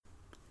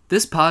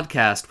This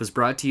podcast was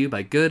brought to you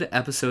by Good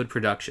Episode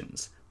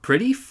Productions.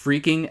 Pretty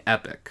freaking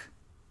epic.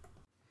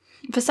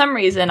 For some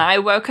reason, I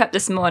woke up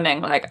this morning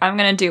like, I'm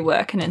going to do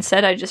work, and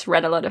instead I just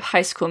read a lot of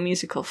High School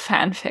Musical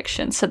fan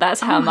fiction, so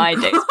that's how my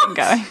day's been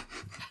going.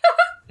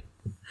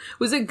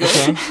 Was it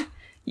good?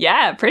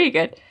 Yeah, pretty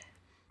good.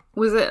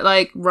 Was it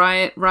like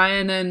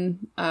Ryan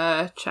and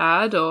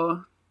Chad,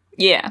 or?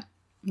 Yeah.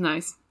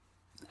 Nice.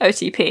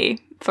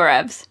 OTP,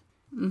 forevs.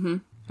 Mm-hmm.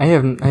 I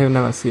have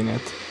never seen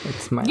it.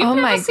 It's my You've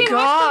never seen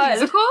High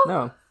School Musical?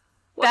 no.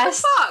 What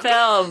Best the fuck?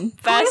 film.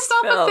 Best Call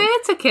yourself film. a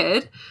theatre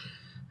kid.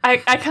 I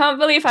can't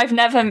believe I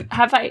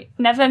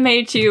never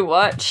made you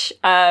watch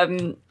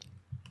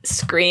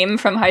Scream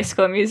from High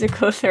School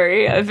Musical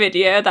 3, a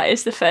video that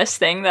is the first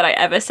thing that I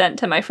ever sent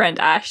to my friend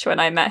Ash when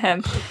I met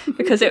him,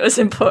 because it was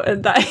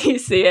important that he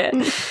see it.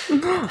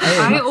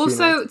 I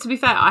also, to be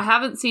fair, I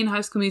haven't seen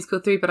High School Musical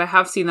 3, but I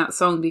have seen that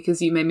song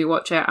because you made me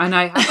watch it, and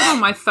I have it on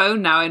my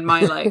phone now in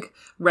my like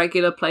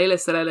regular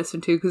playlist that I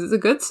listen to because it's a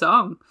good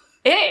song.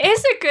 It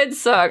is a good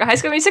song. High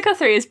School Musical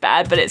 3 is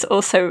bad, but it's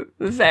also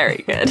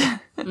very good.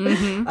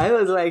 Mm-hmm. I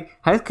was like,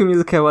 High School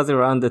Musical was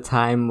around the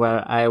time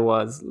where I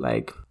was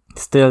like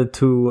still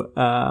too.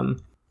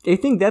 I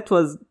think that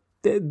was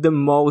the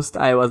most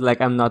I was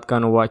like, I'm not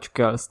gonna watch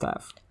girl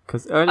stuff.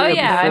 Because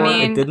earlier, I before,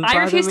 mean, it didn't I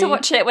refused bother to me.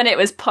 watch it when it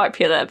was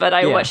popular, but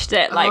I watched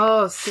it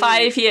like see.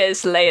 5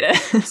 years later.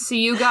 See,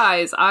 you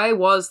guys, I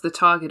was the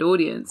target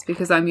audience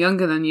because I'm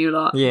younger than you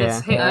lot. Yeah.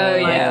 This hit Oh,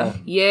 me, like, yeah.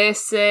 year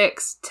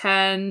 6,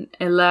 10,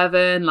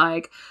 11,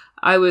 like,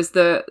 I was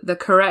the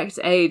correct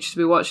age to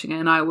be watching it,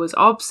 and I was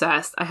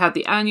obsessed. I had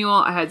the annual,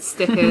 I had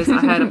stickers,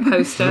 I had a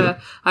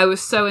poster. I was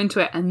so into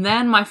it. And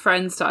then my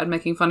friends started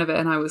making fun of it,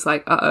 and I was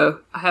like, uh-oh,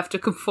 I have to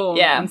conform.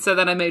 Yeah. And so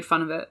then I made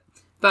fun of it.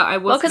 But I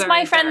was Well, because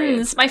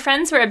very, my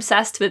friends were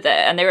obsessed with it,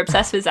 and they were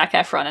obsessed with Zac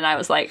Efron, and I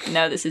was like,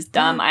 no, this is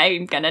dumb.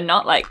 I'm gonna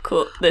not like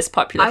this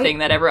popular thing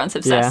that everyone's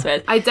obsessed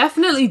with. I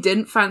definitely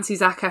didn't fancy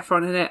Zac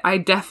Efron in it. I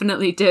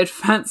definitely did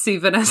fancy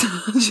Vanessa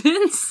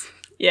Hudgens.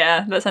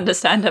 Yeah, that's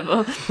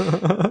understandable.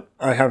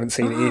 I haven't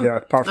seen it either,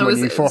 apart from No, when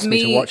you it's forced me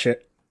to me. watch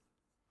it.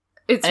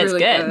 It's And it's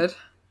really good.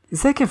 good.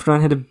 Zac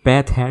Efron had a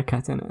bad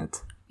haircut in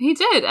it. He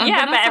did, and Yeah,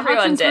 but Vanessa everyone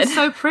Hudgens did. was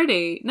so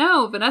pretty.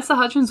 No, Vanessa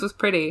Hudgens was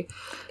pretty.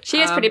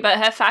 She is pretty,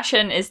 but her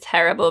fashion is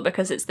terrible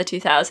because it's the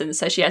 2000s,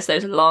 so she has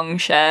those long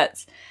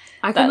shirts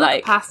I that can look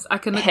like past. I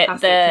can look hit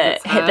past the it 'cause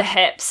it's hit the her.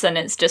 hips, and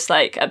it's just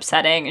like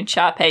upsetting. And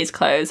Sharpay's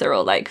clothes are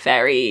all like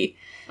very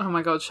Oh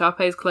my god,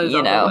 Sharpay's clothes You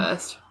are know. the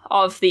worst.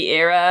 of the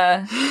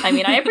era. I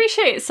mean, I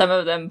appreciate some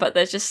of them, but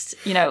they're just,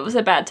 it was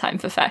a bad time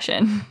for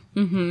fashion.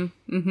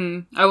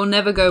 I will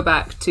never go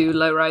back to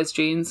low-rise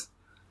jeans,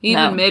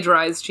 even No.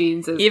 mid-rise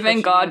jeans. Is Even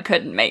pushing God it.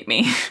 couldn't make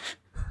me.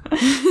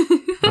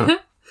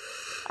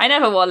 I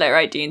never wore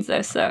low-rise jeans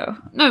though, so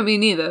No, me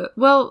neither.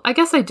 Well, I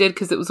guess I did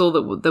because it was all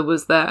that there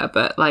was there.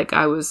 But like,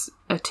 I was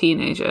a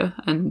teenager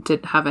and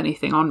didn't have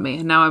anything on me,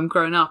 and now I'm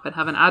grown up and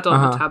have an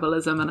adult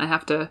metabolism, and I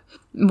have to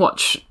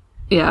watch.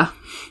 Yeah,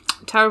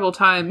 terrible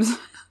times.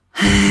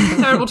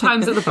 Terrible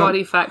times at the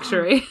Body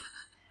Factory.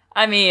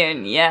 I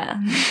mean, yeah.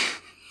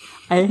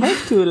 I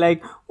have to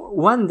like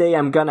one day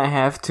I'm gonna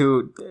have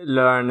to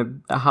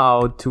learn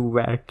how to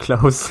wear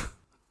clothes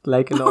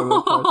like a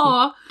normal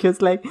person.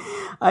 Because like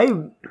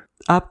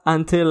up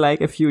until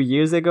like a few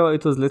years ago,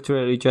 it was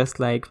literally just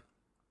like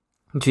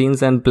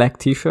jeans and black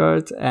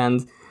t-shirt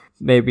and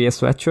maybe a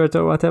sweatshirt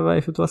or whatever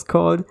if it was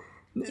called.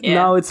 Yeah.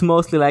 Now it's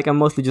mostly like I'm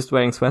mostly just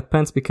wearing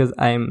sweatpants because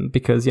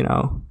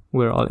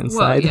we're all Well,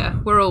 inside. yeah,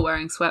 we're all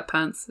wearing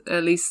sweatpants,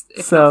 at least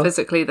if So- not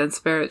physically, then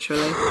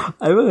spiritually.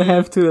 I will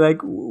have to like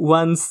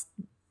once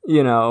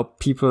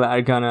people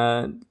are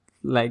gonna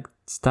like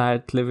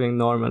start living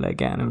normal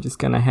again. I'm just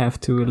gonna have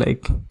to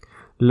like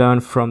learn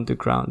from the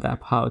ground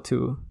up how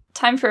to.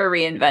 Time for a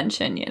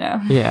reinvention,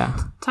 Yeah.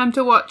 Time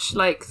to watch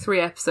like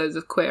 3 episodes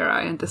of Queer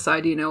Eye and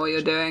decide you know what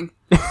you're doing.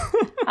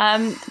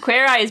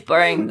 Queer Eye is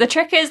boring. The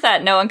trick is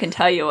that no one can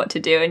tell you what to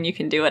do, and you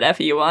can do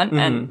whatever you want,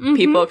 and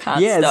people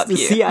can't Yes. stop you.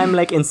 See, I'm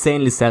like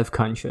insanely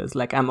self-conscious.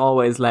 Like I'm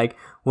always like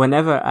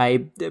whenever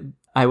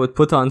I would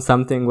put on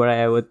something where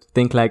I would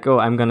think like, oh,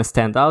 I'm gonna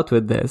stand out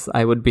with this.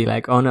 I would be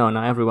like, oh no,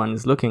 now everyone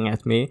is looking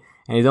at me,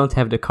 and you don't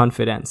have the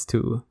confidence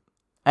to.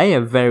 I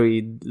have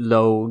very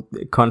low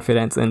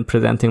confidence in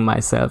presenting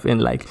myself in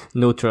like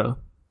neutral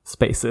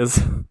spaces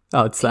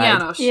outside.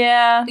 Janosch.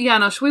 Yeah.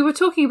 Janosch, we were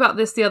talking about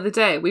this the other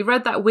day. We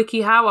read that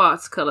WikiHow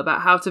article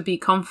about how to be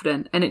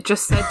confident, and it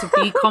just said to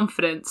be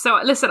confident. So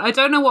listen, I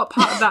don't know what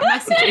part of that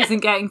message isn't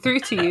getting through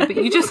to you, but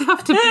you just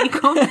have to be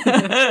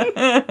confident.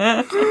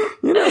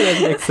 That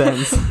makes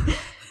sense.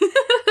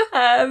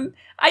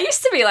 I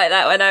used to be like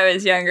that when I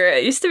was younger.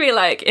 It used to be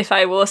like if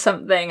I wore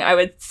something I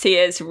would see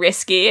as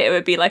risky, it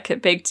would be like a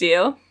big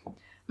deal.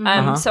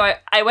 So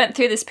I went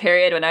through this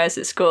period when I was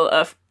at school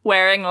of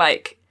wearing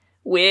like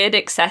weird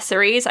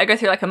accessories. I go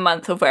through like a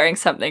month of wearing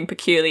something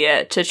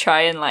peculiar to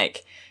try and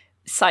like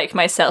psych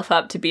myself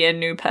up to be a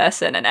new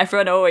person, and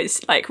everyone always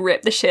like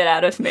ripped the shit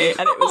out of me, and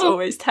it was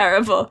always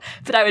terrible,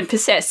 but I would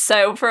persist.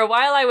 So for a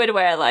while I would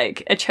wear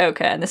like a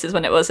choker, and this is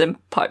when it wasn't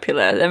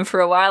popular. Then for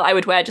a while I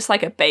would wear just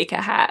like a baker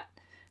hat,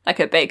 like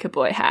a Baker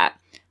Boy hat.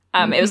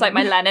 It was like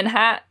my Lenin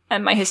hat,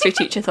 and my history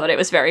teacher thought it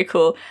was very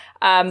cool.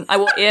 I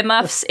wore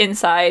earmuffs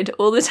inside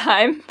all the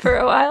time for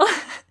a while.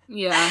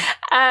 Yeah.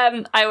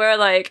 I wore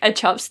like a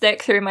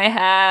chopstick through my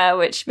hair,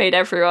 which made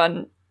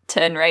everyone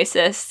turn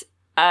racist.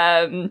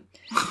 And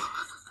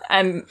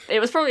it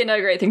was probably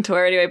no great thing to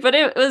wear anyway, but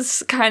it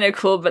was kind of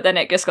cool. But then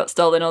it just got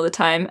stolen all the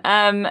time.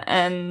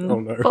 And Oh,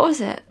 no. what was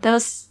it?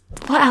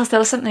 What else? There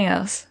was something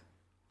else.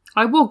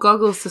 I wore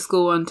goggles to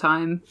school one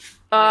time.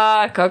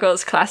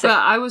 Goggles, classic. But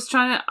I was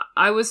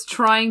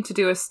trying to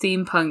do a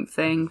steampunk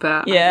thing,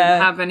 but I Yeah.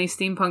 didn't have any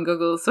steampunk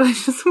goggles, so I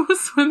just wore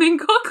swimming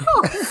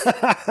goggles.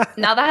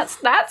 Now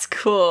that's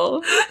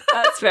cool.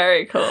 That's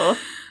very cool.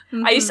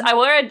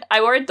 I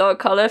wore a dog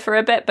collar for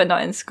a bit, but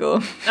not in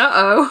school.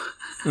 Uh-oh.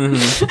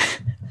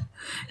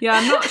 Yeah,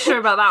 I'm not sure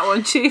about that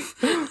one, Chief.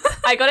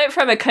 I got it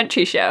from a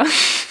country show.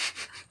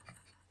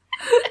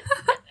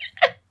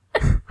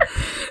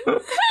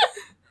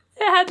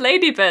 It had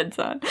ladybirds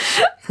on.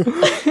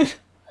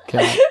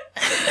 Okay.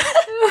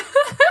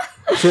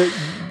 So,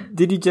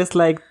 did you just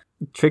like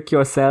trick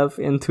yourself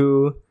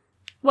into?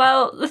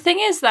 Well, the thing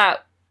is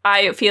that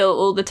I feel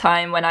all the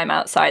time when I'm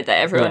outside that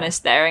everyone is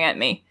staring at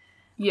me.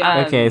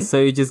 Yeah. Okay, so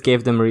you just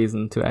gave them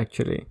reason to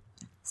actually.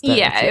 stare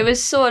Yeah, at you. it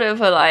was sort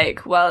of a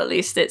like, well, at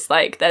least it's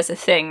like there's a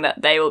thing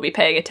that they will be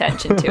paying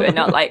attention to, and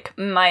not like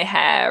my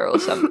hair or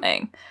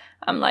something.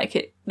 I'm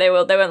like, they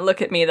won't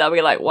look at me. They'll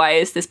be like, why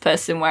is this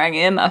person wearing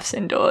earmuffs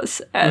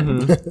indoors?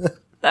 And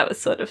that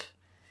was sort of,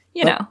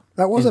 you know,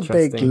 That was a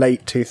big Interesting.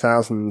 late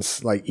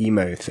 2000s like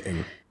emo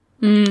thing.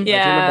 I remember a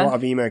yeah. lot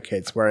of emo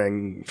kids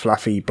wearing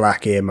fluffy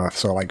black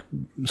earmuffs or like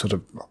sort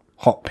of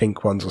hot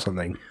pink ones or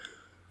something.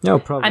 No,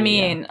 probably. I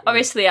mean,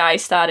 obviously, I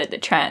started the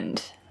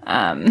trend.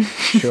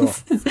 Sure.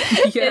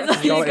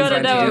 Yeah. You gotta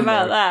invented know it,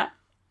 about that.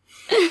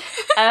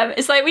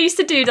 It's like we used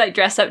to do like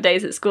dress up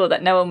days at school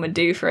that no one would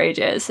do for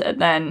ages, and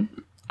then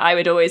I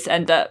would always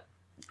end up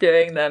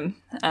doing them.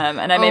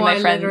 And I made my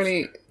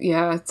friends.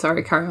 Yeah,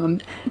 sorry, carry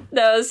on.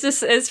 No,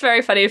 it's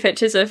very funny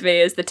pictures of me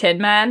as the Tin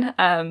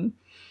Man,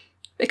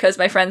 because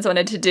my friends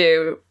wanted to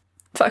do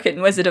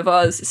fucking Wizard of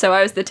Oz, so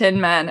I was the Tin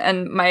Man,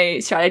 and my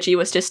strategy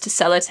was just to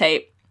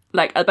sellotape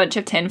like a bunch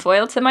of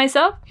tinfoil to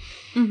myself,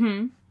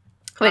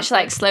 which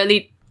like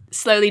slowly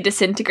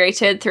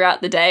disintegrated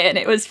throughout the day, and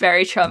it was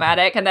very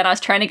traumatic. And then I was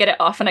trying to get it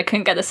off, and I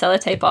couldn't get the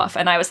sellotape off,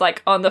 and I was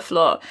like on the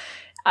floor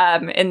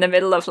in the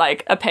middle of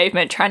like a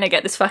pavement trying to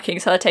get this fucking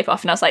sellotape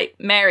off, and I was like,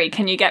 Mary,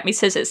 can you get me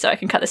scissors so I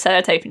can cut the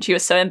sellotape? And she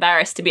was so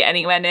embarrassed to be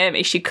anywhere near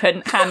me, she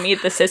couldn't hand me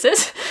the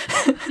scissors.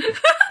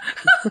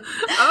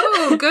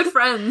 Oh, good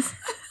friends.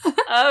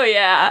 Oh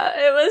yeah,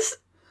 it was.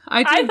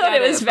 I thought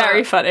it was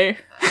very funny.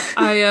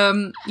 I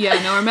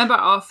remember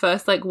our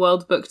first like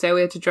World Book Day,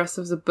 we had to dress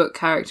up as a book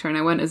character, and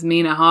I went as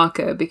Mina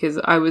Harker because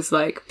I was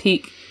like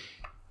peak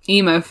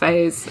emo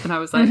phase, and I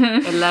was like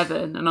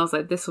 11, and I was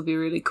like, this will be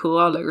really cool,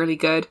 I'll look really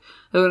good.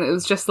 And it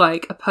was just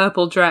like a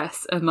purple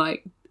dress and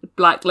like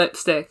black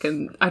lipstick,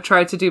 and I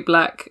tried to do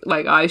black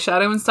like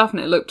eyeshadow and stuff, and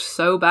it looked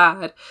so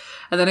bad.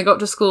 And then I got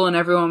to school and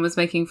everyone was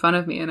making fun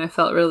of me, and I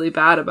felt really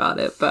bad about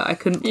it, but I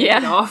couldn't take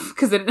it off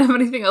because I didn't have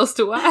anything else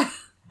to wear.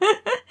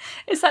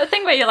 It's that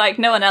thing where you're like,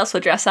 no one else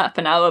will dress up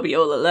and I will be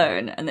all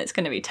alone and it's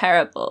going to be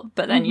terrible.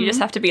 But then you just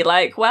have to be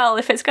like, well,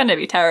 if it's going to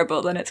be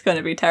terrible, then it's going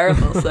to be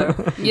terrible. So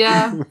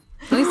Yeah,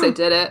 at least I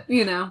did it.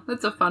 You know,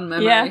 it's a fun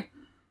memory.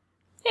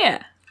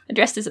 yeah, I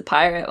dressed as a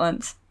pirate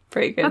once.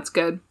 Pretty good. That's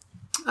good.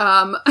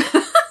 Oh.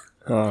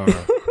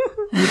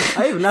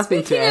 I have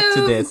nothing to add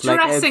to this. Like,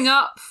 Dressing it's-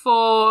 up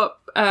for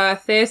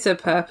theatre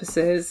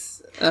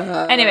purposes.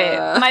 Anyway,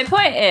 my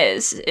point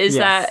is Yes.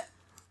 that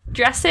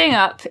dressing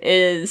up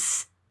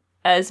is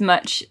as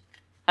much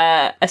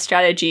a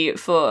strategy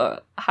for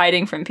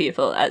hiding from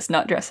people as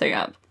not dressing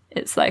up.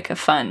 It's like a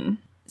fun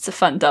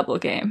double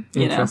game,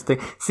 you know? Interesting.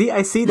 See,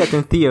 I see that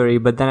in theory,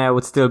 but then I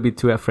would still be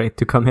too afraid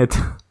to commit.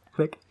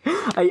 Like,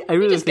 I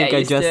really just think get I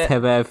used to just it.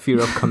 have a fear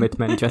of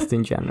commitment just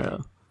in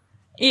general.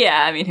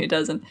 Yeah, I mean, who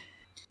doesn't?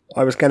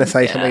 I was going to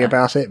say something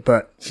about it,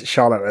 but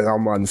Charlotte was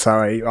on one, so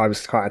I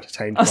was quite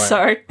entertained by Oh,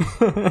 sorry.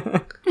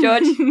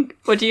 George,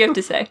 what do you have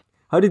to say?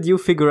 How did you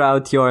figure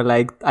out your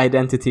like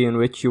identity in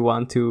which you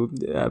want to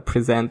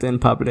present in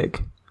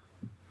public?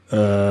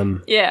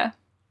 it. Yeah.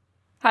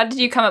 How did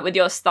you come up with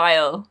your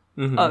style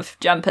of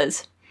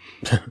jumpers?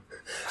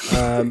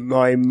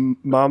 My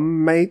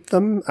mum made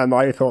them, and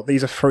I thought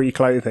these are free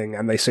clothing,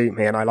 and they suit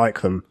me, and I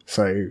like them,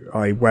 so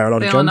I wear a lot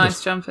They of are jumpers.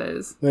 nice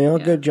jumpers. They are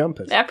good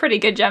jumpers. They're pretty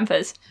good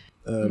jumpers.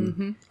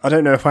 I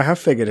don't know if I have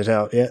figured it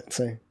out yet,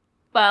 so...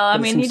 Well, I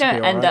But it mean, you seems to be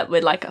don't end alright. up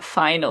with like a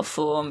final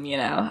form, you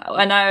know.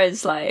 When I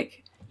was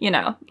like, you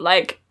know,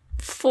 like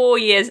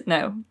 3 years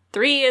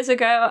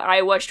ago,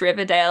 I watched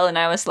Riverdale and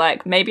I was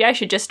like, maybe I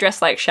should just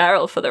dress like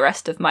Cheryl for the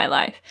rest of my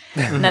life.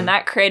 And then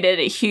that created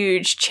a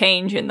huge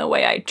change in the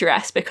way I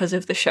dress because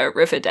of the show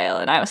Riverdale.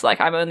 And I was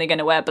like, I'm only going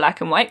to wear black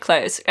and white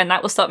clothes. And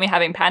that will stop me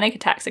having panic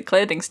attacks at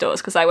clothing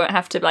stores because I won't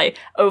have to be like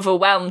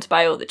overwhelmed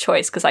by all the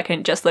choice because I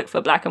can just look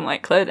for black and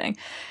white clothing.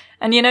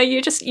 And you know,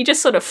 you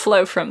just sort of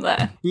flow from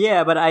there.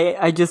 Yeah, but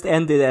I just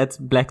ended at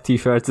black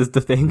t-shirts is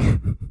the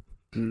thing.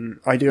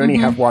 I do only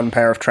have one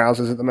pair of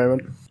trousers at the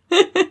moment.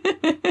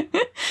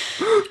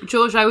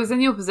 George, I was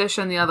in your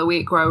position the other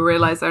week where I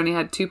realised I only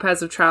had 2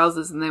 pairs of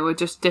trousers and they were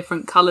just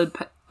different coloured,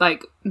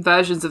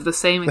 versions of the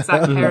same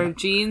exact pair of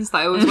jeans that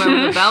I always wear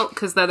with a belt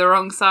because they're the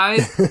wrong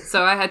size.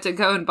 So I had to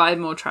go and buy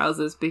more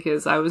trousers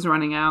because I was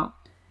running out.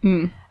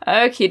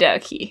 Okie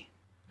dokie.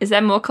 Is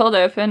there more cold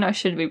open or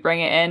should we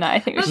bring it in? I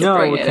think we should bring it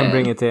in. No, we can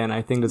bring it in.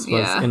 I think this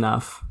was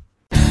enough.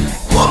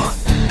 What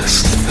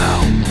dost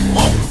thou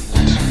want?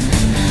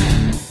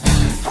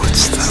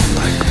 Wouldst thou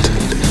like to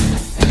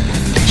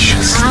live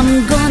delicious?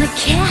 I'm gonna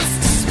cast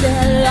a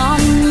spell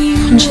on you.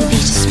 Conjure thee to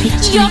speak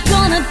to You're me.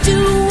 gonna do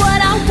what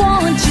I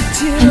want you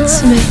to.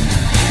 Intimate.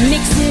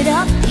 Mix it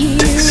up here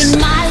in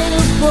my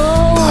little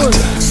bowl.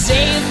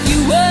 Say a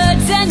few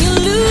words and you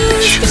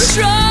lose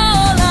control.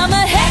 I'm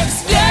a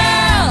hex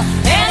girl,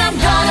 and I'm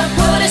gonna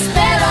put a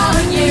spell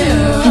on you.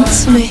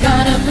 Intimate.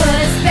 Gonna put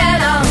a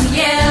spell on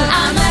you.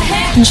 I'm a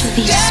hex Conjure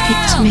thee to speak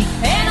to me.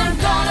 and I'm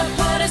gonna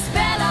put a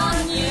spell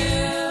on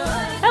you.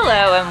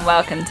 Hello and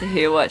welcome to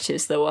Who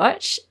Watches the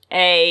Watch,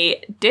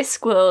 a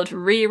Discworld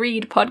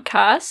reread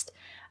podcast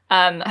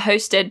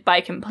hosted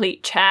by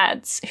complete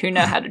chads who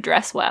know how to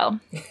dress well.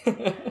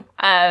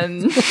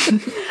 I'm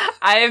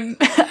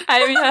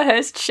your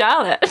host,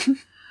 Charlotte.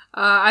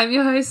 I'm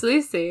your host,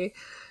 Lucy.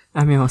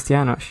 I'm your host,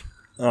 Janos.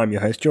 I'm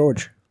your host,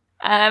 George.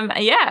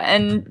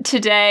 And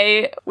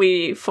today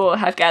we 4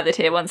 have gathered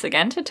here once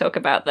again to talk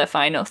about the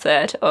final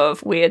third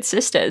of Weird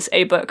Sisters,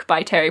 a book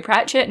by Terry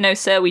Pratchett. No,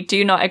 sir, we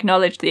do not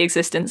acknowledge the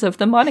existence of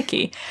the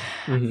monarchy.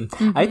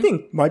 I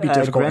think Might be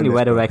difficult Granny in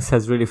this Weatherwax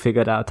has really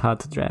figured out how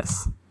to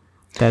dress.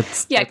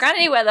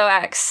 Granny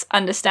Weatherwax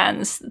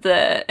understands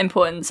the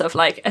importance of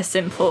like a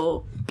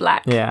simple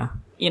black, Yeah.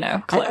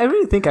 cloak. I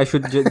really think I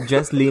should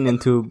just lean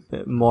into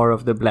more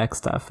of the black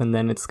stuff, and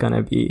then it's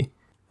gonna be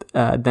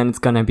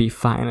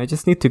fine. I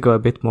just need to go a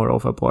bit more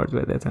overboard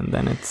with it, and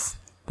then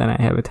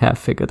I have it half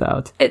figured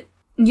out.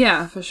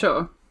 Yeah, for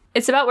sure.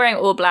 It's about wearing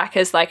all black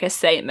as like a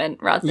statement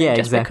rather than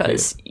just exactly.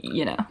 because,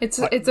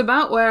 It's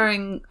about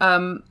wearing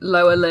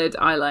lower lid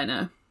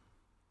eyeliner.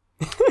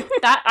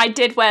 That I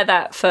did wear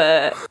that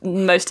for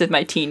most of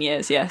my teen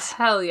years, yes.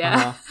 Hell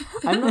yeah.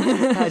 I'm not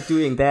gonna start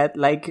doing that.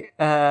 Like,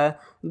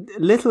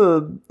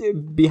 little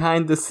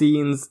behind the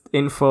scenes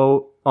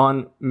info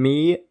on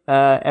me.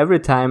 Every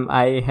time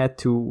I had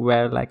to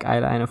wear like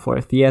eyeliner for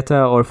a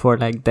theater or for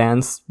like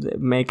dance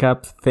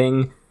makeup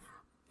thing,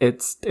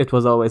 it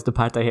was always the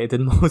part I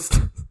hated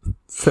most.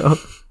 So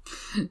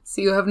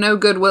So you have no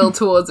goodwill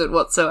towards it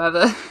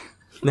whatsoever.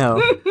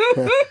 no,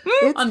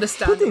 it's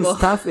Understandable. putting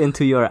stuff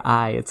into your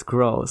eye. It's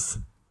gross.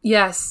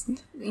 Yes.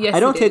 I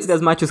don't hate is. it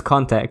as much as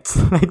contacts.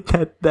 Like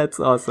that. That's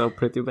also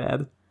pretty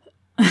bad.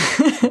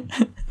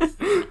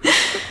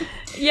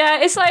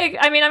 Yeah, it's like,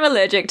 I mean, I'm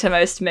allergic to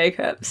most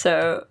makeup,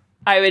 so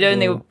I would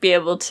only be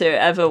able to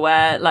ever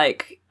wear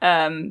like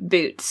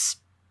Boots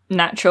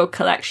Natural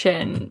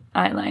Collection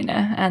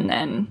eyeliner, and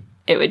then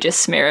it would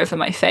just smear over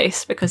my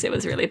face because it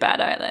was really bad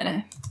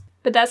eyeliner.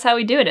 But that's how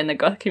we do it in the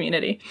goth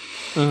community.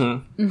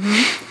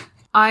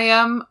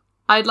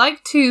 I'd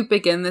like to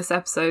begin this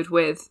episode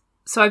with.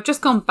 So I've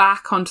just gone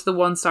back onto the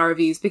 1-star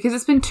reviews because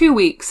it's been 2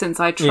 weeks since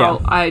I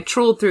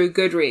trawled through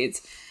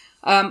Goodreads,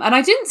 and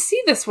I didn't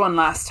see this one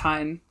last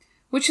time,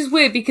 which is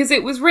weird because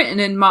it was written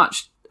in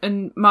March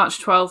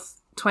 12th,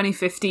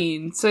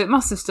 2015, so it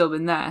must have still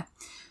been there.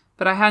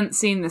 But I hadn't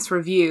seen this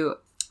review,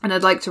 and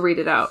I'd like to read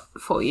it out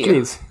for you.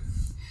 Please.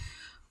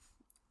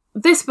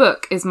 This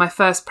book is my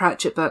first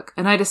Pratchett book,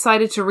 and I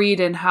decided to read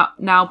in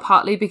now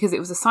partly because it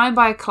was assigned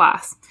by a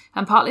class,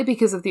 and partly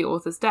because of the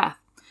author's death.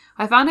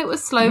 I found it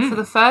was slow for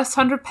the first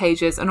 100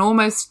 pages and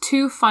almost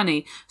too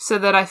funny, so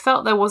that I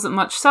felt there wasn't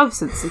much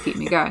substance to keep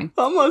me going.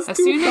 Almost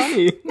too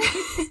funny.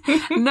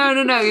 No,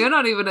 you're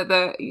not even at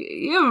the...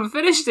 You haven't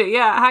finished it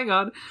yet, hang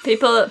on.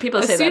 People say that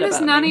about As soon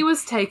as Nanny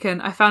was taken,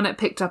 I found it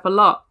picked up a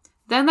lot.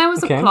 Then there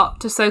was a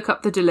plot to soak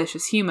up the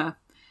delicious humour.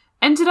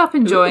 Ended up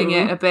enjoying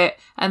it a bit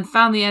and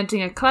found the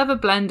ending a clever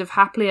blend of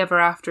happily ever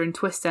after and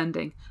twist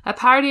ending. A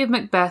parody of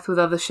Macbeth with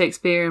other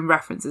Shakespearean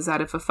references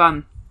added for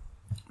fun.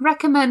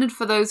 Recommended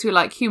for those who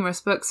like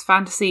humorous books,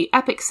 fantasy,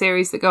 epic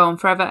series that go on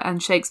forever,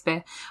 and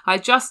Shakespeare. I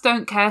just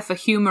don't care for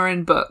humour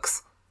in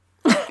books.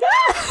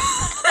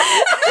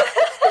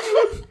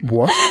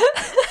 What?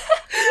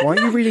 Why are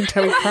you reading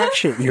Terry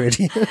Pratchett, you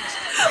idiot?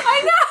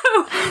 I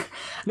know!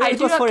 No,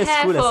 it was for a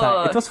school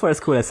assignment. It was for a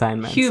school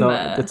assignment,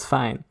 Humour. so it's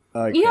fine.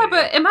 Okay. Yeah,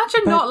 but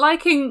imagine not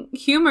liking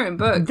humour in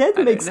books. That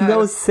makes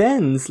no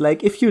sense.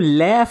 Like, if you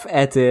laugh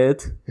at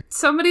it...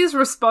 Somebody's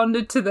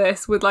responded to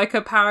this with like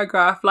a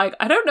paragraph like,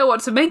 I don't know what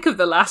to make of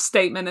the last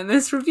statement in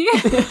this review.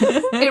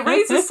 It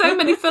raises so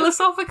many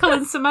philosophical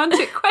and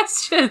semantic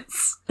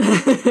questions.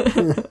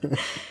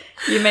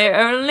 You may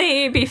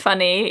only be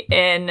funny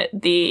in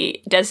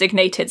the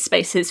designated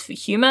spaces for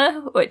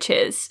humour, which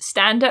is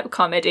stand-up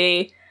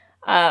comedy,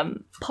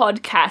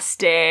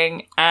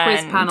 podcasting, and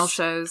Quiz panel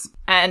shows.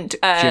 and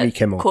Jimmy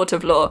Kimmel. Court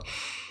of Law.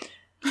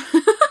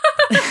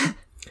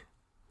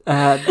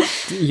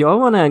 You all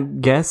want to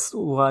guess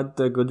what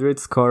the Goodreads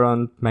score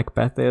on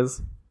Macbeth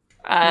is?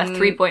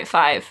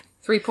 3.5.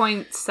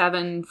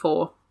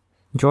 3.74.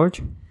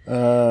 George?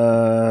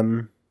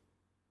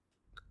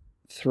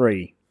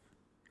 3.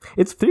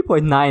 It's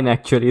 3.9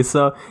 actually,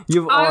 so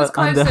you've I all was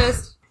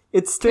closest.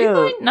 It's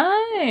still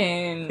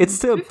 3.9. It's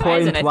still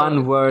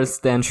 0.1 worse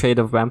than Shade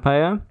of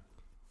Vampire.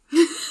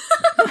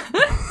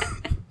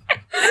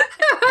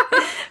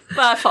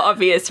 But for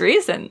obvious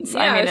reasons.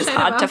 Yeah, I mean, it's Shade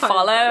of hard to Vampire.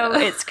 follow.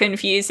 It's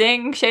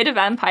confusing. Shade of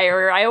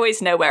Vampire, I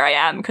always know where I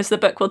am because the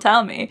book will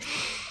tell me.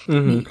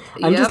 I'm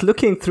just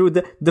looking through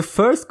the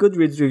first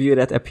Goodreads review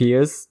that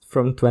appears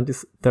from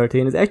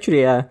 2013 is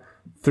actually a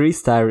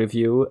 3-star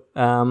review,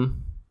 and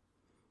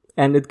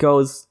it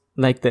goes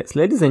like this.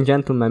 Ladies and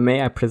gentlemen,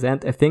 may I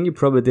present a thing you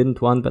probably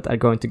didn't want but are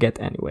going to get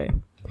anyway.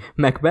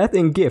 Macbeth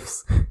in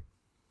GIFs.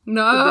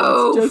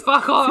 No, Just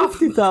fuck off.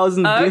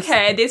 50,000 GIFs.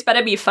 Okay, these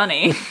better be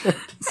funny.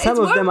 Some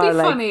It of them won't are be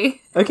like...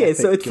 funny. Okay,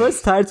 so it first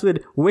starts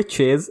with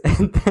witches,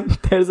 and then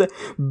there's a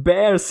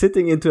bear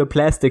sitting into a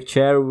plastic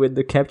chair with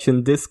the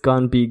caption, "This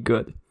gon' be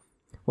good."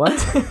 What?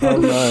 Oh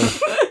no.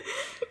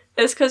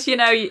 It's because,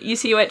 you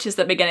see witches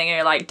at the beginning and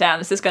you're like, damn,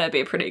 this is going to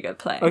be a pretty good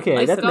play. Okay,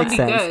 It's that gonna makes be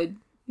sense. good.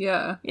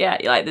 Yeah. Yeah,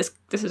 you're like, this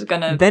is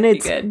going to Then be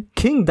it's good.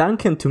 King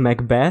Duncan to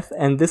Macbeth,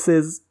 and this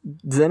is...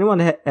 Does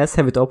anyone else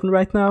have it open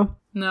right now?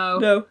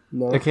 No.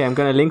 Okay, I'm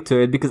gonna link to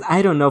it because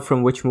I don't know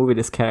from which movie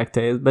this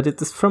character is, but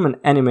it is from an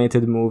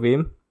animated movie.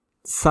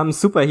 Some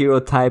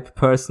superhero type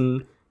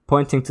person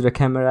pointing to the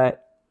camera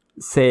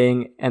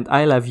saying, "And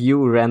I love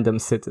you, random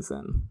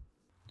citizen."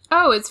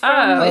 Oh, it's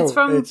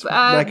from it's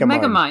Megamind.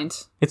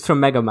 Megamind. It's from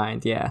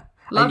Megamind, yeah.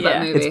 Love that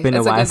Yeah. movie. It's been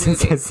a while good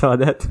since movie. I saw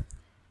that.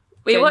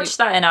 We Jamie- watched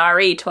that in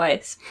RE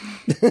twice.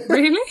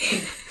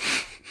 Really?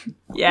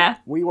 Yeah.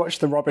 We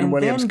watched the Robin And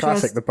Williams then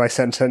classic, just- The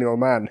Bicentennial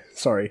Man.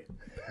 Sorry.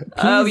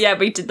 Oh, yeah,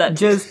 we did that.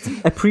 Just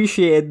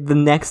appreciate the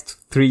next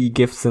 3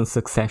 gifts in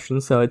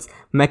succession. So it's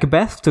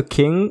Macbeth to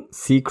King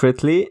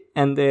secretly,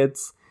 and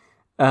it's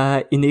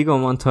Inigo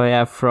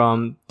Montoya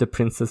from The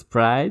Princess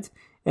Bride.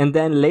 And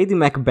then Lady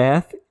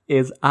Macbeth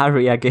is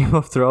Arya, Game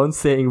of Thrones,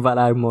 saying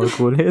Valar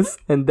Morghulis.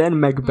 And then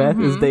Macbeth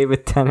is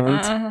David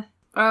Tennant.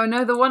 Oh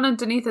no, the one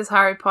underneath is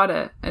Harry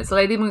Potter. It's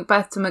Lady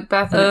Macbeth to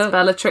Macbeth, and it's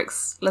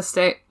Bellatrix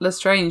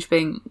Lestrange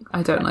being,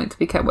 I don't like to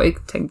be kept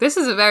waiting. This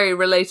is a very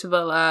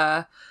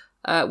relatable,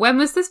 when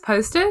was this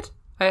posted?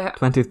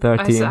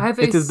 2013. I have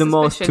a It is the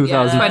most suspicion,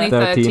 yeah.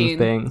 2013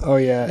 thing. Oh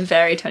yeah.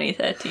 Very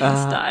 2013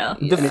 style.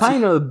 The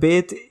final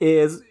bit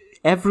is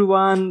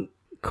everyone,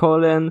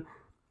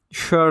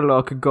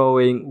 Sherlock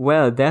going,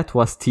 well, that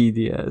was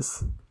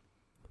tedious.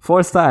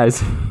 4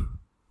 stars.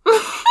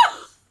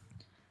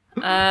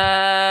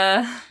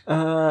 Let's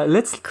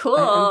Cool,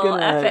 I'm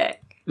gonna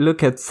epic.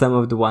 look at some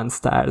of the 1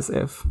 stars.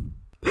 If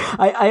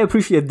I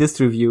appreciate this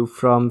review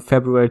from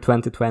February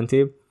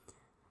 2020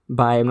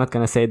 by, I'm not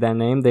gonna say their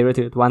name. They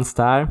rated it 1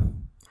 star.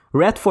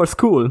 Red for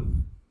School.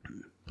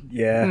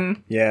 Yeah.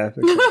 Yeah.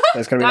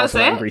 There's going to be lots of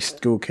That's it? angry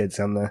school kids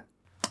on there.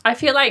 I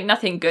feel like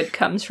nothing good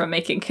comes from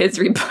making kids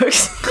read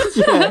books.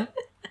 Yeah.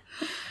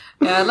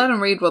 Yeah, let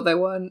them read what they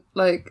want.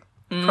 Like,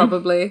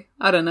 probably.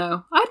 I don't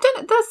know.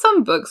 There's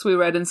some books we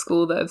read in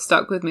school that have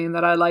stuck with me and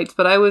that I liked,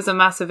 but I was a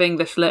massive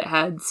English lit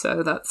head,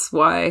 so that's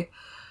why.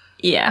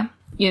 Yeah.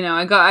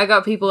 I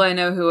got people I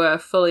know who are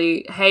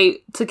fully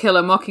hate To Kill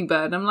a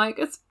Mockingbird. And I'm like,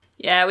 it's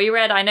Yeah, we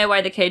read I Know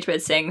Why the Cage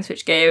Bird Sings,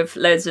 which gave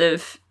loads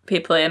of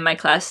people in my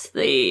class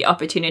the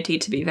opportunity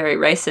to be very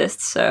racist,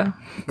 so...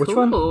 Which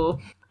one?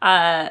 cool.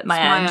 Maya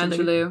Maya Angelou.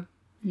 Angelou.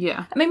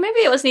 Yeah. I mean, maybe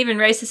it wasn't even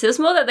racist. It was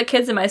more that the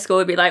kids in my school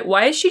would be like,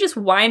 why is she just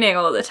whining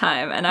all the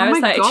time? And I Oh was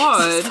my like,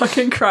 God. Jesus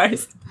fucking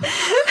Christ.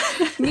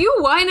 You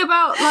whine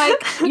about,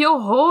 like, your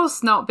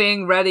horse not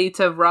being ready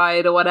to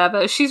ride or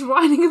whatever. She's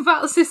whining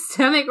about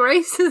systemic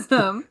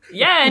racism.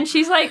 Yeah, and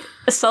she's like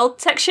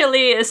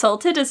sexually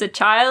assaulted as a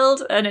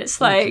child, and it's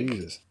like,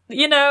 Jesus.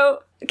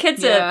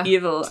 kids Yeah. are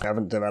evil. I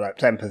haven't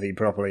developed empathy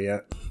properly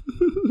yet.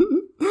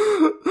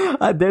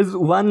 There's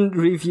one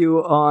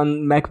review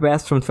on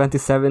Macbeth from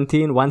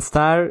 2017, 1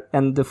 star,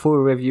 and the full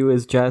review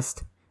is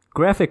just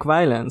graphic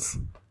violence.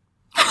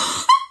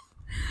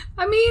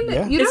 I mean,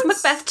 Yeah. you Is don't...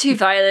 Macbeth too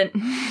violent?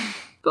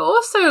 But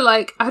also,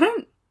 like,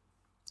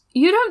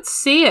 you don't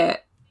see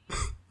it.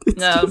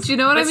 No. Do you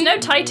know what I It's mean? no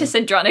Titus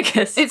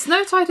Andronicus. It's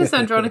no Titus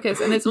Andronicus,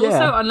 and it's also,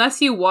 Yeah. unless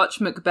you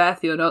watch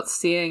Macbeth, you're not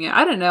seeing it.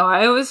 I don't know,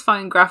 I always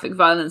find graphic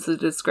violence as a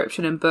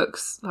description in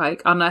books,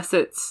 like, unless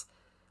it's,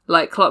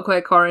 like,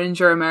 Clockwork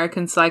Orange or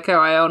American Psycho,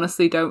 I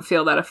honestly don't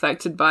feel that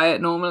affected by it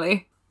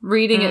normally.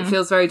 Reading it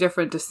feels very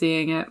different to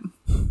seeing it.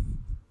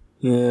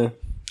 Yeah.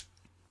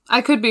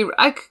 I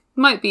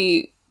might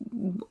be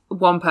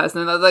one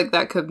person, and like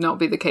that could not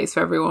be the case for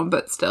everyone,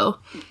 but still,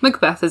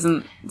 Macbeth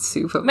isn't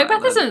super.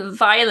 Macbeth violent. isn't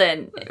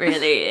violent,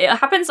 really. It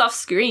happens off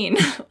screen,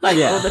 like,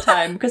 Yeah. all the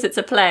time, because it's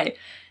a play.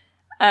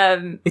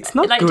 It's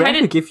not like, trying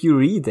graphic to- if you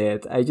read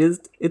it.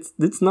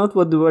 It's not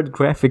what the word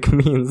graphic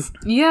means.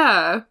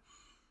 Yeah.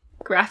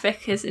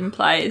 Graphic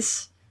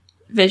implies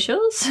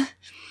visuals.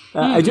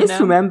 I just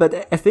remembered,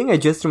 a thing I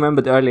just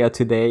remembered earlier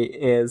today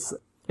is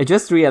I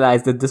just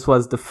realized that this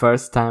was the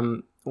first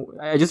time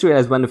I just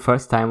realized when the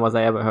first time was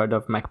I ever heard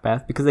of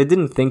Macbeth, because I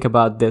didn't think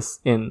about this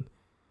in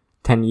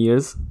 10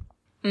 years.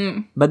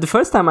 But the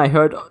first time I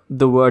heard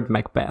the word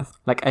Macbeth,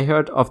 like I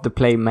heard of the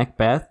play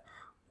Macbeth,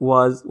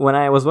 was when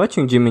I was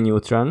watching Jimmy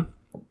Neutron.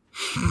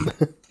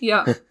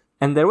 Yeah.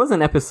 And there was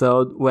an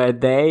episode where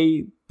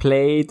they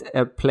played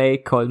a play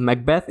called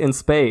Macbeth in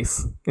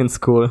Space in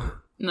school.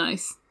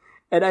 Nice.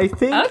 And I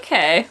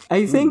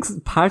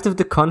think part of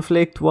the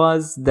conflict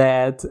was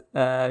that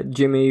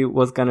Jimmy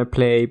was gonna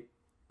play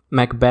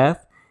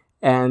Macbeth,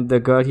 and the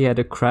girl he had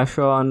a crush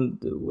on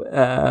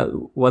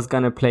was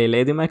gonna play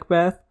Lady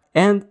Macbeth.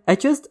 And I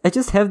just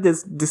have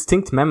this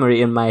distinct memory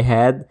in my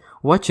head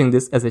watching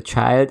this as a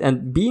child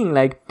and being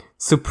like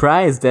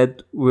surprised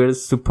that we're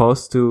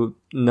supposed to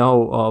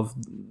know of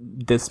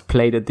this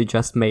play that they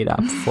just made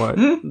up for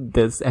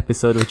this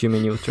episode of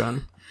Jimmy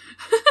Neutron.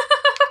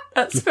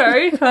 That's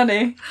very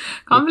funny.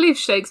 Can't believe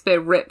Shakespeare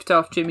ripped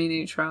off Jimmy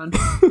Neutron.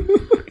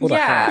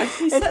 Yeah,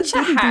 he's such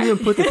a hack. Didn't even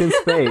put it in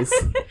space.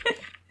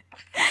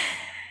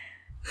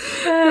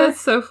 That's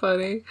so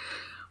funny.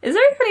 It's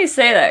very funny you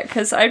say that,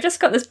 because I've just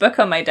got this book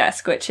on my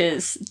desk, which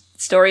is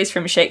Stories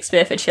from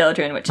Shakespeare for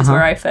Children, which is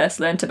where I first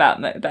learnt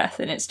about Macbeth,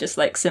 and it's just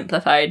like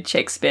simplified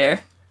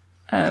Shakespeare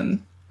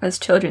as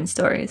children's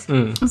stories.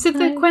 Is it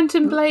the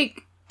Quentin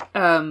Blake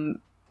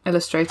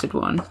illustrated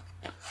one?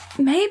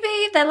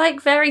 Maybe. They're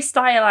like very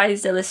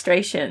stylized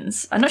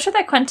illustrations. I'm not sure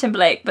they're Quentin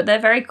Blake, but they're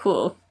very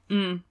cool.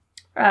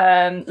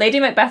 Lady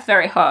Macbeth,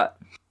 very hot.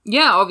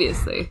 Yeah,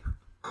 obviously.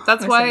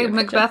 That's I'll why send you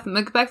a picture.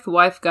 Macbeth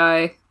wife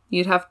guy,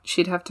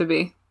 she'd have to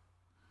be.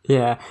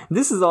 Yeah,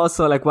 this is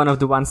also like one of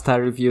the 1-star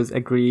reviews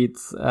agreed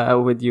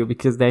with you,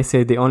 because they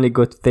say the only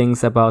good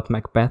things about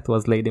Macbeth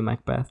was Lady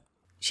Macbeth.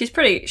 She's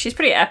pretty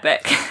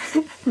epic.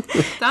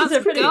 That's She's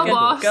a pretty girl good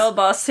boss. girl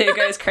boss who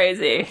goes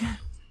crazy.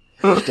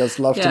 She does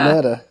love to Yeah.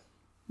 murder.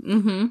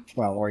 Mm-hmm.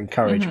 Well, or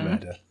encourage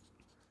murder.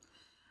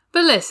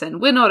 But listen,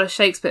 we're not a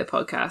Shakespeare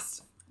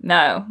podcast.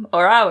 No,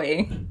 or are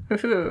we?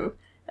 Woohoo.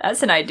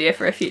 That's an idea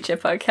for a future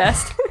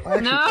podcast.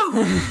 No.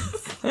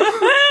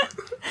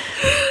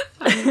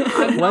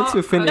 Once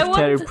we finish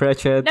Terry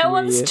Pratchett, No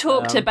one's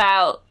talked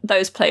about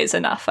those plays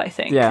enough, I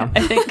think. Yeah.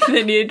 I think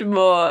they need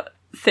more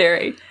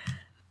theory.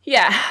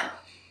 Yeah.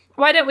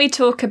 Why don't we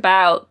talk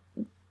about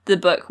the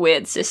book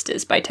Weird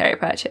Sisters by Terry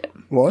Pratchett?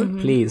 What?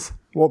 Please.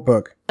 What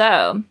book?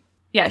 So,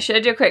 yeah, should I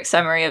do a quick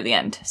summary of the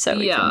end so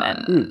we can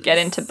then get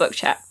into book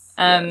chat?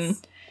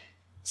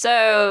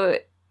 So,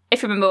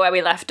 if you remember where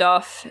we left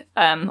off,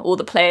 all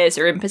the players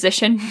are in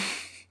position.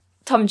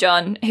 Tom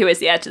John, who is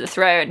the heir to the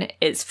throne,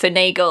 is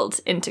finagled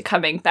into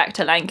coming back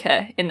to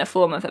Lancre in the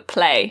form of a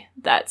play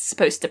that's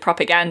supposed to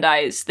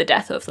propagandize the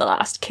death of the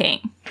last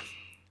king.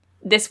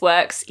 This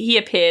works. He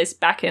appears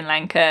back in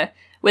Lancre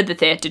with the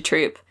theatre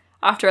troupe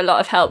after a lot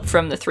of help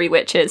from the 3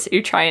 witches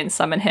who try and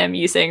summon him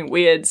using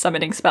weird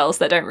summoning spells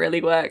that don't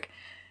really work,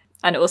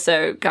 and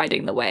also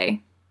guiding the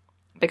way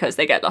because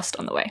they get lost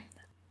on the way.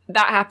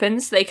 That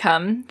happens. They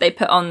come, they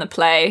put on the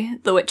play,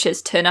 the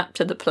witches turn up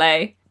to the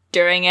play.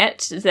 During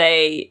it,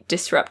 they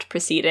disrupt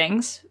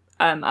proceedings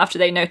after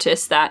they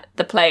notice that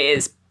the play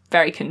is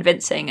very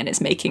convincing and is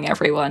making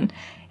everyone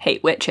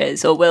hate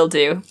witches, or will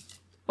do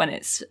when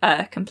it's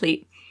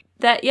complete.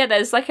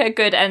 There's like a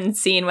good end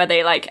scene where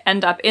they like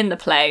end up in the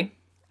play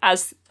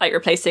as like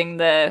replacing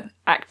the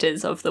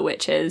actors of the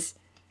witches,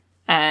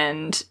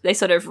 and they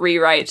sort of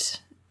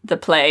rewrite the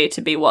play to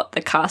be what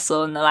the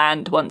castle and the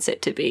land wants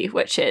it to be,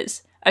 which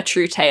is a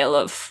true tale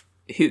of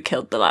who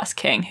killed the last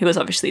king, who was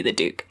obviously the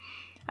Duke.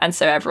 And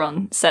so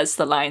everyone says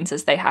the lines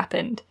as they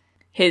happened.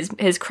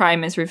 His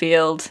crime is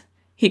revealed.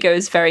 He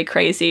goes very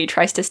crazy,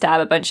 tries to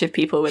stab a bunch of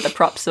people with a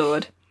prop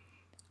sword,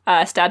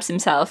 stabs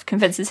himself,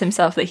 convinces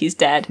himself that he's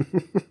dead,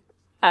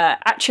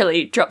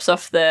 actually drops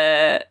off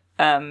the...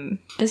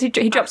 he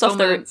drops off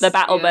the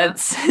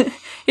battlements. Yeah.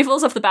 He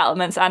falls off the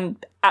battlements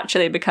and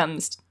actually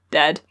becomes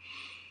dead.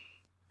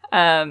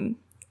 The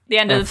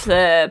end of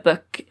the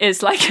book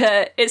is like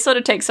it sort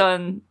of takes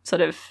on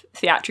sort of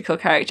theatrical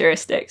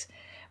characteristics,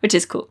 which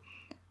is cool.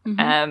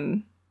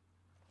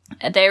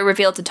 They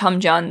reveal to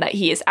Tom John that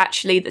he is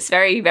actually this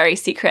very, very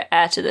secret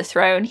heir to the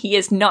throne. He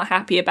is not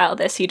happy about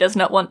this. He does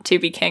not want to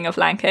be king of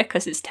Lancre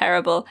because it's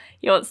terrible.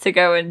 He wants to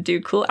go and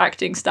do cool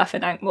acting stuff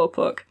in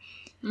Ankh-Morpork.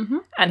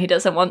 And he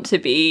doesn't want to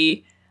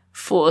be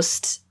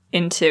forced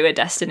into a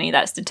destiny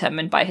that's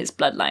determined by his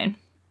bloodline.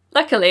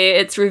 Luckily,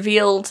 it's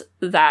revealed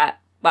that,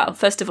 well,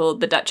 first of all,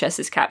 the Duchess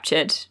is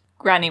captured.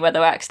 Granny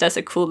Weatherwax does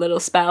a cool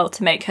little spell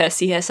to make her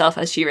see herself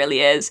as she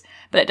really is,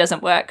 but it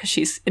doesn't work because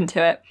she's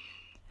into it.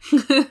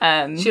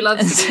 She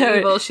loves being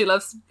evil. She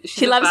loves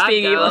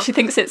being girl. evil. She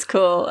thinks it's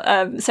cool.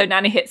 So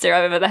Nanny hits her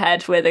over the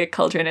head with a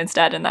cauldron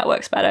instead, and that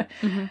works better.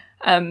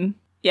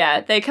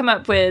 They come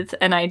up with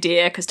an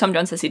idea because Tom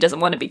John says he doesn't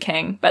want to be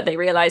king, but they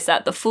realize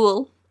that the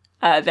fool,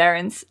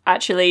 Verence,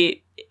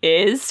 actually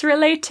is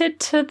related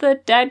to the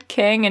dead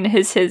king and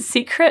is his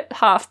secret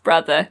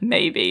half-brother,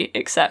 maybe,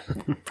 except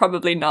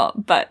probably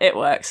not, but it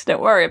works. Don't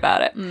worry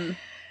about it.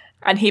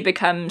 And he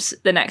becomes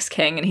the next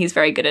king, and he's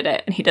very good at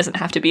it, and he doesn't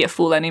have to be a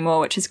fool anymore,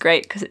 which is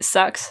great because it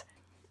sucks.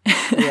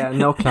 Yeah,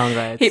 no clown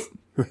rights.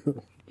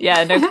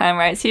 Yeah, no clown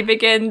rights. He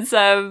begins,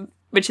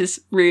 which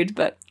is rude,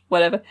 but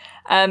whatever.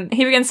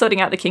 He begins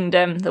sorting out the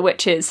kingdom. The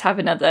witches have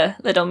another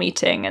little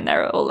meeting, and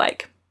they're all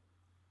like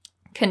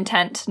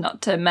content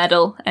not to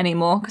meddle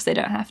anymore because they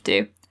don't have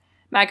to.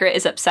 Margaret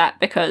is upset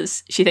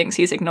because she thinks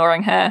he's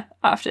ignoring her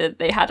after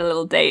they had a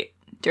little date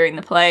during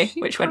the play,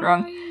 which went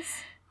wrong.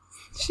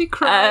 She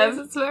cries.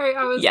 I was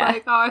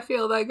like, oh, I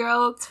feel that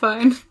girl. It's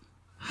fine.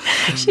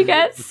 She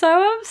gets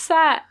so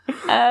upset.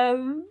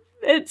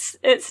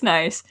 It's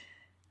nice,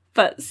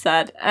 but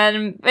sad.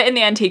 But in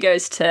the end, he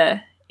goes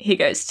to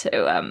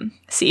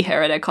see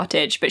her at her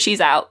cottage, but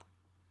she's out.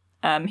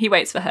 He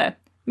waits for her,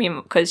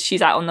 because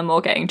she's out on the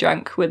moor getting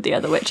drunk with the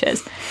other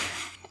witches.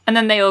 And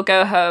then they all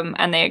go home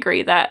and they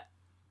agree that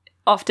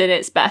often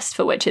it's best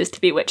for witches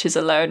to be witches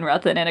alone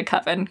rather than in a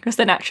coven, because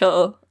the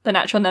natural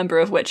number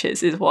of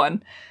witches is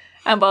 1.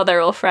 And while they're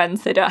all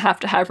friends, they don't have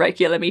to have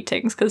regular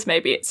meetings, because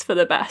maybe it's for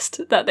the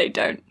best that they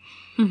don't.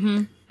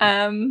 Mm-hmm.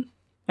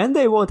 And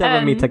they won't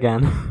ever meet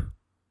again.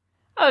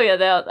 Oh yeah,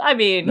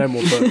 no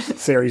more books.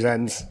 Series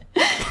ends.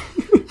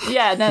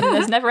 Yeah, then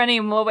there's never any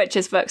more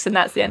witches books, and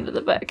that's the end of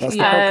the book. That's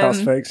the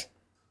podcast, folks.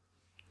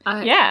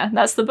 Yeah,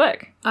 that's the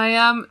book.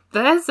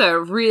 There's a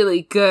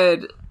really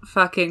good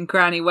fucking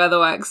Granny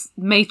Weatherwax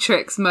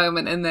Matrix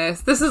moment in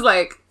this. This is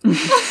like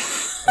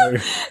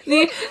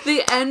the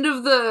end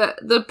of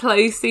the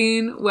play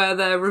scene where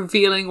they're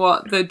revealing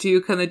what the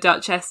Duke and the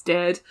Duchess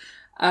did,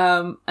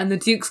 and the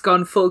Duke's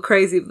gone full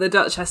crazy, but the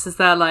Duchess is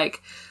there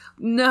like,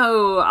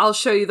 no, I'll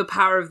show you the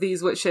power of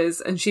these witches,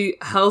 and she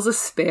hurls a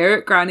spear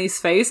at Granny's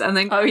face and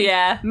then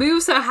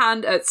moves her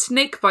hand at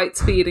snakebite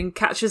speed and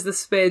catches the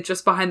spear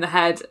just behind the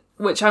head,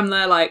 which I'm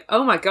there like,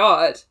 oh my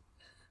god.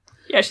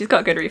 Yeah, she's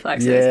got good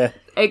reflexes. Yeah.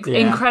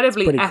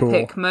 Incredibly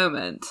epic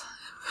moment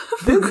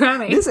for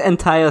Granny. This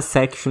entire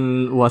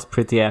section was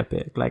pretty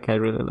epic. Like, I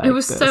really liked it. It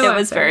was so It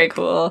was very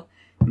cool.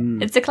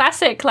 It's a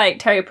classic, like,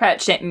 Terry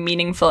Pratchett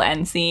meaningful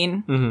end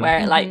scene where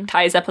it, like,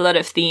 ties up a lot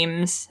of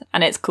themes,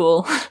 and it's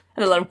cool.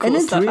 And a lot of cool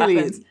stuff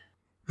happens.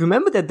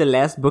 Remember that the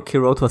last book he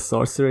wrote was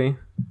sorcery?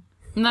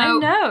 No. I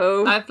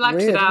know. I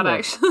blacked it out,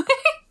 actually.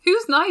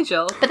 Who's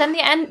Nigel? But then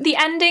the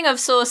ending of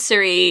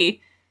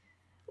sorcery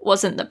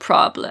wasn't the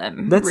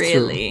problem, That's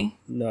really.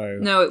 No.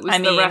 No, it was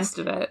the rest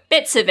of it.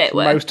 Bits of it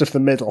were. Most of the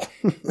middle.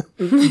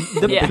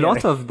 The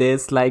plot of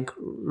this, like,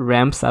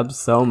 ramps up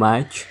so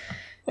much,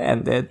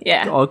 and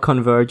it all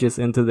converges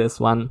into this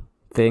one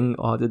thing,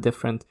 all the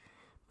different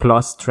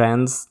plot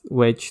strands,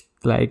 which,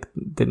 like,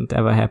 didn't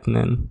ever happen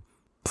in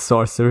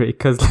sorcery,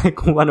 because,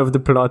 like, one of the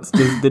plots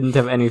just didn't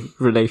have any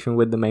relation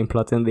with the main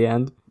plot in the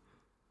end.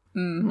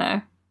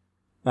 No.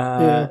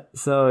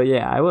 So,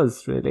 yeah, I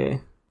was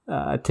really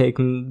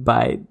taken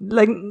by,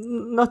 like,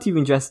 not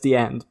even just the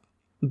end,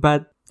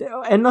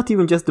 and not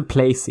even just the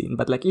play scene,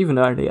 but, like, even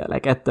earlier,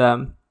 like, at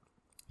the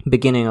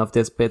beginning of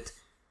this bit,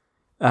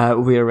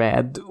 we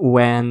read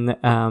when,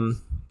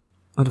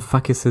 what the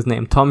fuck is his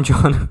name? Tom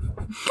John.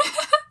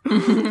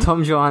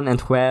 Tom John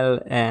and Hwell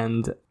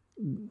and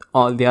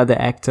all the other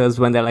actors,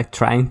 when they're, like,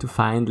 trying to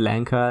find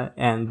Lanka,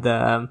 and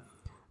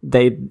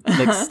they,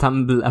 like,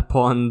 stumble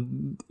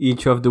upon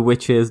each of the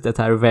witches that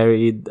are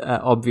very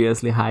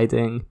obviously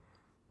hiding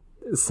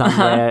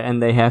somewhere,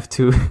 and they have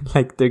to,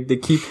 like, they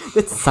keep,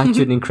 it's such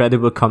an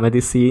incredible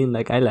comedy scene.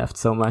 Like, I laughed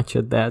so much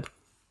at that.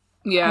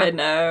 Yeah. I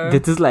know.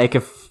 This is like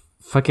a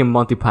fucking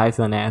Monty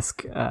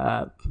Python-esque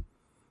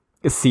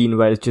scene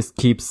where it just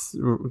keeps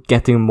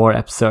getting more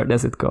absurd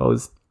as it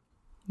goes.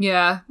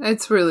 Yeah,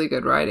 it's really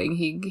good writing.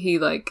 He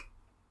like,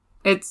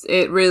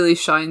 it really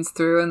shines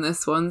through in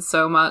this one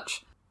so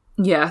much.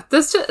 Yeah,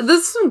 there's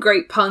some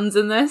great puns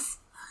in this.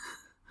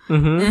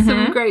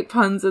 Some great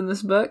puns in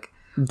this book.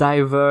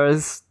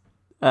 Diverse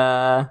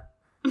alarum.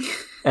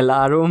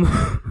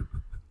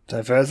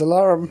 Diverse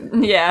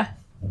alarm. Yeah.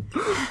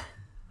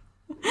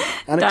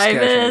 And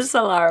Diverse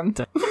alarm.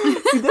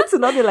 See, that's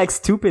another, like,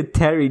 stupid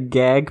Terry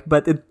gag,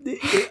 but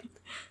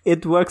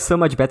it works so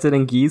much better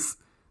than Geese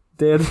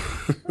did.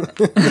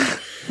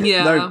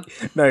 Yeah.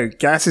 No,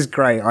 Gas is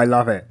great. I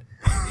love it.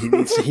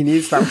 He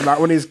needs that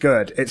one is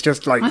good. It's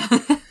just like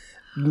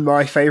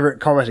my favourite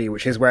comedy,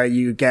 which is where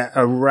you get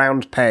a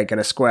round peg and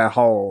a square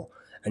hole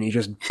and you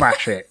just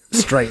bash it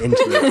straight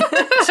into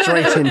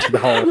the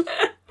hole.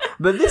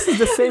 But this is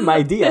the same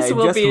idea. It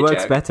just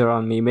works better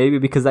on me. Maybe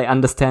because I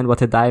understand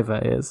what a diver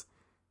is.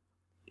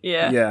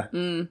 Yeah. Yeah.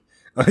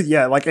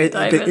 Yeah, like it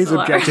is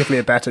objectively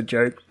a better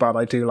joke, but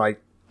I do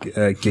like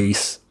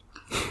Geese.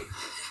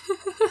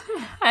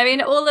 I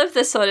mean, all of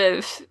the sort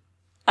of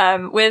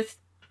with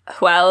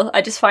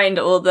I just find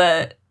all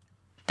the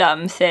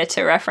dumb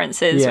theatre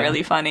references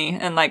really funny,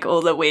 and like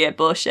all the weird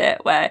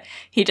bullshit where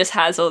he just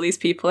has all these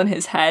people in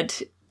his head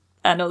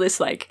and all this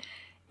like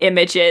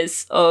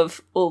images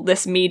of all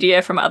this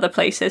media from other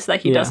places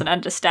that he doesn't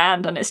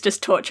understand, and it's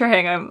just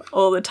torturing him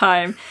all the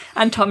time.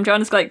 And Tom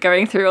John's like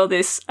going through all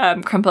these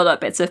crumpled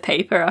up bits of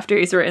paper after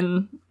he's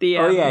written the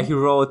he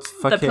wrote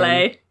the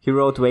play. He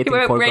wrote Waiting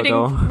for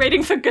Godot.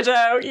 Waiting for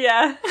Godot,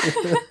 yeah.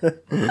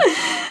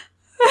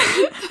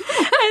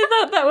 I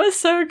thought that was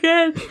so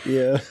good.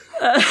 Yeah.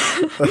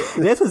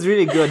 That was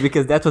really good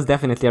because that was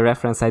definitely a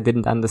reference I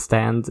didn't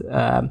understand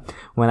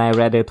when I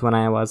read it when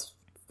I was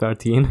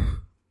 13.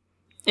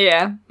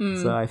 Yeah.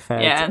 So I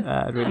felt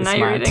really and now smart.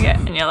 you're reading it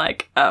and you're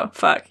like, oh,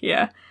 fuck,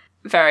 yeah.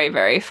 Very,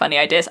 very funny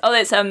ideas. Oh,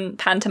 it's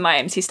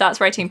pantomimes. He starts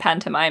writing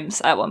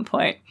pantomimes at one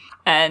point,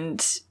 and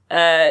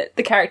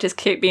the characters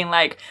keep being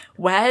like,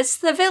 where's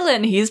the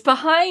villain? He's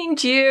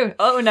behind you.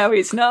 Oh, no,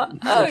 he's not.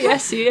 Oh,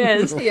 yes, he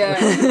is. Yeah,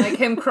 like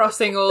him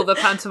crossing all the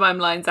pantomime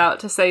lines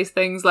out to say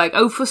things like,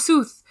 oh,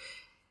 forsooth.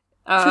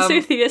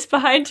 Forsooth, he is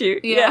behind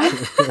you. Yeah.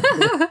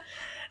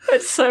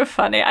 It's so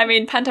funny. I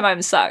mean,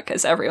 pantomimes suck,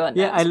 as everyone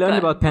knows. Yeah, I learned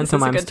about this is a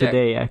pantomimes good joke.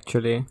 today,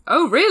 actually.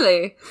 Oh,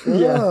 really?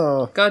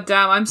 Yeah. God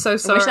damn, I'm so I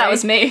sorry. wish that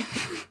was me.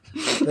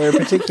 They're a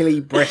particularly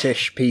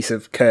British piece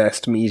of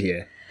cursed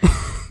media.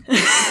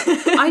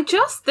 I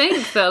just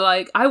think that,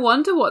 like, I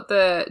wonder what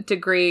the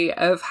degree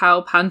of how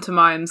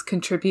pantomimes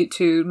contribute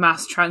to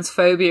mass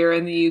transphobia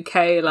in the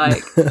UK,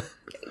 like...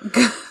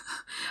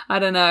 I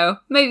don't know.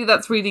 Maybe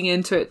that's reading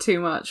into it too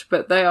much,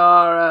 but they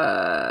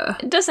are...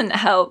 It doesn't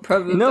help,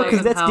 probably. No,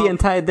 because that's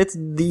that's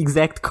the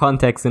exact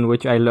context in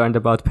which I learned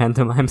about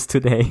pantomimes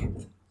today.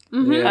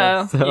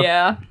 Yeah.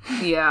 Yeah.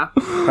 Yeah.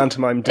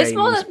 Pantomime dames. It's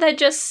more that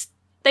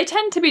they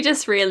tend to be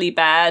just really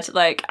bad.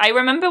 Like, I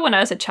remember when I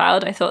was a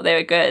child, I thought they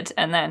were good.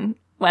 And then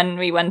when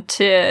we went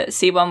to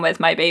see one with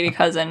my baby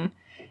cousin,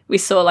 we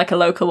saw like a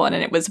local one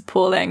and it was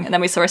appalling. And then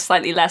we saw a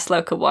slightly less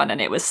local one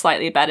and it was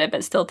slightly better,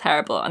 but still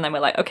terrible. And then we're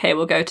like, okay,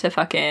 we'll go to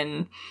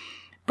fucking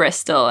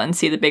Bristol and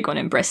see the big one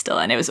in Bristol.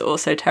 And it was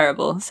also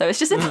terrible. So it's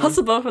just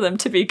impossible for them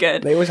to be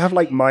good. They always have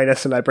like minor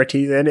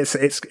celebrities in.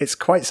 It's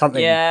quite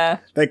something. Yeah.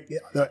 Like,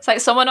 It's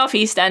like someone off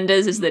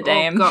EastEnders is the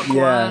dame. Gok Wan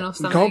yeah. or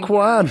something. Gok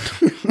Wan.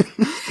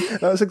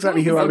 That was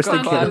exactly who I was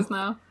thinking of.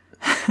 Now.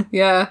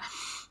 Yeah.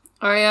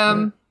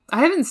 I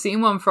haven't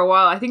seen one for a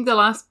while. I think the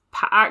last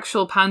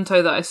actual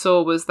panto that I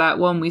saw was that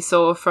one we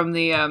saw from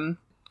the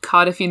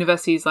Cardiff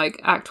University's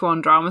like Act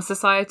 1 Drama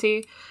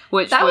Society,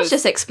 which That was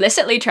just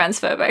explicitly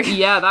transphobic.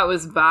 yeah, that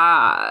was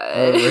bad.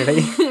 Oh,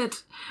 really?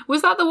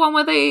 Was that the one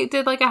where they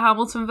did like a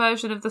Hamilton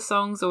version of the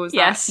songs, or was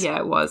Yes. that? Yeah,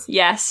 it was.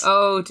 Yes.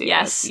 Oh dear.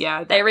 Yes.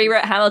 Yeah. They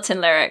rewrote Hamilton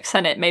lyrics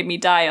and it made me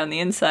die on the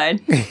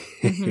inside.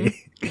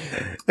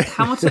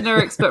 Hamilton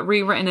lyrics, but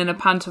rewritten in a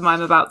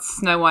pantomime about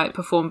Snow White,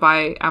 performed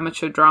by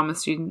amateur drama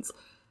students.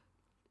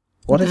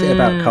 What is it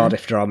about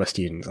Cardiff drama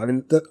students? I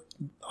mean,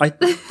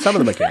 some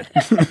of them are good.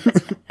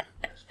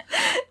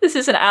 This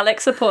is an Alec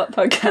support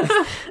podcast.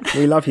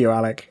 We love you,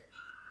 Alec.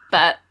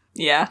 But,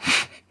 yeah,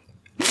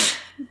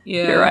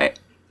 Yeah. you're right.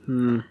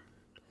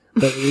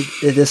 But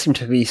there does seem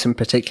to be some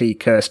particularly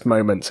cursed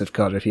moments of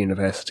Cardiff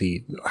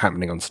University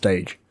happening on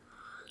stage.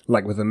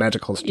 Like with the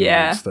medical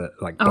students that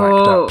like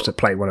blacked up to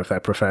play one of their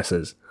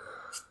professors.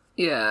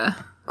 Yeah.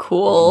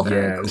 Cool.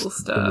 Yeah, cool it was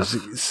stuff.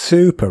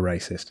 super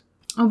racist.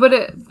 Oh, but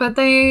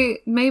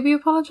they maybe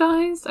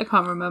apologized. I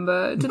can't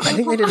remember. Did I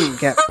think they didn't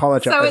get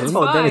apologized. So it's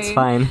Oh, then it's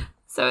fine.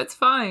 So it's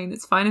fine.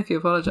 It's fine if you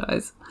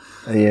apologize.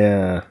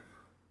 Yeah.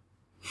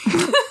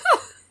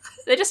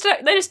 They just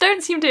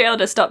don't seem to be able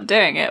to stop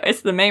doing it.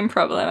 It's the main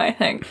problem, I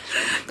think.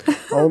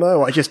 Oh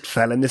no, I just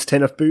fell in this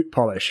tin of boot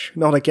polish.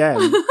 Not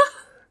again.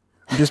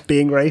 I'm just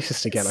being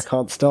racist again. I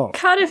can't stop.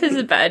 Cardiff is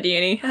a bad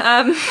uni.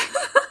 I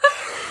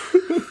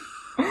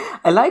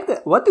like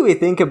that. What do we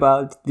think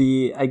about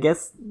I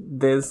guess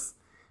this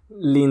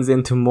leans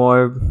into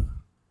more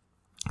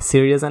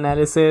serious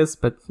analysis,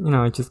 but,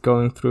 just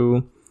going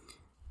through,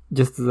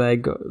 just as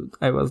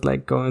I was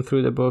like going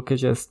through the book, I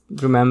just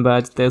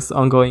remembered this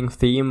ongoing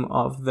theme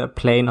of the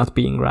play not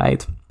being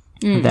right.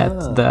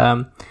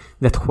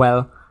 That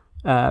Quell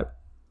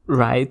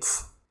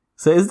writes.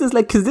 So is this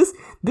like, because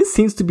this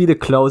seems to be the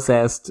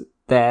closest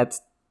that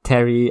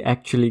Terry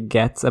actually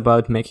gets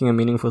about making a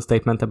meaningful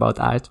statement about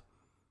art,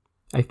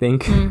 I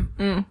think.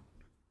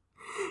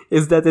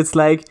 Is that it's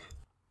like...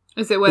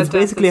 Is it where it's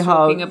Death basically is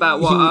how talking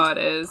about what art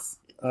is?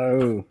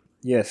 Oh,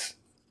 yes.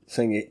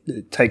 Saying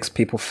it takes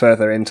people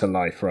further into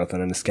life rather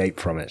than escape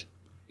from it.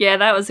 Yeah,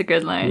 that was a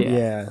good line.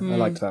 Yeah, I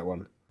liked that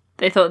one.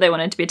 They thought they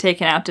wanted to be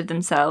taken out of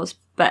themselves,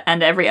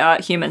 and every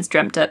art humans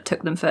dreamt up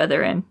took them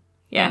further in.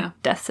 Yeah.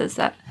 Death says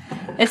that.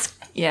 It's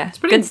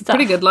Pretty good stuff.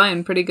 Pretty good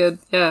line. Pretty good.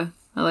 Yeah,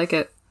 I like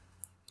it.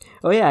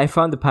 Oh yeah, I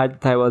found the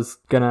part that I was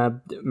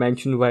gonna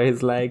mention where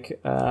he's like,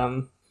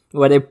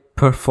 where they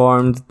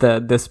performed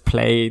this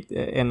play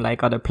in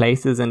like other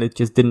places and it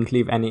just didn't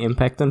leave any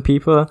impact on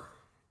people.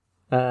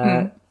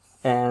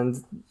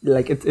 And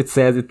like it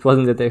says it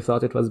wasn't that they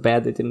thought it was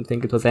bad, they didn't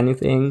think it was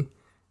anything.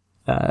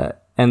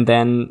 And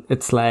then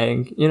it's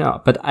like,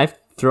 but I've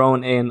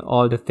thrown in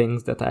all the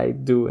things that I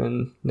do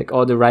and like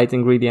all the right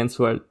ingredients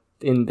were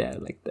in there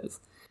like this.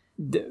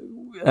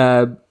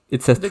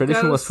 It says The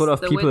tradition was ghosts, full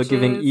of the people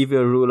giving witches.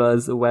 evil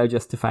rulers a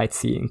well-justified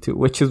seeing too.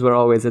 Witches were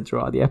always a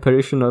draw. The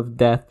apparition of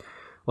death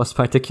was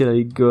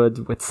particularly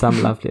good with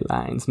some lovely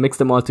lines. Mix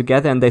them all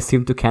together and they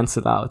seem to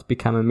cancel out,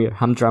 become a mere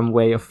humdrum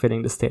way of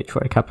filling the stage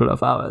for a couple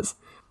of hours.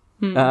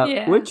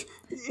 Which,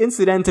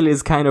 incidentally,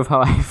 is kind of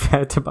how I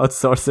felt about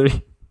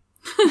sorcery.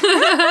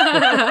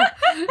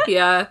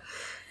 Yeah.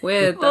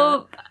 Weird.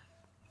 Well,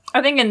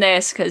 I think in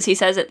this, because he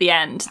says at the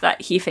end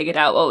that he figured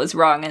out what was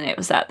wrong, and it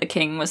was that the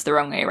king was the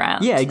wrong way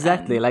around. Yeah,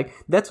 exactly. Like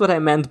that's what I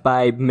meant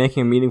by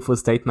making a meaningful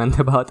statement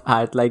about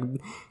art. Like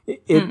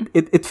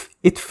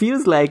it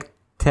feels like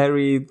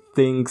Terry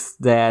thinks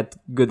that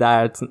good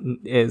art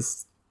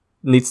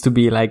needs to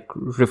be like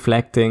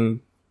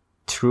reflecting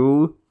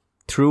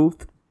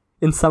truth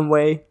in some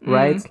way,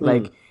 right?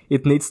 Like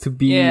it needs to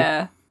be,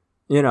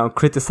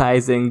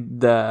 criticizing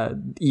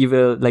the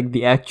evil, like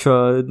the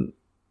actual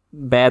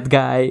bad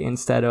guy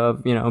instead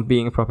of,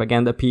 being a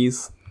propaganda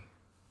piece.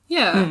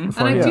 Yeah, and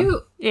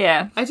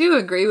I do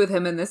agree with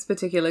him in this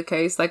particular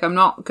case. Like, I'm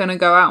not gonna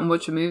go out and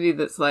watch a movie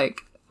that's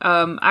like,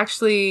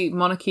 actually,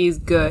 monarchy is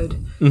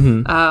good.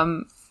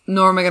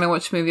 Nor am I gonna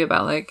watch a movie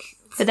about like.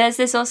 But there's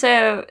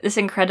this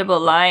incredible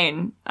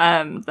line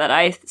that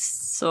I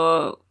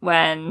saw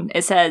when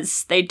it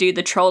says they do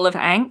the Troll of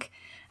Ankh,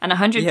 and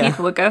 100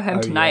 people would go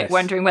home tonight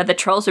wondering whether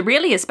trolls are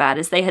really as bad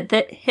as they had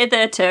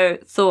hitherto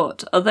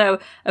thought. Although,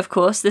 of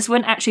course, this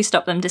wouldn't actually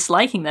stop them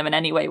disliking them in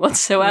any way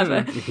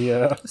whatsoever.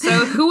 Yeah. So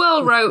who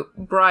else wrote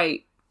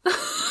Bright? Well,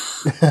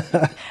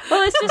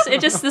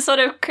 it's just the sort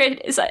of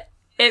it's like,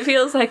 it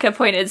feels like a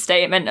pointed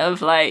statement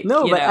of like,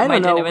 no, but I my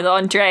don't know. dinner with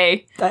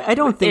Andre. I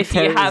don't think if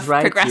you have right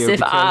progressive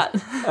here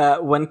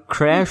art. When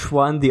Crash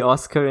won the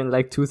Oscar in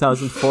like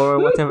 2004 or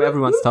whatever,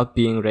 everyone stopped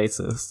being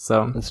racist.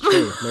 So That's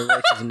true. No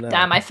racism now.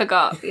 Damn, I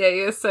forgot. Yeah,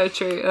 you're so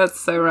true. That's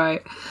so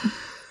right.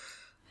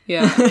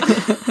 Yeah.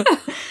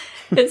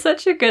 It's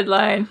such a good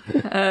line.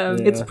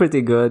 It's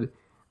pretty good.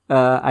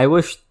 I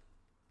wish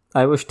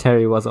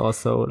Terry was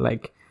also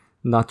like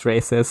not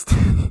racist.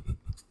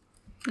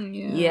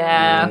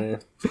 Yeah.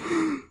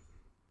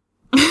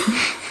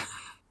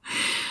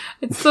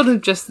 It's sort of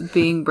just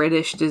being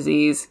British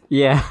disease.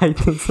 Yeah, I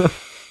think so.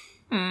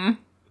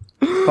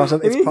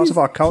 It's part of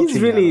our culture.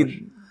 He's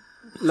really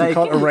like you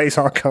can't erase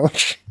our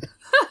culture.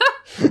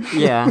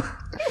 Yeah.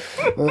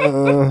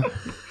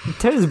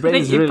 Terry's brain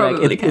is really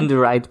like in the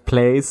right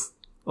place,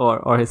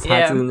 or his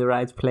heart is in the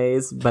right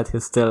place, but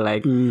he's still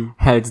like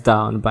held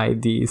down by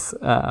these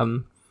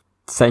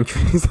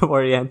centuries of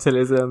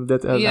Orientalism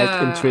that are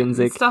like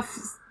intrinsic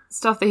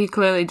stuff that he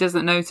clearly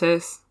doesn't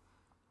notice.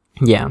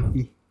 Yeah.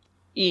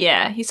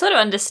 Yeah, he sort of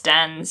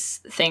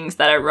understands things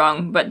that are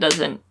wrong, but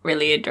doesn't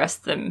really address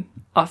them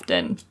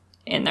often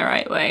in the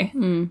right way.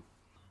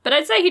 But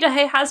I'd say he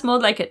has more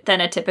like than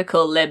a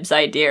typical libs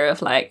idea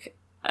of like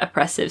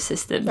oppressive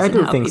systems and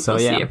how people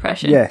see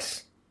oppression.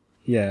 Yes.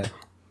 Yeah.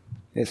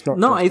 It's not.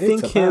 No, I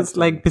think his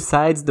like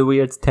besides the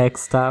weird tech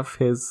stuff,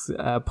 his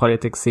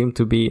politics seem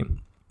to be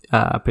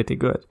pretty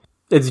good.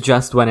 It's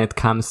just when it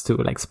comes to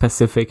like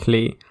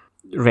specifically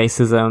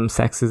racism,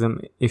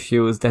 sexism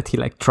issues that he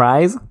like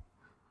tries.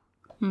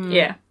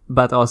 Yeah.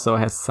 But also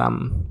has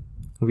some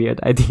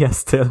weird ideas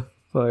still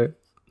for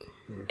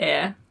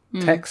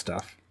tech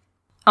stuff.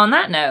 On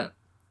that note,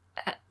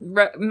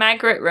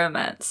 Margaret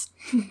romance.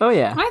 Oh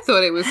yeah. I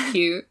thought it was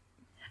cute.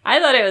 I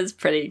thought it was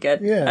pretty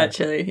good. Yeah.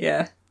 Actually,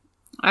 yeah.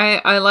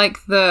 I like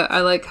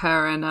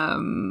her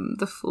and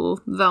the fool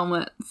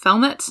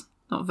Felmet,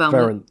 not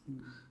Velmet.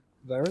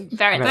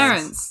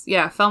 Varence.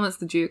 Yeah, Felmet's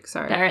the Duke.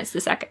 Sorry, Varence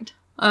the second.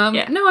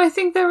 No, I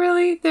think they're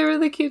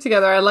really cute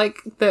together. I like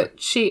that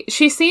she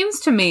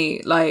seems to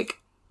me like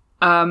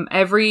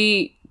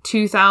every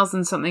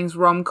 2000 something's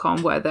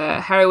rom-com where the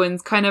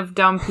heroine's kind of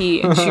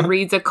dumpy and she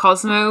reads a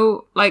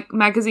Cosmo like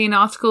magazine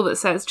article that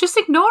says just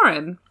ignore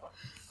him.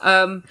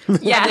 And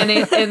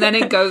then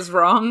it goes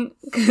wrong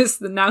because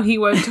now he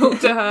won't talk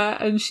to her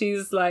and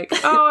she's like,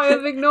 oh, I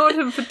have ignored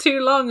him for too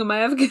long, am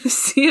I ever going to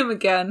see him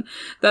again?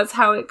 That's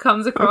how it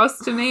comes across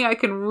to me. I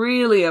can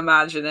really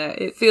imagine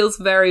it feels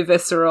very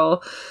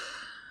visceral.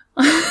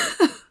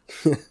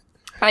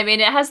 I mean,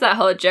 it has that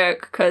whole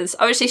joke because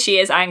obviously she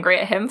is angry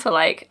at him for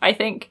like, I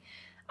think,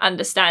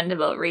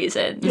 understandable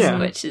reasons,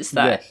 which is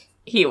that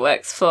he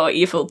works for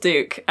Evil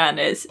Duke and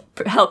is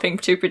helping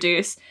to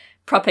produce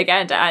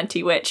propaganda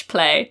anti-witch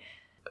play,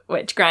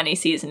 which Granny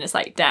sees and is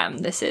like, damn,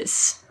 this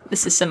is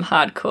some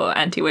hardcore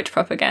anti-witch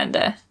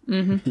propaganda.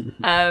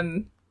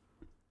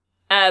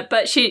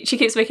 But she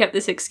keeps making up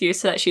this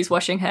excuse that she's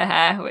washing her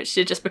hair, which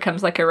it just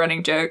becomes like a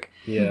running joke.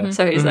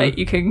 So he's like,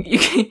 you can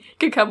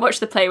come watch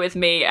the play with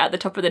me at the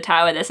top of the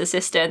tower. There's a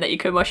cistern that you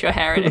can wash your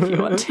hair in if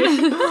you want to.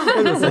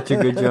 It was such a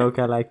good joke.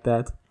 I like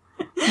that.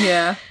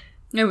 Yeah,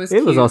 it was.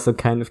 It was also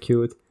kind of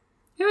cute.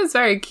 It was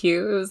very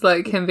cute. It was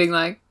like him being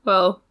like,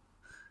 well,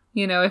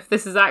 you know, if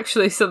this is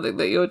actually something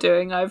that you're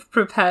doing, I've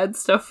prepared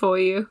stuff for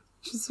you,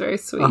 which is very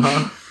sweet.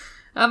 And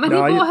he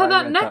bought her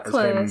that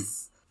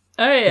necklace.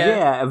 Oh yeah.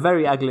 Yeah, a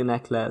very ugly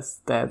necklace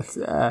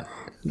that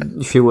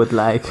she would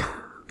like.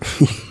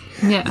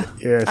 Yeah.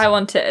 Yes. I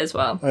want it as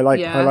well. I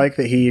like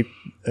that he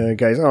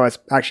goes, oh, it's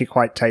actually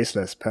quite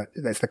tasteless, but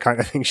that's the kind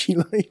of thing she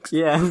likes.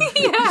 Yeah.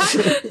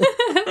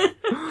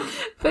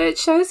 But it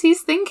shows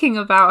he's thinking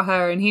about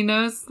her and he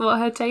knows what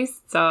her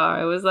tastes are.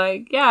 I was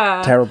like,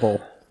 yeah. Terrible.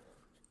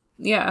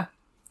 Yeah.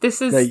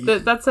 This is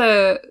that's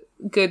a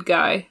good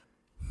guy.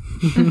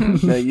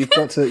 No, you've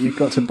got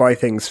to buy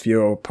things for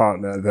your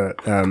partner that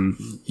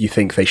you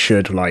think they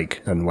should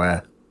like and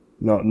wear,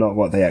 not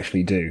what they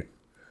actually do.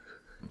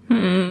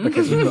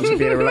 Because you've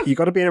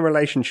got to be in a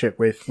relationship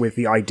with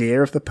the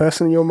idea of the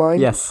person in your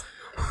mind. Yes.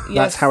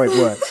 That's how it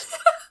works.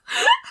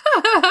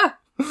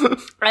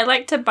 I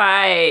like to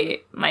buy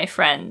my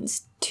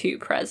friends 2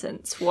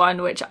 presents.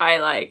 One which I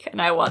like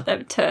and I want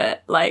them to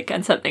like,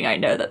 and something I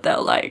know that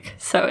they'll like.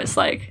 So it's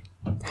like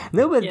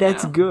No, but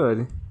that's know.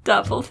 good.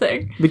 Double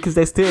thing. Because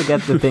they still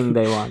get the thing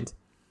they want.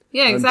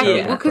 Yeah, exactly.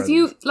 Yeah. Well, because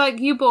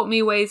you bought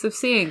me Ways of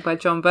Seeing by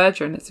John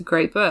Berger, and it's a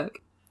great book.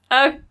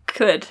 Oh,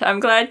 good. I'm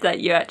glad that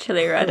you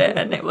actually read it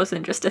and it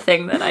wasn't just a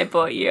thing that I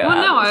bought you. Well,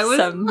 no, I was.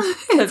 Some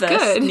It's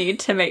perverse good. need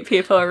to make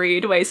people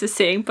read Ways of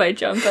Seeing by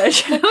John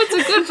Berger. It's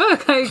a good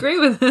book. I agree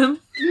with him.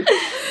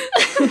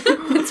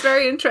 It's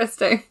very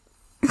interesting.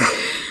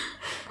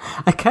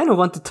 I kind of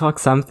want to talk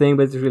something,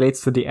 but it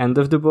relates to the end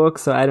of the book,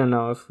 so I don't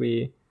know if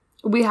we...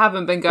 We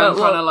haven't been going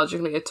Well,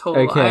 chronologically at all.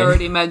 Okay. I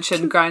already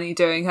mentioned Granny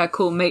doing her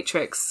cool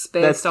Matrix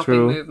spear-stopping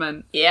true.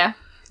 movement. Yeah.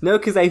 No,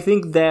 because I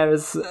think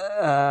there's...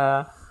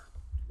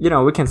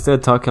 we can still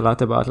talk a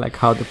lot about like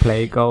how the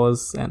play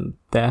goes and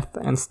death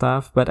and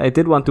stuff, but I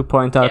did want to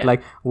point out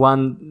like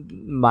one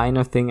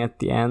minor thing at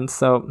the end.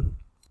 So,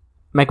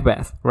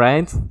 Macbeth,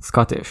 right?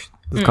 Scottish.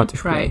 The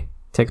Scottish play. right.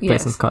 Takes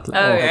place in Yes. Scotland.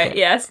 Oh, Okay. right.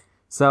 Yes.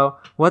 So,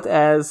 what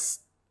else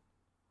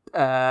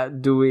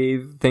do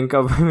we think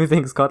of when we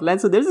think Scotland?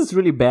 So, there's this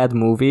really bad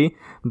movie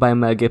by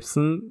Mel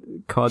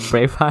Gibson called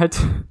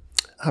Braveheart.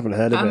 I haven't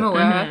heard of I'm it.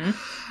 aware.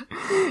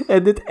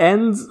 And it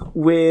ends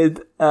with,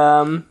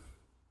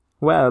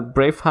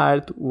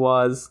 Braveheart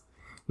was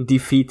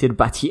defeated,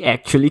 but he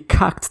actually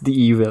cucked the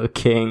evil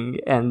king,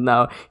 and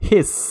now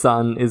his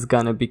son is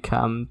gonna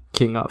become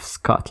king of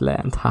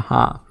Scotland.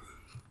 Haha.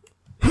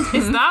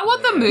 Is that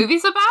what the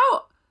movie's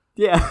about?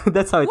 Yeah,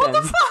 that's how it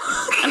ends.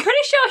 I'm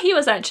pretty sure he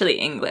was actually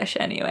English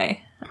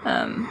anyway.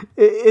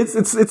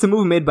 It's a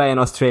movie made by an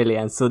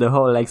Australian, so the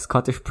whole like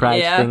Scottish pride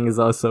Yeah. thing is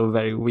also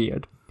very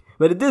weird.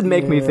 But it did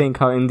make me think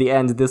how in the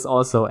end this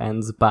also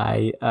ends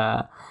by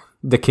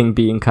the king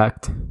being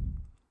cucked.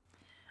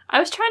 I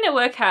was trying to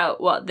work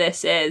out what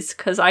this is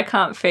because I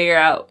can't figure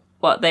out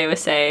what they were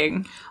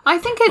saying. I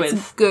think it's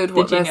With good the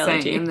what they're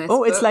genealogy. saying in this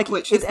Oh, it's book, like-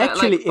 which it is that,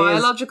 actually like, is-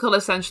 biological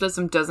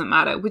essentialism doesn't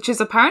matter, which is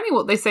apparently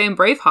what they say in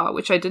Braveheart,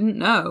 which I didn't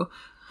know.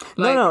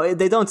 Like, No,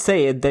 they don't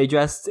say it.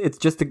 It's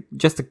just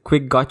a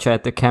quick gotcha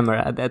at the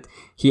camera that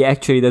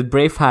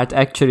Braveheart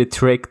actually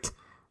tricked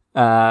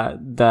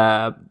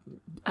the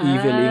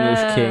evil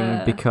English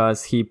king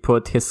because he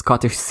put his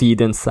Scottish seed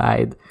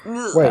inside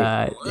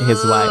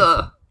his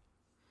wife.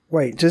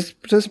 Wait, does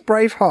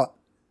Braveheart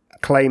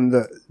claim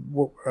that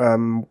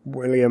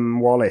William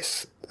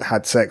Wallace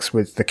had sex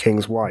with the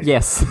king's wife?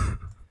 Yes.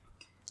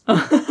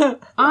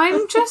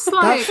 I'm just That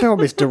like, film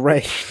is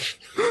deranged.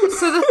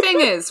 so the thing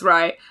is,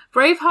 right,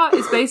 Braveheart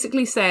is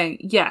basically saying,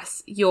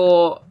 yes,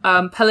 your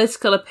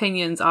political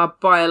opinions are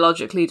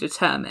biologically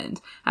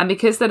determined. And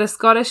because that a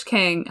Scottish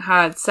king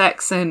had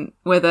sex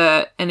with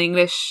an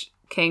English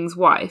king's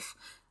wife,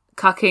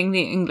 cucking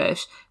the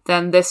English,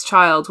 then this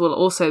child will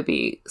also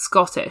be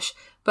Scottish.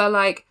 But,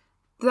 like,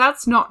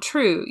 that's not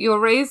true. Your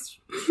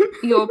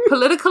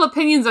political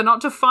opinions are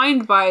not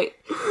defined by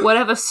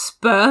whatever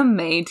sperm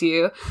made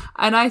you.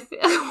 And what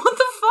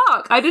the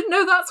fuck? I didn't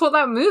know that's what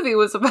that movie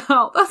was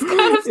about. That's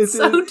kind of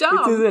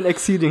dumb. It is an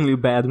exceedingly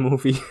bad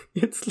movie.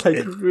 It's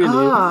like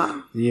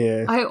really...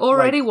 Yeah. I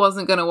already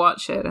wasn't going to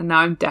watch it, and now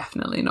I'm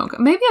definitely not going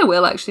to. Maybe I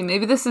will, actually.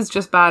 Maybe this is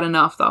just bad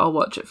enough that I'll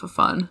watch it for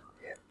fun.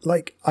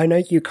 Like, I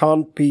know you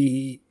can't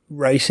be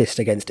racist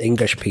against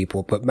English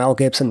people, but Mel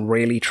Gibson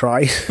really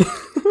tries.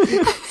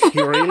 He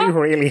really,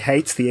 really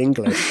hates the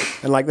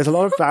English. And, like, there's a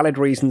lot of valid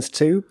reasons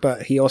too,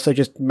 but he also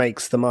just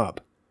makes them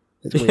up.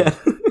 It's weird.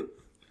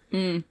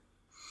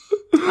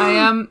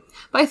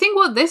 But I think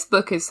what this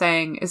book is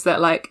saying is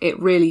that, like, it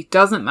really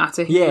doesn't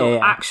matter who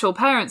your actual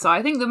parents are.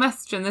 I think the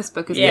message in this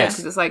book is Yeah.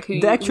 because it's like who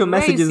The actual who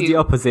message is raised the you.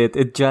 opposite.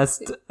 It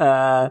just...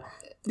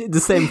 the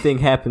same thing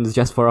happens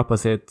just for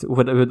opposite,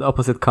 with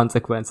opposite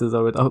consequences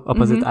or with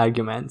opposite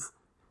arguments.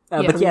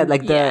 But yeah,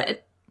 like the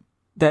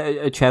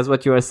Chaz,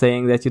 what you were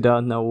saying that you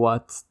don't know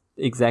what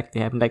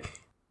exactly happened. Like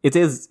it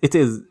is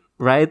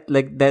right.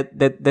 Like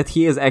that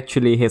he is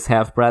actually his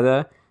half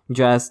brother,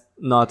 just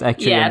not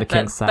actually on the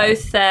king's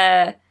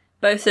side.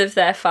 Both of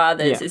their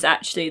fathers Yeah. is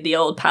actually the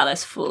old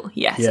palace fool.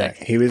 Yes. Yeah,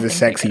 okay. he was I a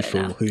think sexy I get it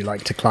fool now. who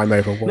liked to climb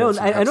over walls. No, and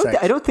have sex.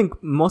 I don't think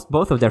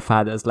both of their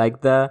fathers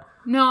like the.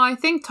 No, I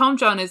think Tom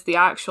John is the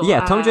actual.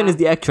 Yeah, Tom John is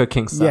the actual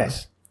king's son.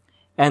 Yes.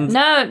 And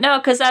No,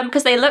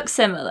 because they look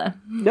similar.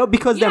 no,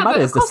 because their mother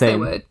but is of the course they same.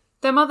 would.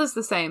 Their mother's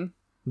the same.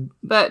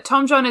 But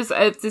Tom John is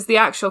the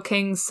actual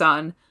king's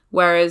son,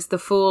 whereas the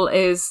fool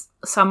is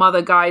some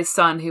other guy's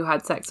son who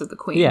had sex with the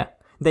queen. Yeah,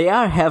 they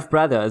are half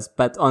brothers,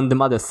 but on the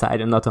mother's side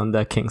and not on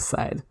the king's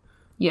side.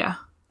 Yeah.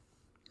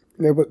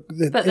 No, but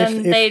But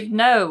then they'd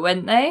know,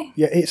 wouldn't they?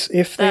 yeah, it's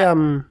if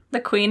The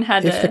queen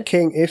had if the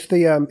king if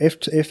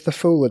the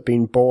fool had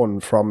been born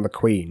from the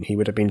queen, he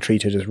would have been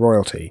treated as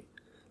royalty,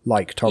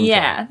 like Tom.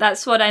 Yeah,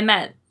 that's what I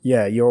meant.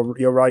 Yeah,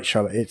 you're right,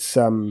 Charlotte. It's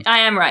I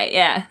am right.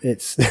 Yeah.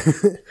 it's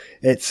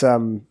it's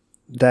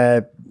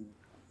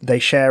they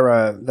share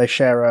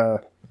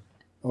a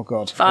oh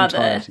god, I'm Father.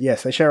 tired.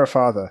 Yes, they share a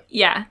father.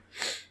 Yeah.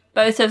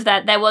 Both of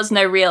that. There was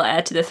no real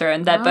heir to the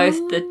throne. They're both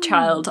the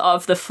child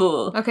of the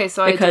fool. Okay,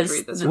 so I did Because-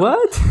 read this.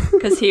 What?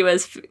 Because he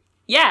was.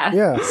 Yeah.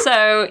 Yeah.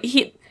 So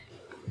he.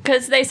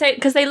 Because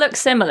they look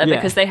similar Yeah.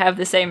 because they have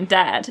the same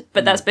dad,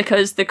 but that's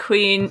because the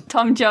Queen,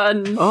 Tom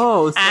John,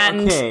 Oh, so,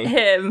 and okay.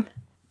 him,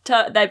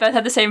 they both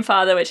have the same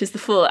father, which is the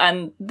fool,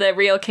 and the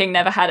real king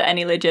never had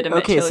any legitimate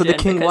Okay, children so the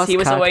king because was he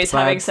was cucked, always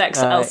having but, sex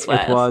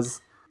elsewhere. It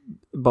was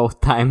both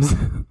times.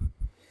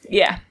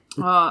 Yeah,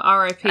 Oh,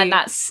 R.I.P. and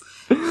that's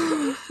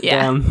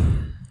yeah.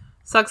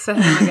 Sucks for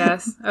him, I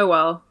guess. Oh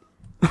well.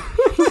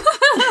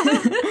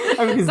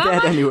 I mean, he's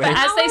dead anyway. But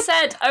as they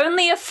said,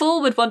 only a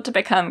fool would want to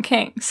become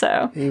king.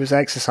 So He was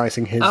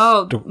exercising his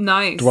Oh,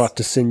 nice. droit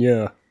de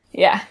seigneur.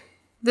 yeah,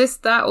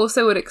 That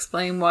also would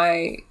explain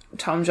why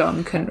Tom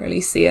John couldn't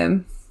really see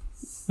him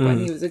when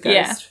he was a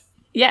ghost.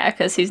 yeah,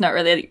 because he's not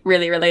really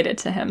related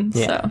to him.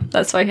 Yeah. So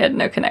that's why he had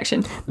no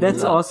connection.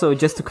 That's also,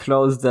 just to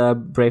close the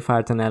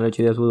Braveheart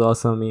analogy, that would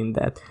also mean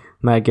that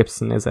Mel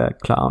Gibson is a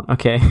clown.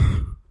 Okay.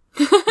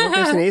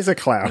 Listen, he's a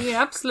clown. He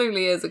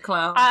absolutely is a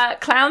clown.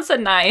 Clowns are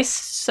nice,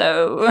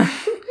 so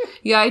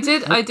Yeah, I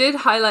did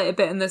highlight a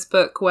bit in this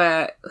book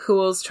where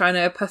Hoole's trying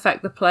to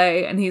perfect the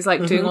play and he's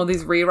like doing all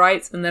these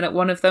rewrites, and then at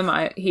one of them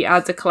he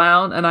adds a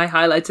clown, and I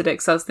highlighted it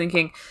because I was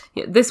thinking,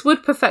 yeah, this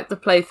would perfect the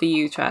play for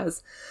you,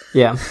 Chaz.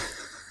 Yeah.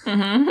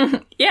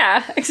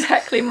 yeah,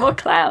 exactly. More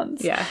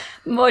clowns. Yeah.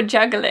 More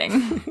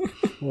juggling.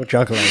 Or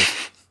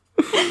juggalos.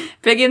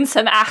 Bring in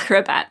some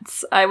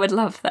acrobats. I would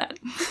love that.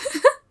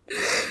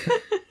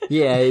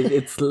 Yeah,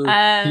 it's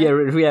he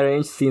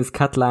rearranged scenes,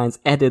 cut lines,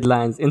 added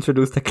lines,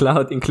 introduced a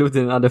cloud,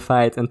 included another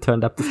fight, and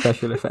turned up the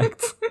special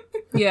effects.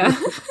 Yeah.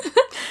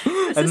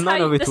 And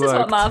none of it This is what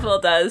worked. Marvel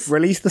does.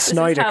 Release the This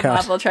Snyder is how Cut.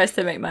 Marvel tries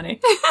to make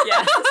money.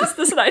 Yeah, this is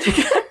the Snyder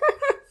Cut.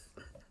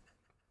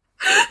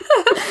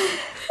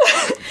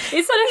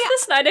 It's what if the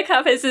Snyder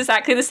Cut is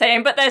exactly the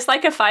same, but there's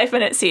like a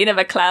 5-minute scene of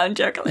a clown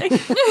juggling.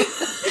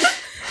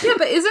 Yeah,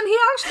 but isn't he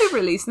actually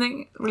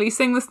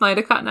releasing the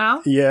Snyder Cut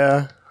now?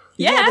 Yeah.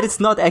 Yeah. But it's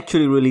not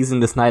actually releasing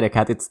the Snyder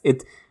Cut.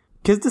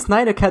 Because the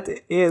Snyder Cut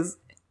is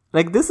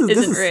like this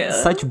is real.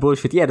 such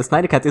bullshit. Yeah, the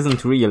Snyder Cut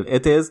isn't real.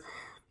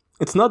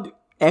 It's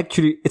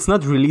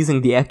not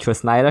releasing the actual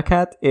Snyder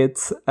Cut.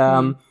 It's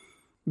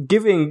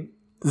giving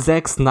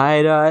Zack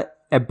Snyder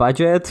a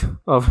budget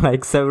of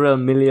like several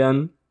 $1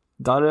 million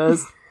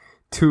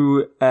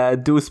to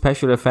do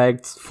special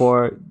effects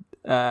for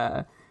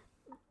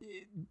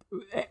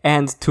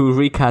and to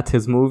recut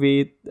his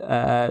movie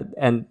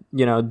and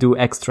do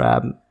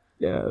extra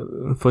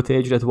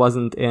footage that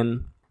wasn't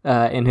in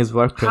his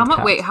work print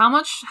cut. How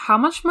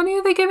much money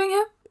are they giving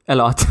him? A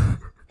lot.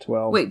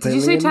 12 Wait, did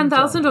you say billion?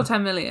 10,000 or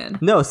 10 million?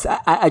 No,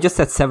 I just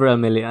said several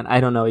million. I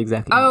don't know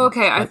exactly. Oh,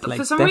 okay. But,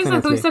 For some reason,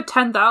 I thought you said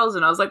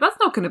 10,000. I was like, that's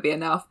not going to be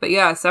enough. But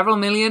yeah, several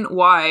million.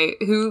 Why?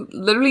 Who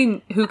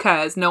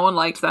cares? No one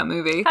liked that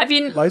movie. Have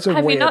you Loads of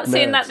have you weird not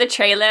seen nerds. that the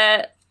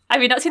trailer?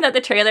 Have you not seen that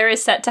the trailer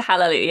is set to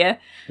Hallelujah?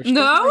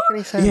 No?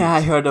 Any sense? Yeah,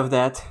 I heard of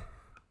that.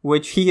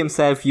 Which he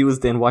himself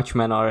used in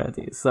Watchmen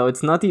already. So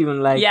it's not even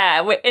like...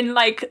 Yeah, in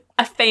like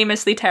a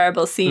famously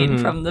terrible scene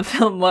from the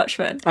film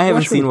Watchmen. I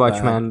haven't seen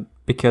Watchmen's Watchmen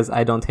because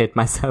I don't hate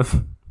myself.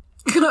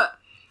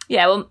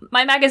 Yeah, well,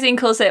 my magazine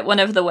calls it one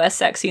of the worst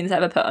sex scenes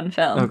ever put on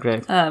film. Oh,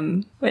 great.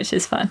 Which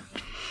is fun.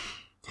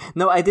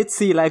 No, I did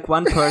see like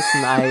one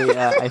person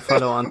I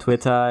follow on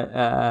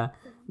Twitter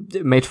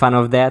made fun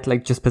of that,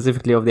 like just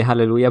specifically of the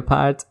Hallelujah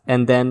part.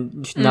 And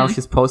then now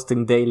she's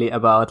posting daily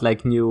about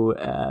like new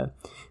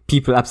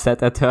people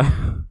upset at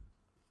her.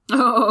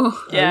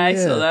 Oh, Yeah, I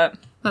yeah. saw that.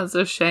 that's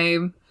a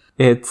shame.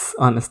 It's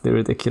honestly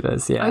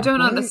ridiculous, yeah. I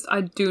don't understand.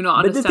 I do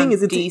not But the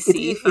understand thing is,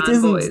 DC it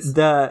isn't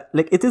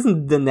fanboys. it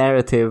isn't the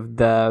narrative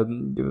the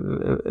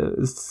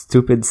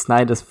stupid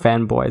Snyder's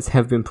fanboys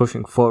have been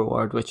pushing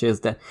forward, which is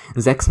that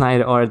Zack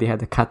Snyder already had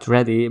the cut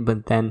ready,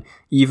 but then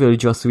evil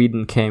Joss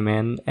Whedon came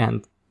in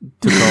and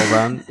took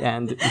over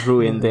and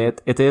ruined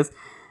it. It is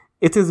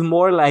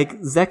more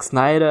like Zack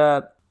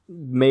Snyder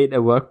made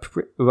a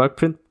work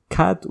print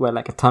cut where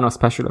like a ton of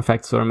special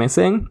effects were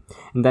missing,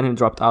 and then he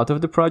dropped out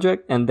of the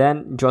project, and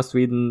then Joss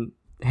Whedon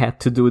had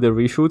to do the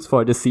reshoots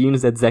for the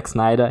scenes that Zack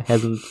Snyder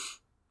hasn't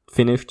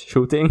finished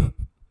shooting.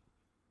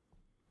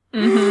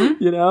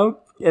 You know?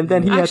 And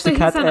then he Actually,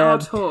 had he's an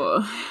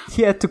auteur.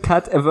 to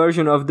cut a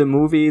version of the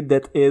movie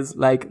that is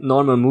like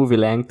normal movie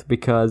length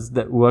because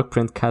the work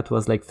print cut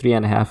was like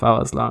 3.5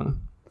 hours long.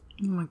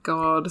 Oh my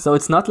god. So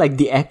it's not like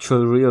the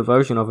actual real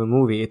version of a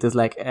movie. It is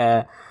like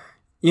a,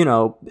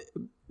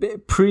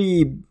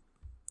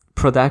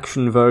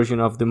 pre-production version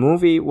of the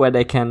movie where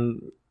they can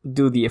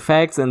do the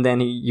effects and then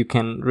you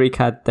can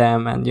recut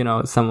them and,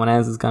 someone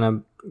else is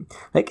gonna...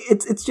 Like,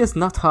 it's just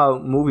not how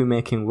movie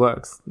making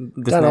works.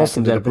 This Dan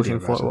Austin narrative did a they're video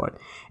pushing about it. forward.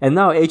 And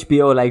now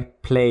HBO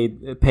like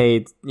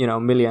paid,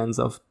 millions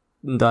of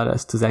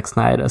dollars to Zack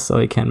Snyder so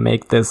he can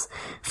make this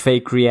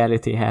fake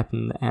reality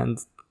happen. And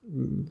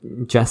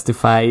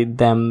justify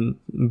them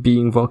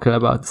being vocal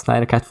about the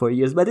Snyder Cut for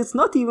years. But it's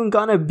not even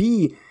gonna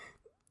be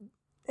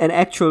an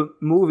actual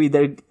movie.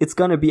 It's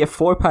gonna be a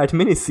 4-part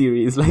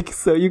miniseries. Like,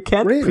 so you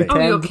can't Really?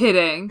 pretend. Oh, you're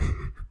kidding.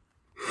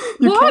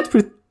 You What?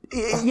 can't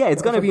yeah,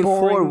 it's gonna a be in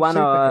boring 4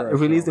 1-hour superhero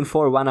released film. in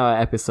 4 1-hour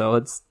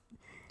episodes.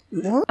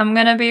 I'm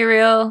gonna be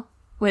real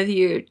with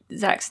you,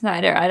 Zack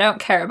Snyder. I don't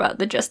care about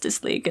the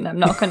Justice League, and I'm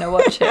not gonna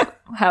watch it,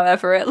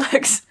 however it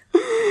looks.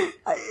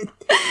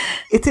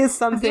 It is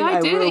something The I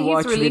idea that will he's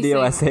watch video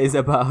releasing- essays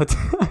about.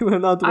 I will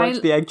not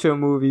watch the actual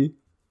movie.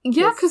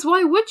 Yeah, because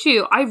why would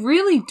you? I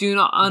really do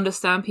not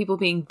understand people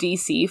being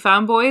DC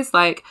fanboys.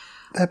 Like,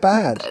 They're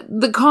bad.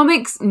 the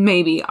comics,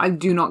 maybe. I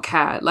do not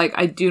care. Like,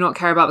 I do not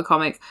care about the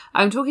comics.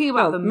 I'm talking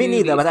about the Me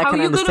movies. neither, but I How can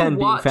are you gonna understand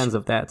being watch- fans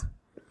of that.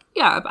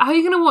 Yeah, but how are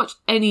you going to watch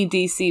any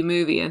DC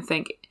movie and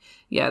think,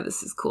 yeah,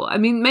 this is cool? I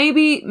mean,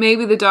 maybe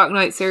the Dark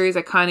Knight series,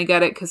 I kind of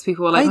get it because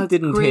people were like, I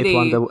didn't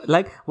gritty.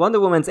 hate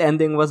Wonder Woman's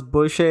ending was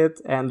bullshit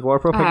and war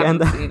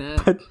propaganda. seen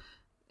it. But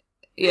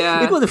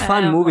Yeah. it was a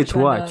fun don't movie watch to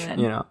Wonder watch, Woman.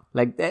 you know.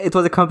 Like, it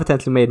was a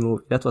competently made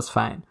movie. That was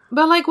fine.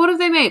 But, like, what have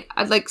they made?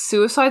 Like,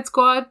 Suicide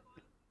Squad?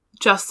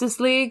 Justice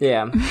League?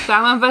 Yeah.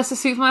 Batman vs.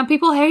 Superman?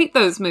 People hate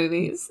those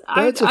movies.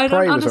 Birds of I Prey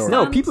don't was understand.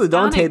 alright. No, people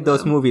don't standing hate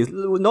those them. movies.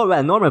 No,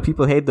 well, normal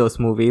people hate those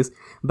movies.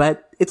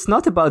 But it's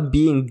not about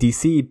being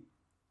DC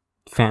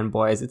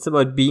fanboys. It's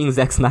about being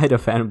Zack Snyder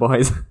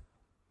fanboys.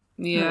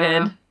 Yeah.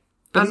 Mid.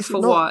 But And he's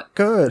for not what?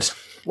 good.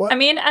 What? I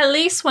mean, at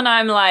least when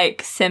I'm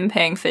like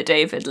simping for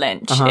David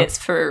Lynch, Uh-huh. it's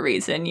for a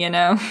reason, you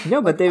know?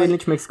 No, but David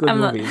Lynch makes good I'm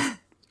not- movies.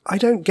 I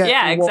don't get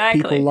Yeah, what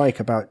exactly. people like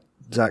about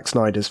Zack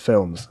Snyder's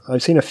films.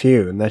 I've seen a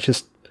few, and they're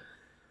just.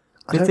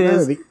 I It don't know.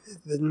 is-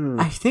 the-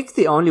 I think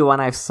the only one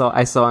I saw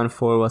in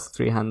 4 was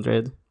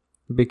 300.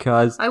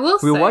 Because I will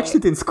we say- watched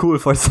it in school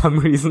for some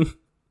reason.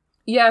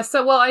 Yeah,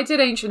 so, well, I did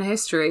Ancient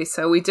History,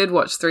 so we did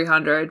watch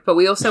 300, but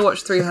we also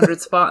watched 300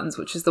 Spartans,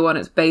 which is the one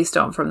it's based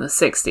on from the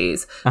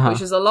 60s,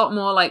 which is a lot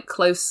more, like,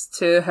 close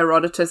to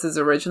Herodotus's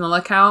original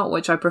account,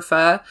 which I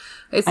prefer.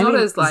 It's I not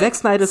mean, as, like, Zack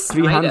Snyder's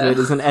 300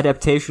 is an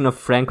adaptation of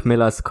Frank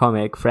Miller's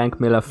comic. Frank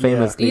Miller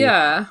famously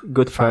Yeah.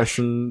 good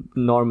person,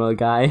 normal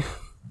guy.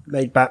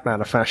 made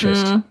Batman a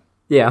fascist.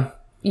 Yeah.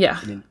 Yeah.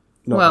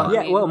 Not Well, that. I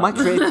Yeah, mean, well, much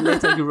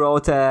later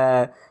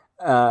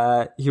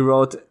he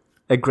wrote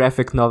a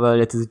graphic novel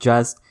that is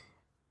just,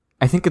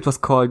 I think it was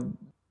called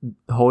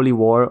Holy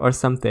War or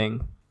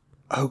something.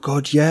 Oh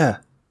god, yeah.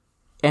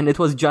 And it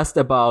was just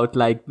about,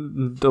 like,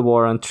 the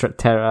war on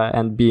terror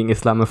and being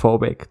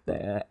Islamophobic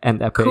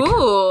and epic.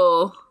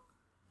 Cool.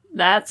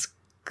 That's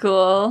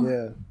cool.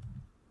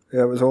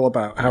 Yeah, it was all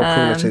about how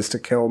cool it is to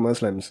kill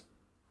Muslims.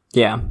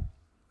 Yeah.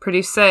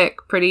 Pretty sick.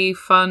 Pretty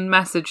fun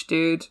message,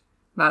 dude.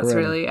 That's Right.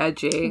 really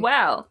edgy.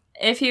 Well,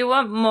 if you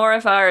want more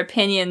of our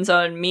opinions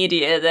on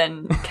media,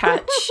 then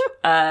catch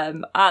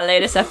our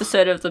latest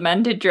episode of The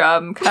Mended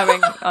Drum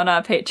coming on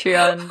our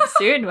Patreon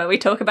soon, where we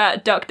talk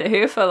about Doctor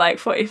Who for like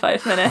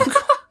 45 minutes.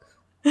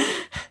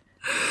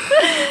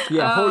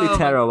 Yeah, Holy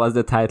Terror was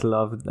the title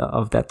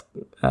of that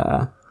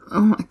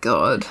Oh my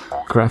god.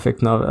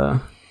 graphic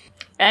novel.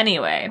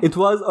 Anyway, It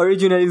was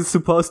originally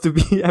supposed to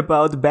be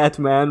about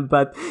Batman,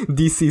 but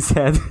DC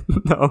said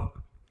no.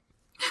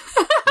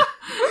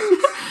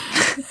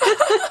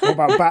 What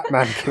about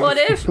Batman What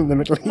if- from the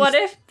Middle East? what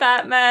if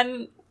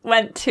Batman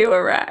went to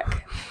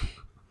Iraq?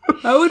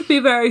 That would be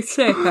very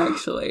sick,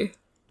 actually.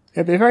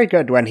 It'd be very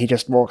good when he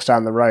just walks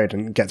down the road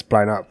and gets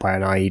blown up by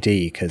an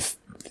IED, because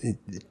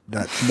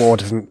that war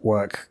doesn't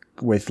work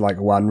with like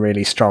one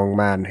really strong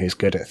man who's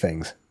good at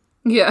things.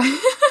 Yeah.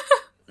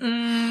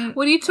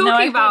 What are you talking I've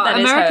heard about? that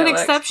is how American it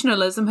works.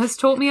 exceptionalism has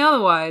taught me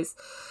otherwise.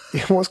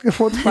 What's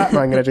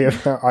Batman going to do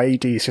about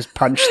IEDs? Just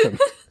punch them?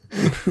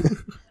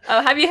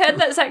 Oh, have you heard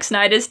that Zack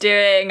Snyder's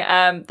doing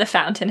The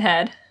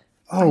Fountainhead?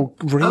 Oh,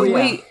 Oh, really?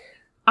 wait.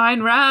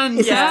 Ayn Rand.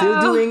 Is yeah. he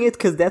still doing it?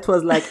 Because that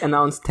was like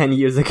announced 10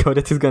 years ago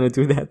that he's gonna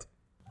do that.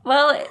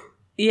 Well,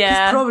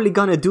 yeah. He's probably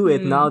gonna do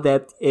it now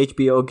that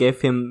HBO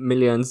gave him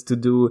millions to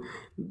do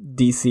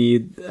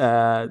DC,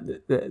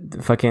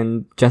 the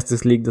fucking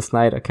Justice League, the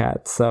Snyder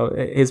Cut. So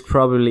he's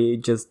probably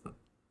just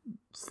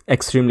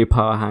extremely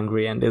power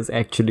hungry and is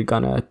actually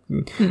gonna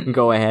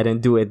go ahead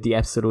and do it, the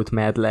absolute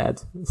mad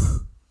lad.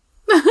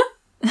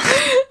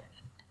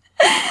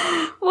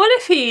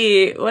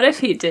 What if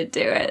he did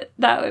do it?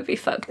 That would be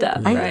fucked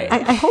up, right?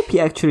 I hope he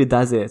actually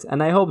does it,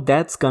 and I hope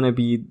that's gonna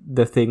be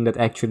the thing that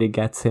actually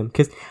gets him,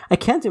 because I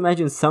can't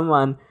imagine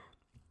someone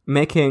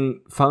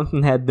making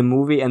Fountainhead the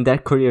movie and their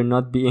career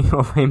not being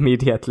over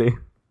immediately.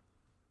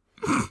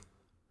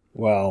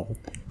 Well,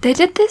 They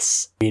did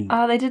this. They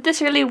did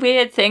this really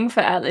weird thing for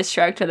Atlas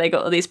Shrugged, where they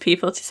got all these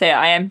people to say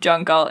 "I am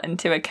John Galt"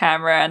 into a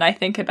camera, and I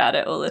think about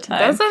it all the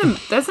time.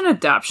 There's an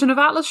adaptation of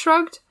Atlas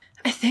Shrugged?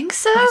 I think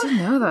so. I didn't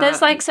know that.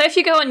 There's like, so if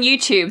you go on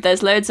YouTube,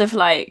 there's loads of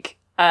like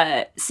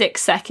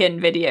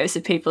 6-second videos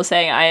of people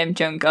saying "I am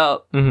John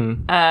Galt."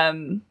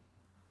 Mm-hmm.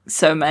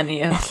 So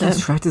many of them.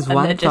 Atlas Shrugged is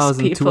And they're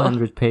just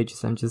 1,200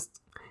 pages.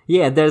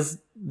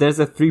 There's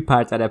a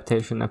 3-part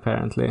adaptation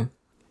apparently.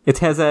 It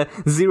has a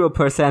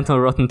 0% on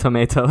Rotten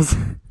Tomatoes.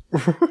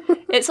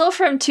 It's all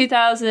from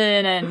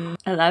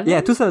 2011.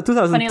 Yeah, 2010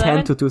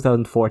 2011? to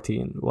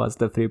 2014 was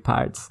the 3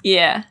 parts.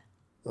 Yeah.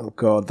 Oh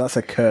god, that's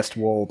a cursed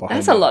wall behind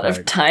That's a that lot bag.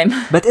 of time.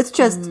 But it's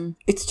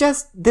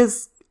just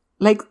this,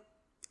 like,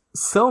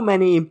 so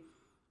many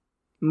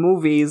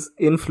movies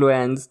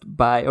influenced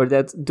by or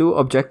that do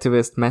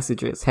objectivist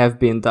messages have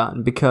been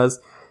done because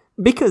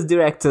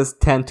directors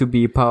tend to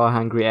be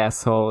power-hungry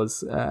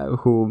assholes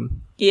who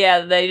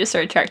Yeah, they just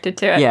are attracted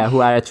to it.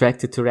 who are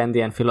attracted to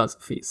Randian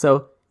philosophy.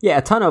 So yeah,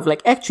 a ton of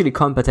like actually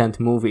competent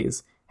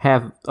movies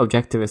have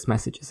objectivist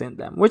messages in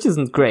them, which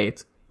isn't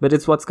great, but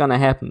it's what's gonna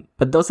happen.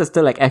 But those are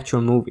still like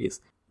actual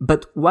movies.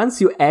 But once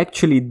you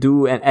actually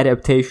do an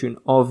adaptation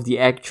of the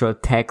actual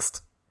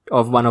text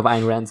of one of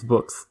Ayn Rand's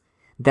books,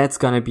 that's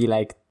gonna be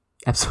like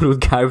absolute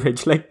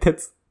garbage. Like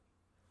that's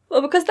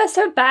Well, because they're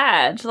so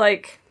bad.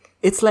 Like,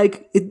 it's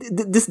like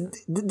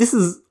this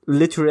is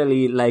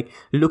literally like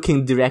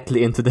looking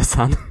directly into the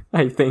sun.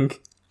 I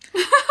think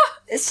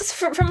it's just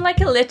from like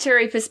a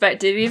literary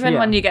perspective, even Yeah.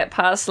 when you get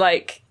past,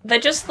 like, they're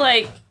just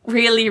like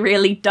really,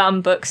 really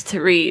dumb books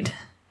to read.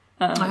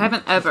 I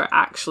haven't ever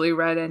actually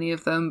read any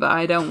of them, but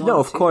I don't want no,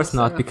 of to, course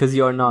not, so because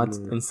you're not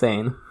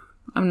insane.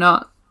 I'm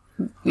not.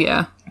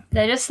 Yeah.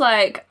 They're just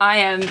like, I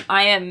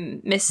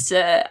am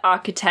Mr.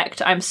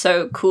 Architect. I'm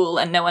so cool,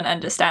 and no one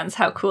understands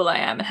how cool I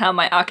am and how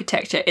my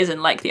architecture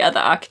isn't like the other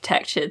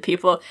architecture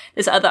people.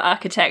 This other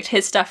architect,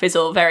 his stuff is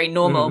all very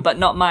normal, but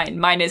not mine.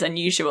 Mine is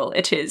unusual.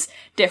 It is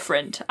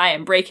different. I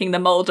am breaking the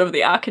mold of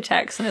the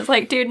architects. And it's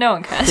like, dude, no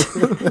one cares.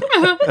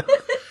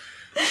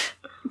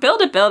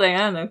 Build a building, I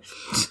don't know.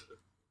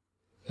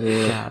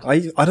 Yeah.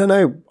 I don't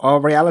know. Our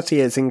reality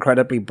is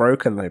incredibly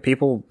broken, though.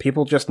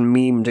 People just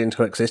memed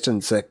into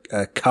existence a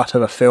cut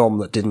of a film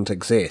that didn't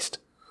exist.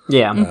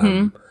 Yeah.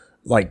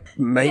 Like Yeah,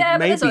 but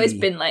maybe there's always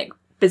been like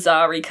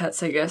bizarre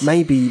recuts, I guess.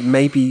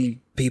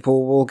 maybe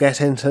people will get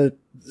into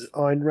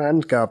Ayn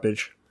Rand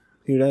garbage.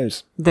 Who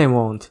knows? They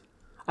won't.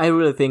 I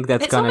really think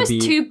that's It's gonna almost be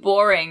too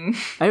boring.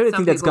 I really Some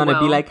think that's people gonna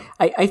be will. like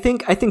I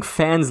think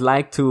fans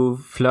like to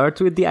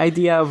flirt with the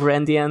idea of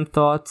Randian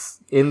thoughts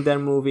in their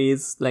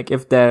movies. Like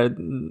if they're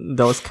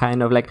those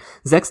kind of like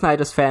Zack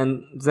Snyder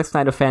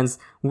fans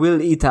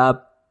will eat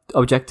up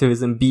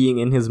objectivism being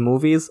in his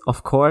movies,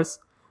 of course.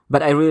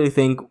 But I really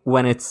think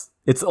when it's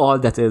all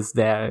that is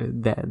there,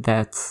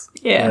 that's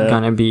Yeah.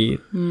 gonna be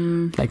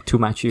like too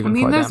much even I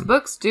mean, for those them.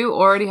 books do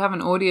already have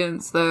an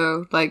audience,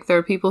 though. Like, there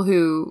are people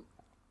who,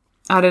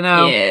 I don't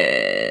know.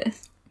 Yeah.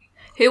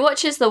 Who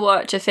Watches the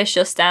Watch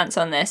official stance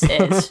on this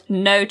is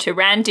no to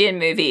Randian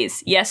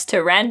movies, yes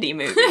to Randy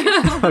movies.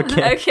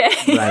 Okay.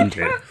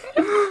 Randy.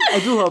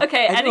 I do hope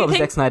Okay, I do hope anything-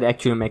 Zack Snyder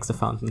actually makes a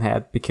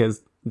Fountainhead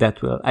because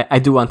that will I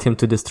do want him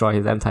to destroy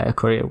his entire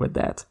career with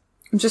that.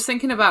 I'm just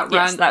thinking about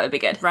Yes, that would be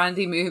good.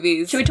 Randy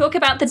movies. Should we talk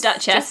about the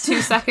Just Duchess?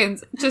 2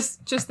 seconds.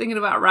 Just thinking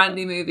about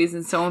Randy movies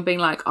and someone being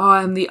like, "Oh,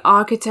 I'm the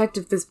architect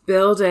of this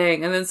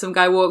building," and then some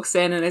guy walks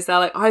in and is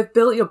like, "I've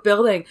built your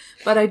building,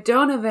 but I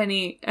don't have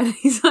any." And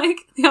he's like,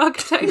 the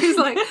architect is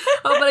like,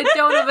 "Oh, but I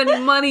don't have any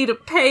money to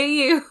pay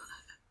you."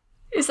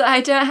 It's like,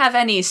 I don't have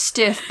any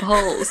stiff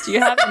poles. Do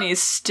you have any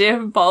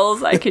stiff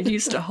poles I could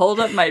use to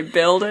hold up my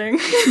building?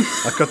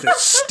 I've got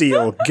this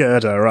steel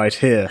girder right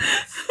here.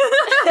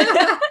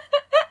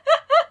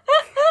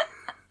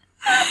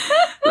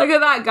 Look at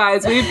that,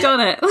 guys. We've done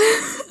it.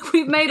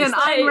 We've made an It's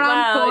like, Ayn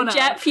Rand wow, corner.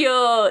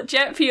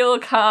 jet fuel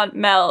can't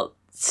melt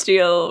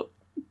steel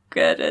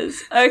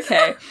girders.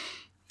 Okay.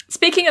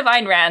 Speaking of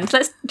Ayn Rand, do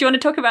you want to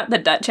talk about the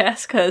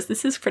Duchess? Because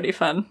this is pretty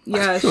fun.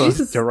 Yeah,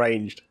 She's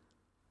deranged.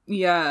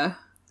 yeah.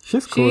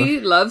 She's cool. She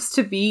loves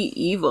to be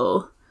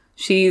evil.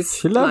 She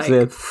loves like,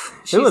 it.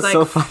 She's It was like,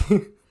 so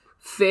funny.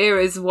 fear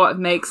is what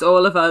makes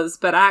all of us,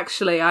 but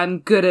actually, I'm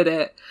good at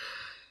it.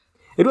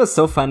 It was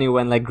so funny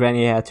when like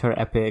Granny had her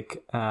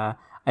epic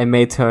I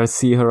made her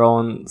see her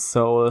own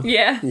soul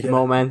Yeah.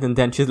 moment, and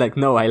then she's like,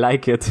 "No, I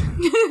like it."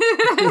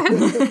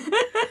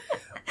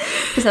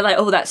 Because they're like,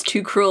 oh, that's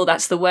too cruel.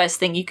 That's the worst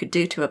thing you could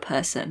do to a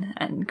person.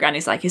 And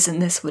Granny's like, isn't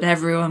this what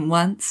everyone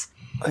wants?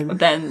 And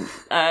then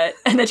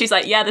she's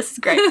like, yeah, this is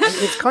great.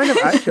 It's kind of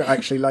accurate,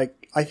 actually. Like,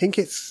 I think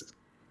it's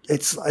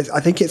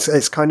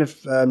kind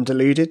of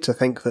deluded to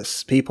think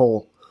that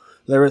people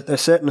there are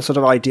certain sort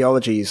of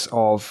ideologies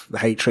of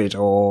hatred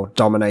or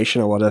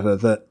domination or whatever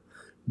that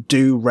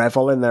do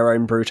revel in their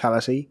own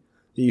brutality.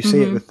 You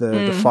see it with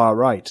the far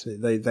right.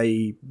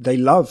 They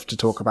love to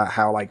talk about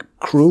how like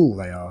cruel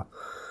they are.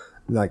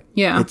 Like,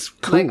 Yeah. it's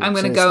cool. Like, I'm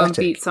going to it's go and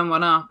aesthetic. beat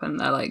someone up, and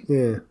they're like,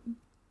 Yeah.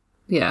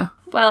 yeah.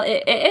 Well,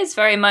 it is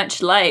very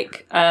much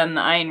like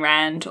Ayn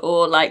Rand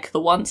or like the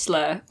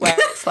Onceler, where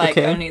it's like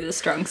Okay. only the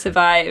strong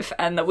survive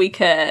and the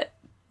weaker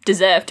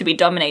deserve to be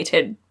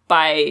dominated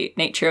by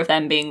nature of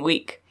them being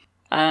weak.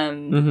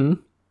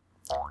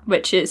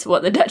 Which is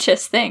what the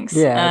Duchess thinks.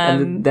 Yeah,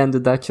 and then the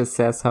Duchess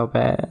says, "How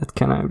bad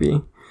can I be?"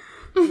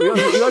 We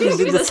already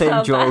did the Just same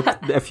how joke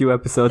a few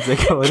episodes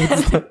ago.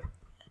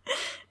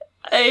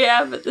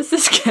 Yeah, but this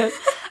is good.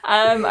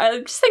 I'm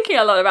just thinking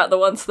a lot about the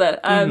Onceler.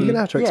 You're going to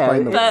have to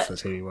explain the but- Onceler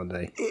to me one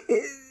day.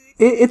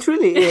 It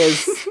really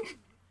is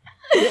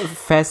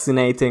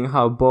fascinating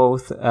how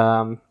both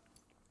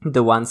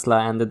the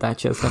Wansla and the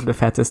Duchess have the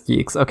fattest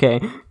cheeks. Okay.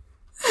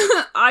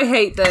 I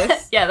hate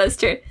this. Yeah, that's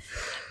true.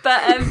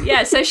 But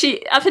yeah, so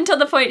she, up until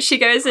the point she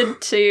gets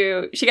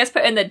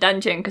put in the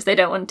dungeon because they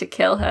don't want to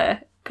kill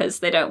her, because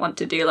they don't want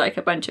to do like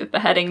a bunch of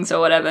beheadings or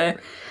whatever.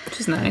 Which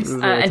is nice.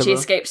 And she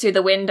escapes through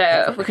the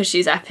window because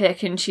she's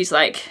epic and she's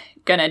like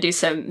gonna do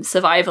some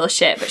survival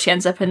shit, but she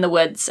ends up in the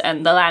woods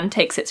and the land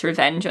takes its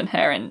revenge on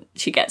her and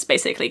she gets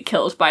basically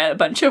killed by a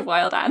bunch of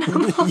wild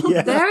animals.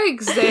 Yeah. There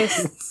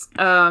exists,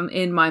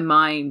 in my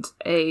mind,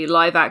 a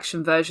live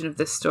action version of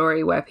this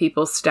story where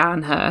people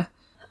stan her.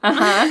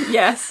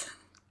 Yes.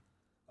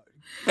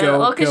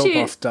 Girl because boss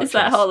it's Duchess.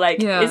 that whole like,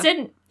 Yeah.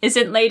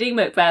 isn't Lady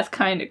Macbeth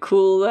kind of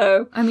cool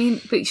though? I mean,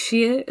 but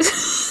she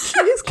is. She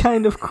is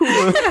kind of cool.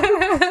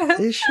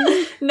 Is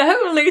she?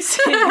 No,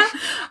 Lucy.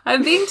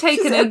 I'm being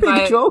taken in Epic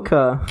by.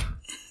 Joker.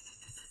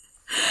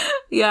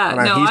 Yeah,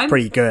 Man, no, he's I'm.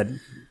 pretty good.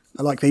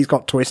 I like that he's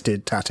got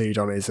twisted tattooed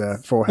on his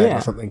forehead Yeah.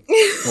 or something.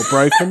 Or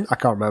broken? I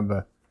can't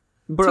remember.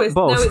 Twist-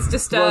 Both. No, it's Both of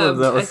disturbed.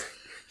 those.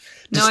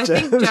 I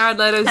think Jared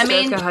Leto's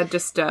Joker had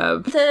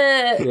disturbed.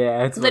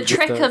 The It's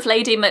trick of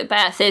Lady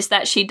Macbeth is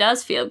that she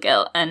does feel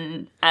guilt,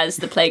 and as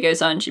the play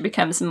goes on,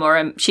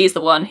 she's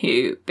the one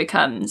who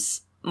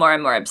becomes more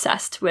and more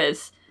obsessed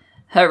with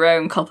her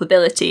own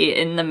culpability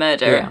in the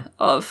murder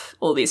of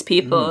all these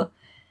people.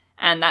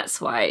 And that's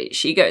why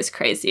she goes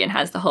crazy and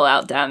has the whole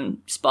out down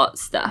spot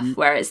stuff.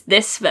 Whereas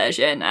this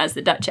version, as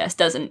the Duchess,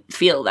 doesn't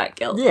feel that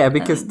guilt. Yeah,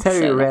 because And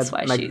Terry so read that's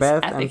why she's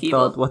Macbeth and epic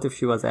evil. thought, what if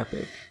she was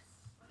epic?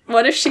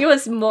 What if she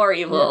was more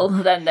evil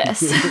than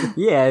this?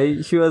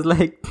 Yeah, she was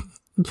like,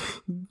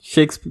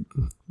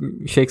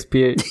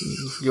 Shakespeare,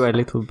 you are a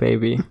little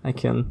baby. I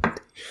can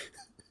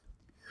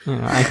do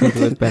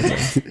it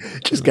better.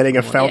 Just getting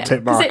a felt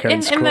tip 'Cause marker and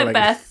in scrawling.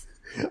 Macbeth,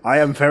 I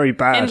am very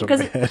bad on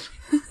because- bed.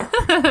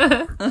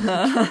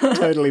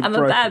 Totally I'm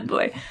broken. a bad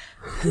boy.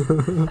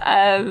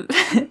 I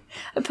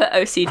put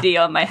OCD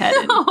on my head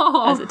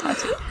as a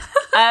tattoo.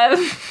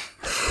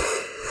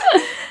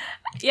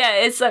 Yeah,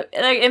 it's like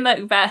in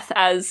Macbeth,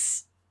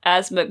 as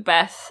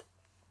Macbeth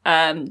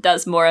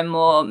does more and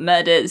more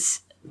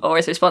murders, or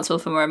is responsible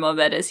for more and more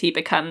murders, he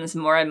becomes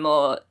more and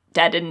more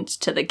deadened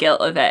to the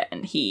guilt of it,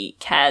 and he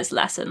cares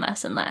less and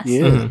less and less.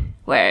 Yeah.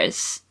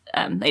 Whereas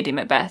Lady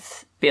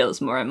Macbeth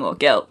feels more and more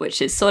guilt,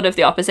 which is sort of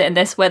the opposite in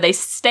this, where they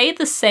stay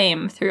the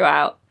same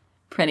throughout,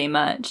 pretty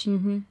much.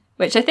 Mm-hmm.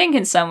 Which I think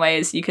in some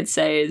ways you could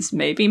say is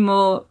maybe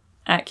more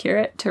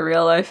accurate to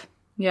real life.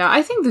 Yeah,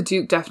 I think the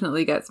Duke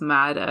definitely gets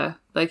madder.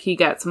 Like, he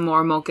gets more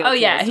and more guilty Oh,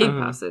 yeah, as he-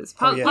 time passes.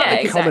 Oh, yeah. Yeah,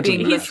 Like exactly.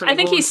 comedy. I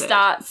think he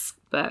starts.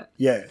 But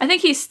Yeah. I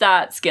think he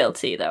starts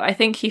guilty though. I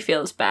think he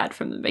feels bad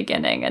from the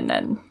beginning, and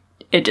then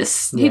it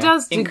just he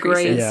does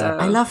Increases. degrade. Yeah.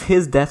 I love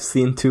his death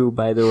scene too,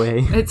 by the way.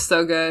 It's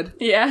so good.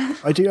 yeah.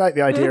 I do like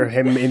the idea of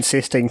him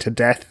insisting to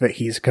death that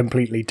he's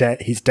completely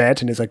dead. He's dead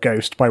and is a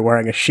ghost by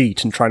wearing a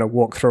sheet and trying to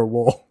walk through a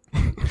wall.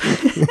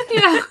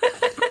 Yeah.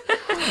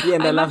 Yeah,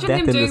 and I, I love imagine death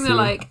him in the doing scene.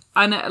 the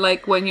I know,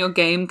 like when your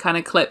game kind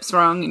of clips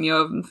wrong and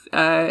your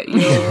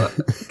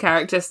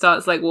character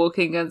starts like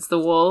walking against the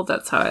wall.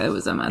 That's how I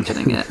was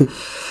imagining it.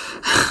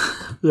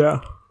 Yeah.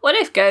 What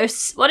if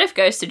ghosts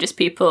are just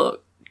people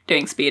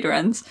doing speed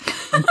runs?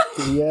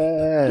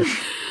 Yeah.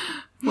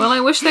 Well, I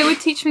wish they would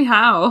teach me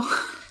how.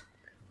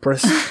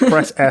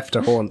 Press F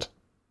to haunt.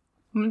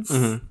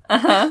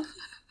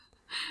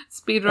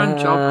 Speedrun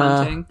job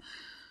hunting.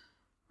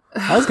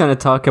 I was gonna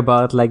talk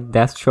about like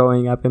death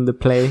showing up in the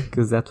play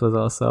because that was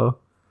also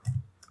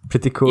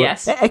pretty cool.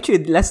 Yes.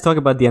 Actually, let's talk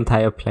about the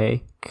entire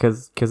play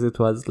because it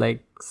was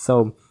like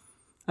so.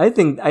 I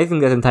think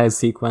that entire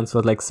sequence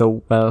was like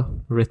so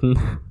well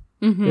written.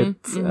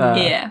 It's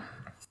Yeah.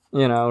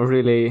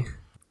 really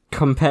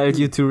compelled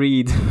you to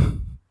read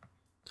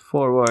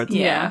forward.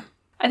 Yeah.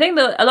 I think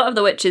a lot of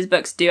the Witches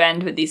books do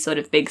end with these sort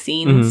of big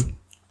scenes.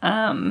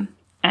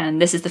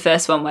 And this is the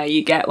first one where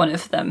you get one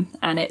of them.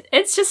 And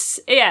it's just,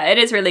 it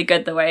is really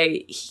good the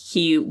way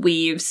he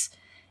weaves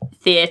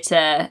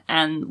theatre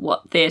and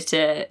what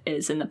theatre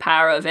is and the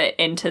power of it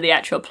into the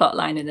actual plot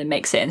line, and then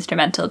makes it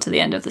instrumental to the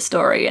end of the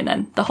story. And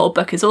then the whole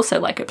book is also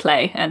like a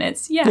play. And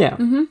it's,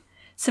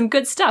 some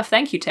good stuff.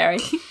 Thank you, Terry.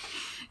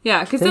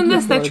 Yeah, because Thank in you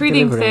this they're for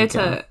treating delivering,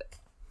 theatre.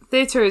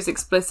 Theatre is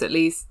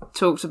explicitly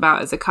talked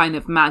about as a kind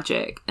of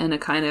magic and a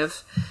kind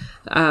of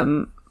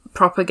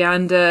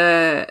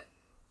propaganda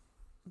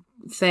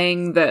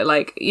thing that,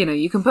 like,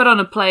 you can put on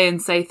a play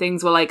and say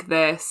things were like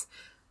this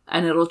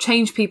and it'll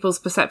change people's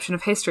perception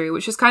of history,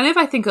 which is kind of,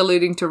 I think,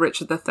 alluding to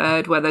Richard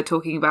III, where they're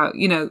talking about,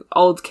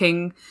 old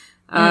King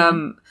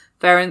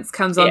Ferenc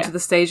comes onto the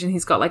stage and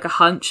he's got like a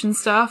hunch and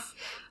stuff.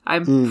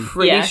 I'm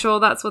pretty sure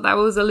that's what that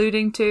was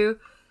alluding to.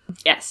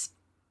 Yes.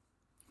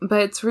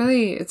 But it's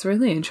really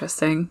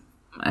interesting.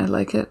 I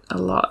like it a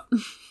lot.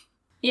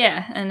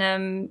 Yeah,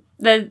 and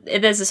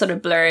there's a sort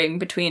of blurring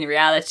between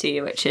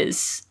reality, which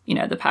is,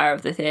 the power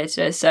of the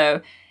theatre.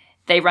 So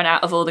they run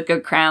out of all the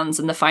good crowns,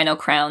 and the final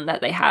crown that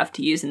they have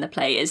to use in the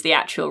play is the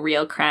actual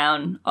real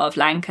crown of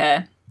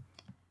Lancre,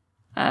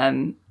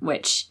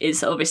 which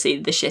is obviously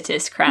the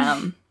shittest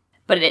crown.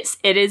 But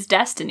it is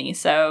destiny,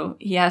 so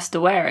he has to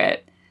wear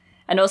it.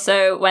 And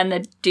also, when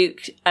the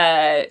Duke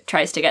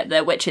tries to get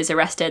the witches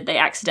arrested, they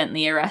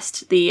accidentally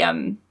arrest the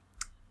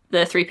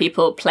 3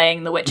 people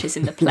playing the witches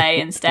in the play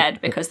instead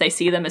because they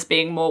see them as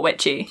being more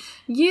witchy.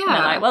 Yeah. And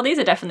they're like, well, these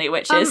are definitely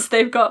witches.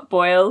 They've got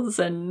boils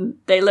and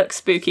they look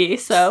spooky,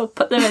 so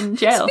put them in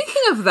jail.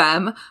 Speaking of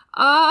them,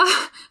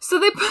 so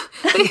they put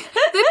them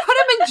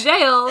in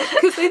jail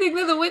because they think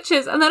they're the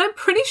witches, and then I'm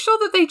pretty sure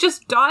that they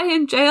just die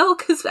in jail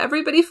because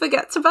everybody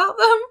forgets about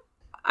them.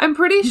 I'm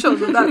pretty sure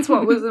that that's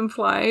what was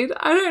implied.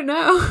 I don't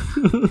know.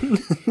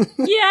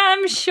 Yeah,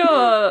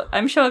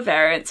 I'm sure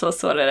variants will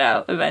sort it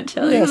out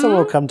eventually. Yeah, someone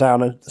will come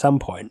down at some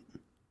point.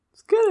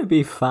 It's gonna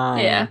be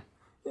fine. Yeah.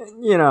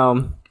 You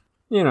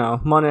know,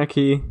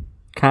 monarchy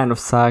kind of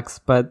sucks,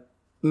 but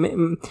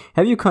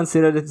have you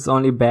considered it's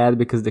only bad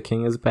because the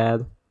king is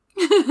bad?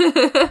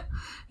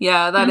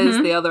 Yeah, that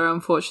is the other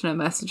unfortunate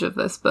message of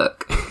this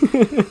book.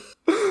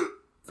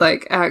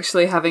 Like,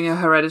 actually having a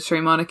hereditary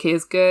monarchy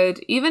is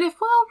good, even if,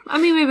 well, I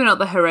mean, maybe not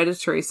the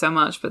hereditary so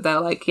much, but they're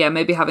like, yeah,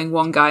 maybe having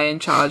one guy in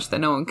charge that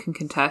no one can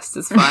contest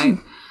is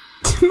fine.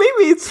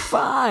 Maybe it's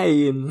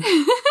fine.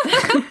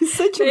 He's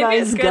such a Maybe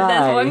nice it's good guy.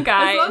 there's one As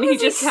guy long and he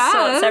as just cares.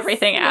 sorts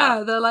everything out.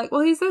 Yeah, they're like,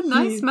 well, he's a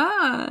nice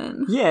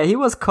man. Yeah, he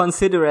was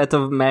considerate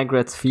of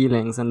Margaret's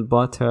feelings and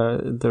bought her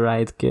the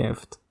right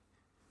gift.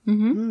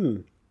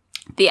 The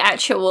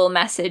actual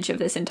message of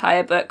this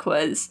entire book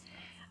was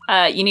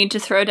you need to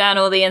throw down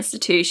all the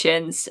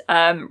institutions,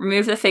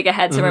 remove the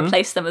figureheads and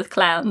replace them with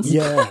clowns.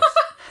 Yes.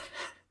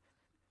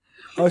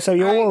 Oh, so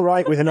you're all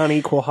right with an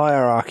unequal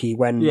hierarchy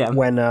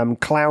when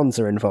clowns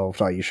are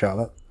involved, are you,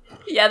 Charlotte?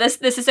 Yeah,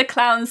 this is a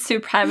clown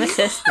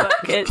supremacist book.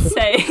 It's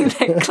saying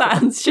that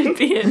clowns should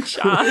be in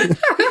charge.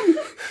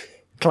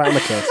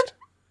 Clownacist.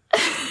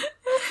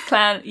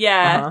 Clown,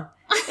 yeah.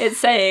 It's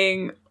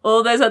saying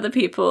all those other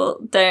people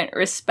don't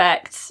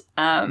respect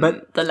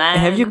But the land.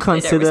 have you They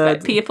don't considered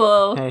respect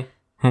people?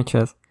 Hey,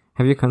 Chess.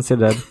 Have you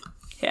considered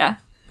Yeah.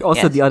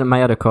 also Yes.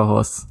 my other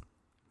co-hosts?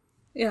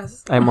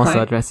 Yes. I'm also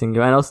addressing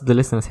you, and also the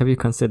listeners. Have you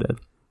considered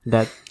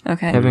that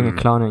Okay. having a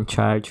clown in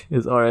charge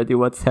is already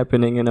what's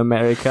happening in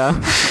America?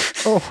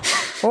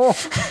 Oh,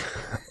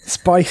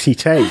 spicy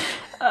take.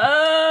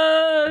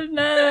 Oh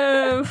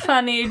no!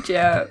 Funny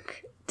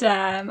joke.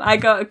 Damn, I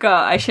got.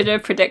 I should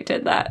have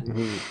predicted that.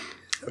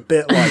 A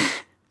bit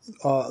like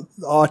our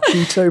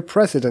Cheeto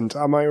president,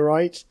 am I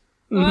right?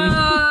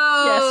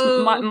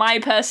 Yes, my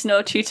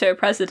personal Cheeto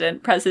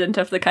president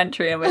of the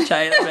country in which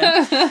I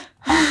live in.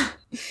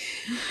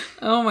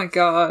 Oh my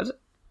god.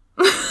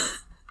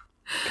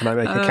 Can I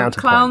make a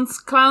counterpoint?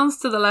 Clowns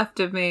to the left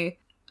of me.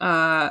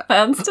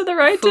 Clowns to the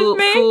right of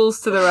me.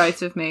 Fools to the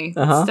right of me.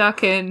 Uh-huh.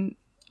 Stuck in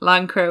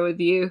Lancro with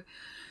you.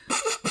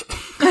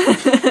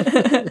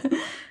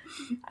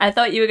 I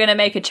thought you were going to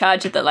make a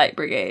charge at the Light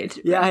Brigade.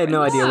 Yeah, I had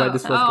no idea where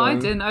this was going. I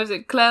didn't. I was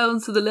like,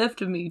 clowns to the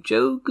left of me,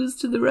 jokers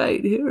to the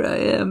right. Here I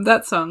am.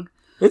 That song.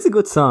 It's a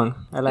good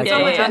song. I like It's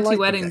on my it. Yeah.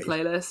 anti-wedding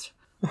playlist.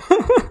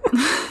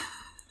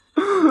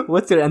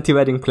 What's your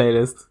anti-wedding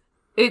playlist?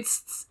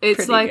 It's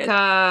Pretty like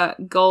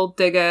good. Gold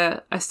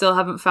Digger. I still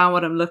haven't found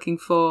what I'm looking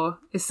for.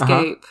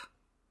 Escape.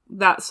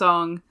 That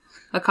song.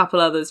 A couple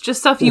others. Just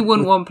stuff you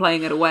wouldn't want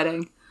playing at a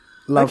wedding.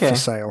 Love Okay. for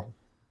sale.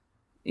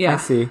 Yeah. I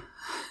see.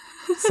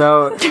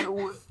 So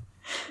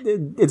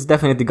it's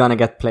definitely gonna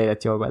get played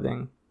at your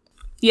wedding.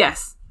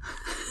 Yes.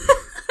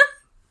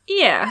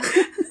 Yeah.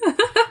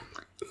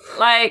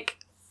 Like,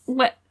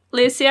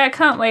 Lucy, I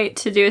can't wait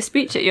to do a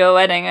speech at your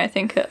wedding. I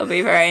think it'll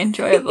be very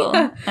enjoyable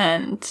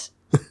and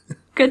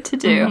good to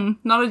do.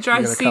 Not a dry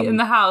You're gonna seat come. in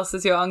the house,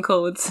 as your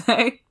uncle would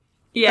say.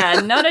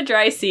 Yeah, not a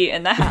dry seat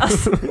in the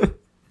house.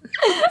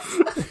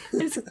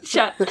 It's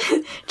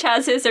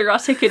Chaz's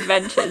erotic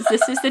adventures.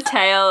 This is the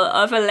tale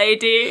of a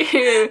lady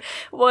who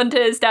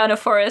wanders down a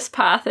forest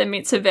path and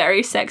meets a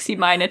very sexy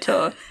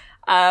minotaur.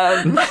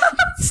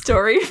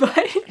 Story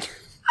by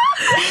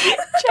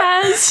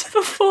Chaz,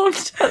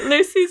 performed at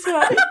Lucy's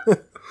wedding.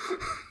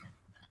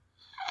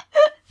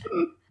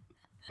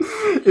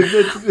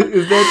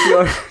 Is that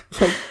your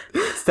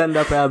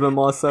stand-up album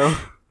also?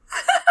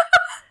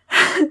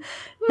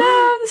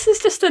 No, this is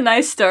just a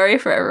nice story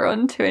for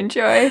everyone to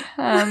enjoy.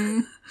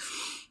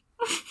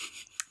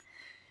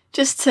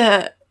 Just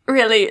to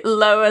really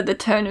lower the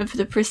tone of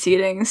the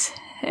proceedings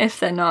if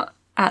they're not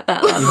at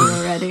that level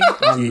already.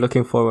 I'm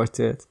looking forward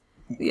to it.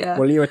 Yeah.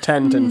 Will you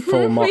attend in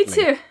full Me motley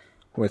too.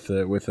 with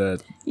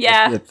the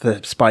Yeah.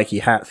 the spiky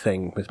hat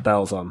thing with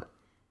bells on?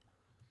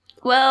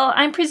 Well,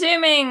 I'm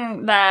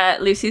presuming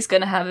that Lucy's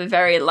going to have a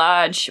very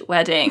large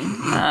wedding,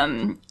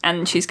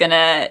 and she's going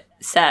to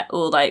set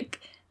all like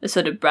the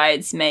sort of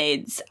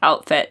bridesmaids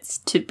outfits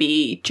to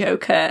be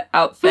Joker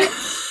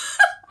outfits.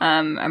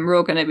 And we're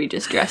all going to be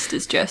just dressed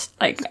as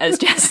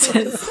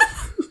jesters.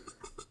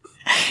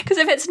 Because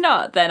if it's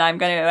not, then I'm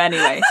going to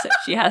anyway. So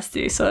she has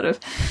to sort of.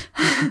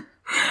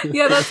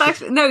 Yeah, that's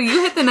actually... No,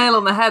 you hit the nail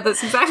on the head.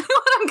 That's exactly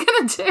what I'm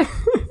going to do.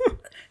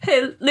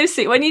 Hey,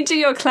 Lucy, when you do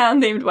your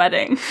clown-themed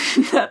wedding,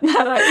 that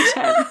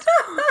I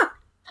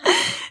attend,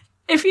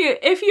 if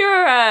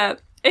you're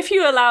if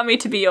you allow me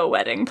to be your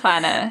wedding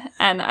planner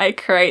and I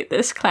create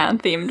this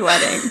clown-themed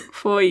wedding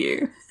for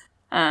you,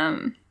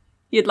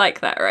 you'd like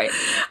that, right?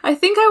 I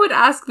think I would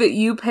ask that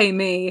you pay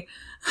me.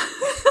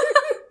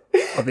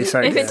 I'll be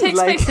so If it takes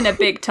place in a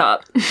big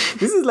top.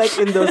 This is like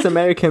in those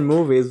American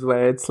movies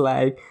where it's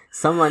like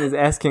someone is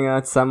asking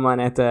out someone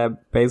at a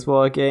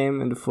baseball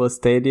game in the full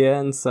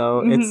stadium,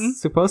 so it's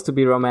supposed to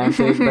be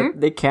romantic, but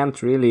they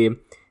can't really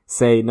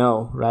say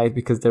no, right?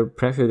 Because they're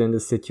pressured in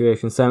this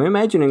situation. So I'm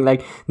imagining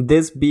like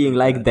this being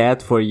like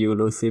that for you,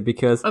 Lucy,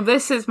 because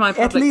This is my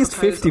at least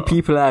proposal. 50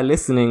 people are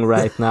listening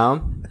right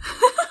now.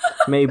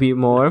 Maybe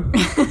more.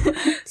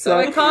 So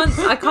I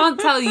can't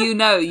tell you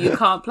no, you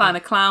can't plan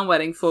a clown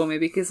wedding for me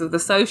because of the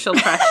social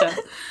pressure.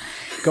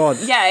 God.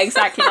 Yeah,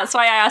 exactly. That's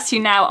why I asked you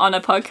now on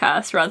a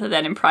podcast rather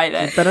than in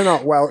private. Better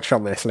not Welsh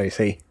on this,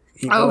 Lucy.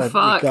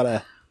 Fuck.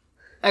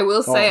 I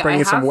will say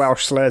bringing I some have,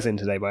 Welsh slurs in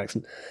today by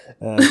accident.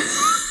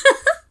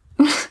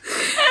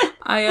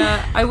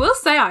 I will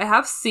say I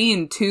have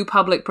seen 2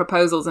 public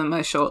proposals in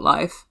my short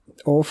life.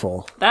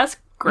 Awful. That's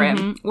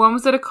grim. One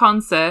was at a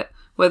concert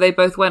where they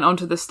both went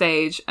onto the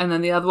stage, and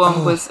then the other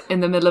one was in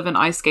the middle of an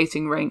ice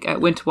skating rink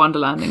at Winter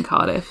Wonderland in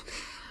Cardiff.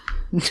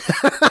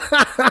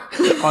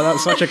 Oh,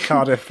 that's such a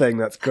Cardiff thing.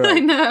 That's I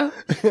great. know.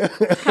 Kind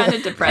of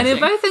And depressing. in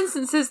both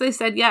instances they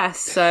said yes,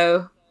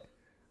 so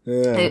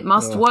Yeah. it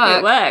must It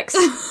work. works.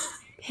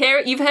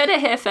 Here, you've heard it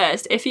here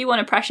first. If you want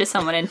to pressure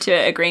someone into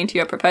agreeing to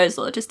your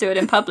proposal, just do it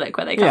in public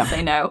where they can't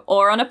say no,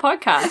 or on a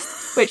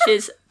podcast, which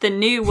is the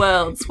new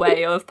world's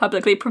way of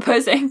publicly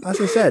proposing. As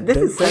I said, This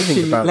don't is think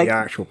actually, about like- the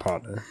actual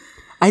partner.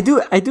 I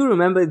do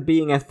remember it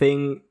being a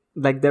thing,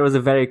 like there was a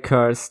very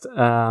cursed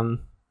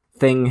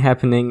thing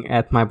happening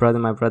at my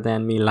brother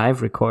and me live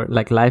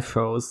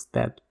shows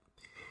that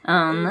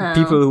Oh no.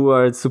 people who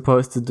are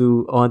supposed to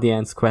do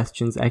audience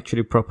questions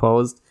actually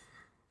proposed,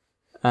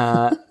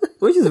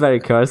 which is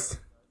very cursed.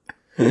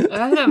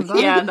 I don't know.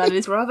 Yeah, that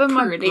is Brother,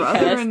 my pretty brother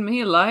cursed. and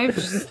me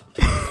live.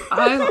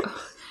 I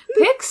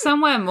pick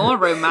somewhere more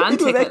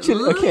romantic. It was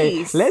actually at okay.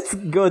 least. Let's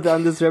go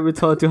down this rabbit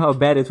hole to how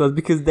bad it was,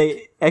 because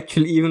they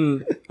actually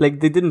even they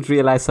didn't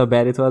realize how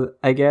bad it was,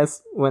 I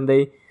guess, when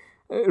they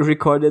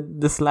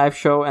recorded this live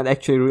show and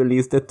actually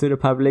released it to the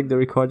public, the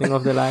recording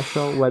of the live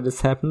show where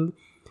this happened.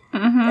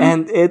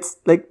 And it's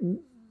like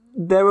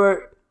there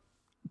were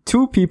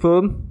 2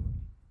 people,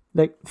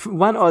 like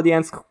one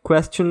audience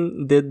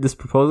question did this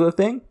proposal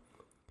thing,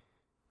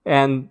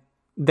 and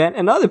then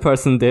another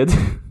person did.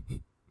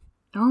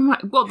 Oh my!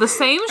 Well, the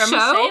same From show.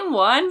 the same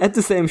one? At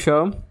the same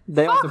show.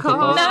 They also Fuck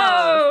off. proposed.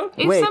 No!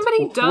 If Wait,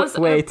 somebody does,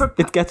 wait,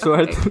 it gets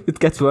worse. It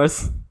gets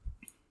worse.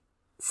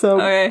 So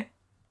Okay.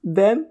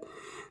 then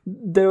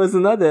there was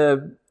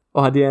another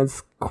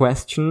audience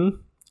question,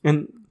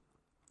 and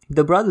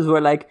the brothers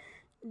were like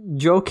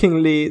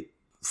jokingly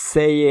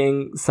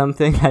saying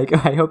something like,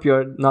 "I hope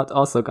you're not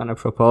also gonna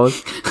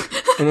propose,"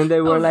 and then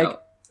they were like, no.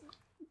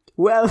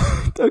 "Well,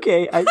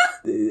 okay." And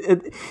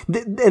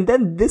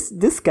then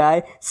this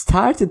guy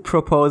started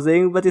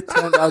proposing, but it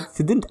turned out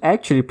he didn't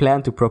actually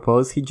plan to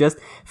propose. He just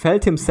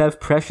felt himself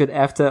pressured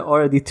after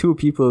already 2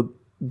 people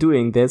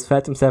doing this,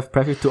 felt himself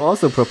pressured to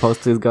also propose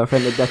to his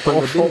girlfriend at that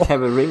point, but didn't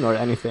have a ring or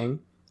anything.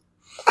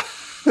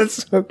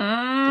 That's so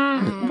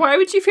Why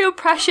would you feel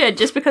pressured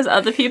just because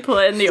other people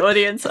in the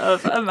audience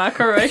of a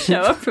McElroy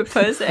show are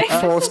proposing?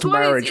 forced Why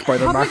is marriage by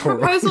the public McElroy.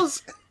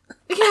 proposals.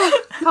 Yeah,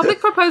 public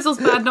proposals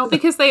bad not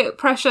because they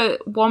pressure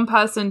one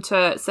person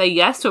to say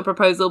yes to a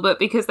proposal, but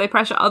because they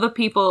pressure other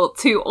people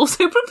to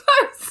also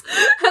propose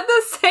at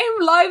the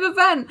same live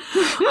event.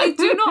 I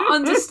do not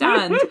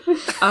understand.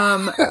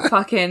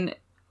 Fucking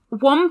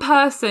one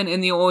person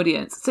in the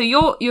audience. So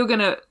you're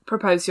gonna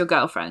propose to your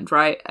girlfriend,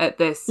 right? At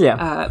this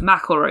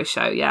McElroy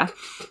show, yeah.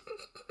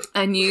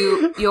 And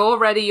you're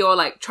ready, you're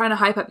like trying to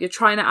hype up, you're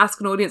trying to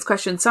ask an audience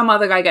question, some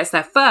other guy gets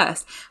there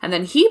first, and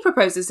then he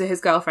proposes to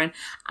his girlfriend.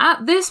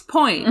 At this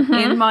point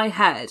in my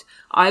head,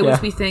 I would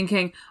be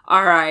thinking,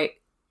 all right,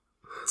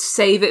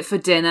 save it for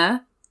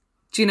dinner.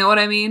 Do you know what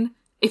I mean?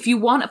 If you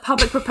want a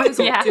public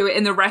proposal, do it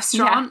in the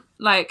restaurant.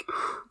 Like,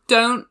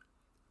 don't,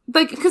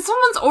 like, because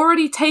someone's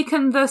already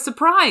taken the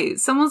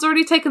surprise. Someone's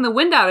already taken the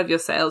wind out of your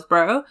sails,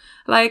 bro.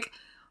 Like,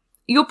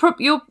 your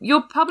public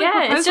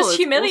proposal it's just is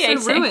humiliating.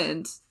 also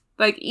ruined.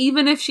 Like,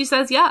 even if she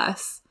says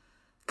yes.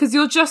 Because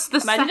you're just the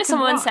Imagine if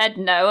someone one. said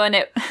no and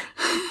it...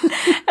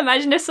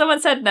 Imagine if someone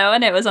said no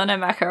and it was on a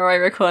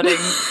McElroy recording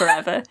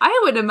forever.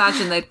 I would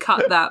imagine they'd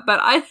cut that, but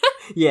I...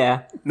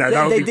 Yeah. No,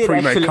 that would they be did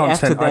pre-made actually,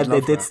 content. after that, I'd they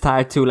love did that.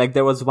 start to, like,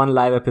 there was one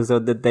live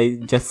episode that they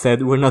just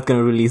said, we're not going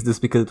to release this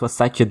because it was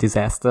such a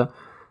disaster.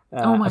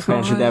 Oh my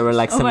Apparently God. there were,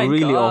 like, Oh some my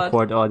really God.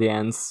 awkward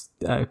audience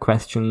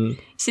question.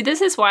 See, this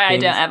is why I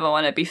don't Things. ever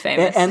want to be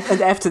famous. And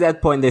after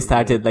that point, they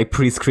started, like,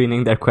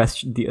 pre-screening their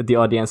the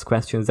audience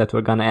questions that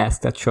were gonna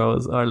ask at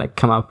shows, or, like,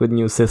 come up with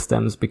new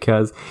systems,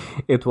 because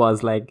it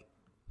was, like,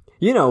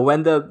 you know,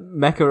 when the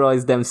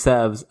McElroys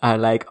themselves are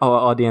like, our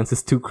audience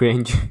is too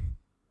cringe.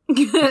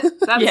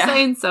 That's Yeah.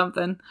 saying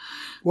something.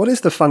 What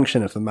is the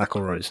function of the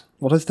McElroys?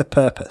 What is the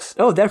purpose?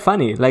 Oh, they're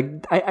funny.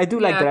 Like, I do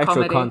like Yeah, their actual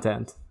comedy.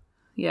 content.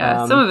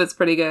 Yeah, some of it's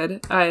pretty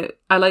good. I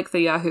like the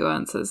Yahoo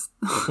answers.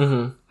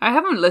 I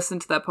haven't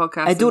listened to that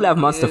podcast. I do love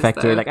Monster years,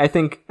 Factory. though. Like I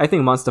think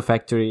Monster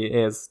Factory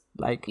is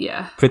like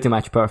Yeah. pretty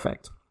much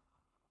perfect.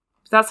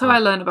 That's how I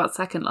learned about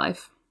Second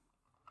Life.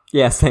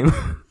 Yeah, same.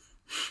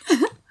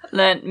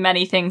 Learned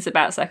many things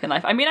about Second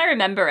Life. I mean, I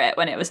remember it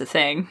when it was a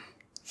thing.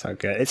 So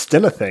good. It's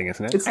still a thing,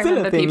 isn't it? It's I still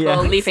remember a thing. people Yeah.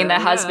 leaving their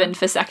So, yeah. husband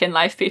for Second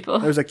Life people.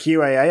 There was a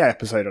QAA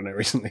episode on it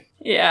recently.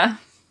 Yeah.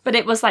 But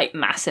it was like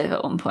massive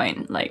at one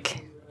point.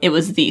 Like, it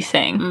was the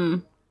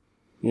thing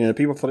Yeah,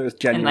 people thought it was in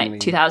genuinely... like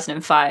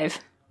 2005.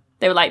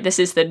 They were like, this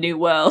is the new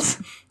world.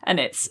 And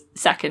it's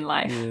Second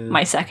Life.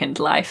 My second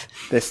life.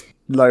 this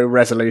low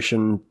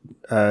resolution,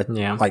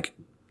 Yeah. like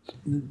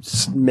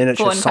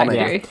miniature Porn Sonic.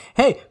 Factory.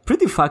 Hey,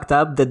 pretty fucked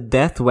up that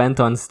Death went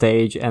on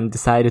stage and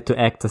decided to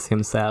act as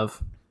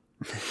himself.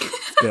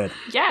 Good.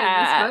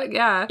 Yeah.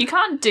 Yeah. You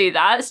can't do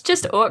that. It's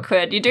just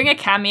awkward. You're doing a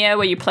cameo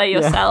where you play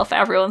yourself.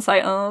 Everyone's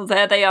like, oh,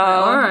 there they are.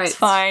 All right. It's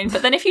fine.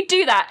 But then if you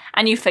do that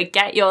and you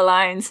forget your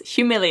lines,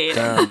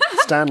 humiliating.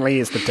 Stan Lee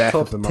is the death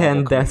of the Marvel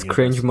 10 Death comedy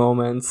cringe universe.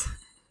 moments.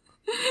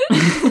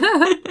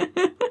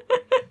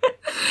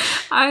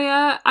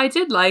 I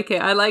did like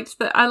it. I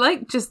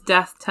liked just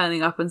Death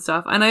turning up and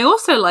stuff. And I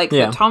also like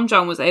Yeah. that Tom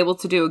John was able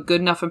to do a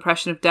good enough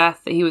impression of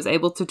Death that he was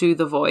able to do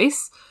the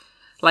voice,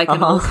 like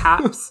in all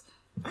caps.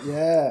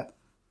 Yeah.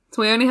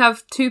 So we only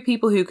have 2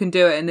 people who can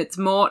do it, and it's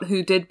Mort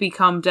who did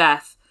become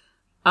Death,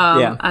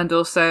 Yeah. and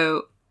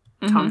also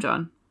Tom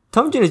John.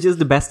 Tom John is just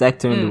the best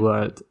actor in the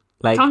world.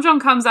 Like, Tom John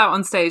comes out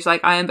on stage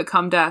like, I am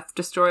become Death,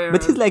 destroyer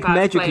but he's of like bad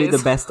magically plays.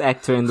 the best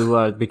actor in the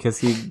world because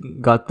he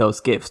got those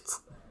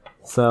gifts.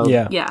 So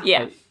Yeah. Yeah.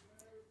 Yeah.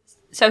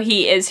 So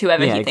he is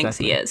whoever Yeah, he thinks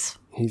he exactly. is.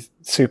 He's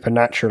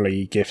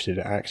supernaturally gifted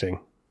at acting.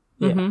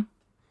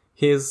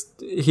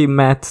 he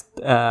met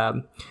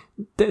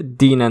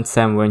Dean and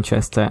Sam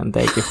Winchester and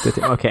they gifted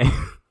him. Okay.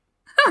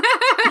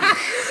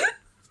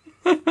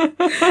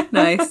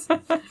 Nice.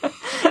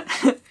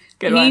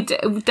 Good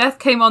one. Death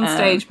came on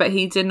stage, but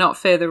he did not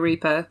fear the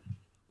Reaper.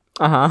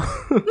 Uh-huh.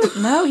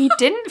 No, he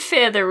didn't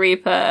fear the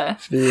Reaper.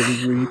 Fear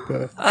the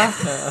Reaper.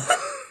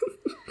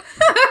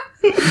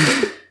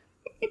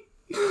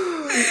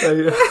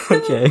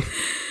 Okay.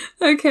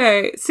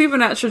 Okay,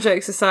 supernatural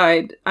jokes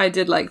aside, I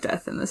did like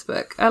Death in this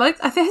book. I think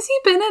has he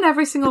been in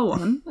every single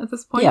one at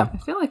this point? Yeah. I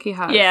feel like he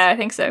has. Yeah, I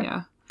think so.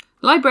 Yeah.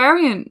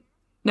 Librarian.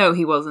 No,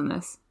 he was in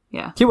this.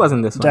 Yeah. He was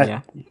in this one,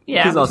 yeah.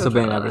 Yeah. He's also talked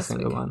been in about every that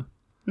single last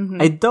one.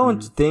 I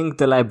don't think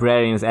the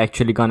librarian is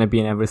actually gonna be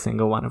in every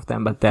single one of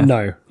them, but Death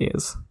No.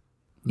 is.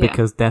 Yeah.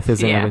 Because Death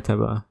is Yeah.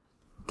 inevitable.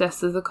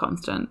 Death is a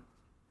constant.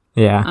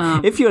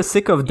 Yeah. If you're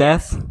sick of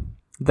Death,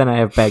 then I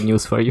have bad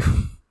news for you.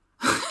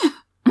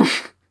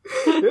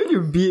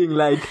 You're being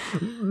like,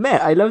 man,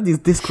 I love these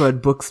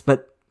Discworld books,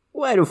 but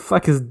why the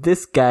fuck is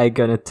this guy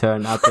gonna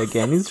turn up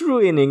again? He's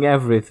ruining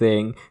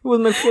everything. He was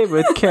my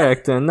favorite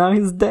character, and now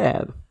he's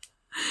dead.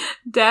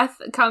 Death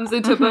comes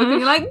into a book and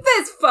you're like,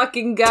 this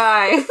fucking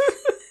guy.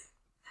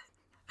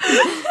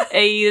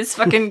 Hey, this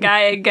fucking guy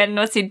again,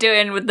 what's he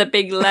doing with the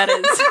big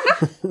letters?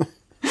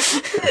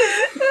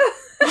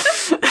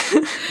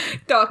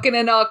 Talking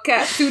in all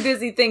caps. Who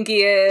does he think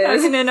he is?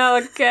 Talking in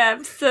all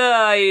caps.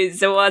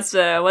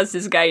 What's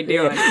this guy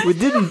doing? We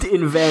didn't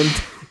invent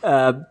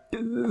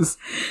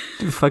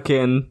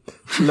fucking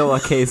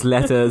lowercase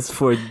letters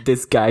for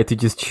this guy to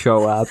just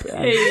show up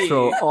and Hey.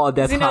 throw all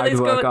that You know, hard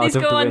work out these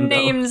of go the on window.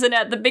 names and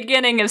at the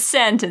beginning of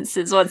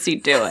sentences. What's he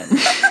doing?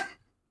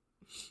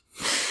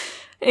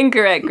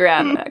 Incorrect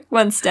grammar.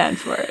 One stand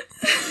for it.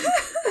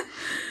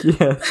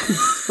 Yeah,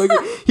 okay.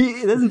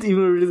 He doesn't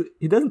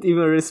even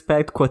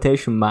respect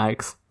quotation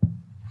marks.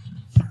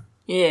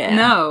 Yeah.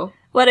 No.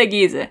 What a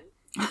geezer.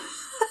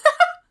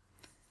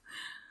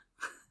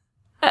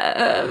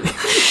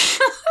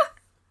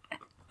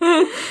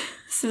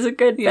 This is a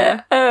good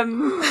bit.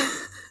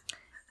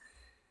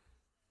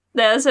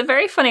 There's a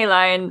very funny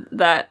line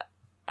that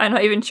I'm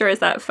not even sure is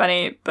that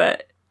funny,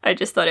 but I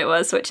just thought it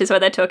was, which is where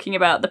they're talking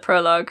about the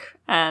prologue,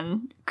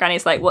 and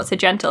Granny's like, what's a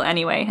gentle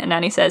anyway? And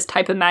Nanny says,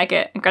 type of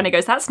maggot. And Granny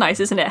goes, that's nice,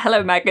 isn't it?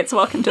 Hello, maggots,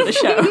 welcome to the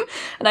show.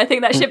 And I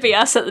think that should be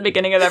us at the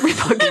beginning of every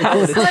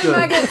podcast. Hello,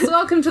 maggots.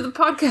 Welcome to the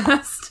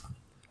podcast.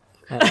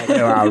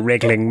 Hello, our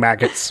wriggling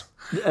maggots.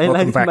 I Welcome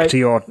like back my- to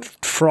your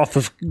trough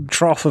of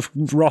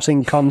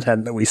rotting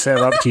content that we serve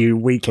up to you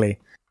weekly.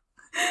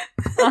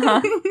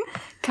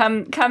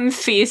 Come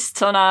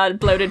feast on our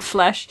bloated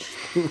flesh.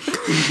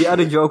 The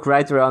other joke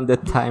right around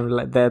that time,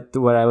 like that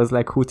where I was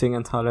like hooting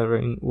and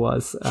hollering,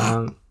 was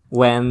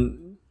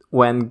when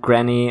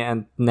Granny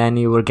and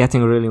Nanny were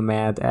getting really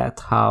mad at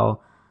how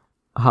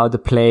the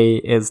play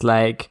is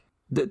like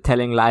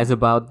telling lies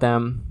about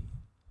them.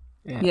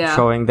 Yeah.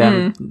 Showing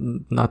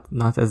them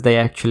not as they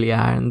actually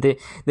are, and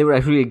they were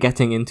like really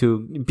getting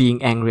into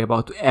being angry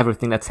about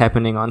everything that's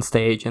happening on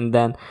stage, and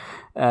then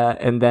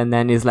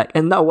Nanny's like,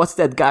 and now what's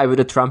that guy with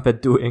the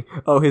trumpet doing?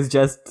 Oh, he's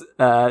just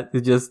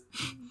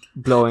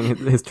blowing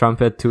his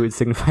trumpet to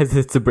signifies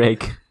it's a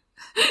break.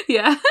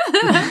 Yeah.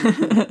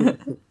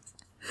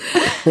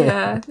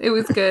 Yeah, it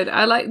was good.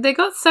 They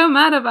got so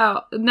mad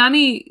about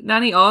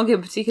Nanny Og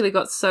in particular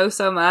got so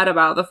mad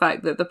about the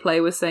fact that the play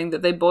was saying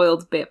that they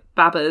boiled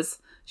babbas.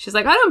 She's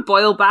like, I don't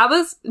boil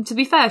babbas. And to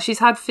be fair, she's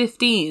had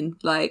 15.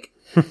 Like,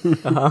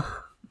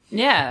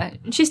 Yeah,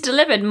 she's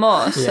delivered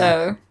more,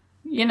 so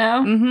you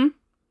know. Mm-hmm.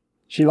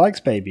 She likes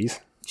babies.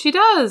 She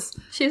does.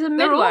 She's a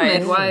They're all midwife.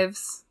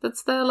 midwives.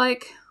 That's their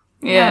like.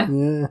 Yeah.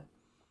 Yeah.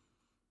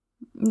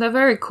 They're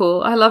very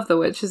cool. I love the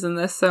witches in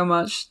this so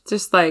much.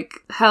 Just like,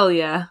 hell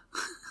yeah.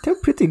 They're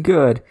pretty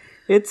good.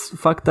 It's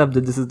fucked up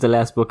that this is the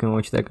last book in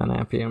which they're gonna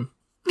appear.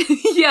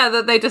 Yeah,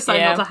 that they decide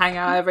Yeah. not to hang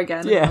out ever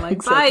again. Yeah, And they're like,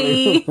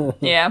 exactly. bye.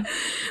 Yeah.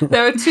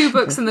 There are 2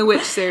 books in the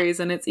Witch series,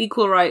 and it's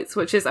Equal Rights,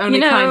 which is only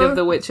You know- kind of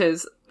the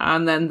witches,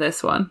 and then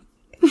this one.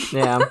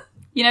 Yeah.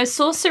 You know,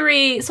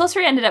 sorcery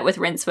ended up with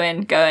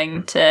Rincewind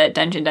going to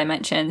Dungeon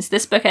Dimensions.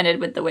 This book ended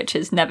with the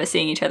witches never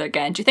seeing each other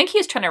again. Do you think he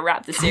was trying to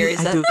wrap the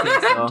series I up? do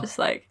think so. Just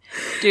like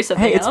do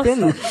something Hey, it's else?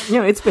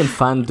 been it's been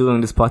fun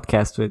doing this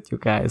podcast with you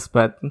guys,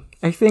 but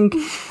I think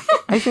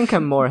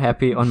I'm more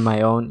happy on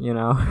my own, you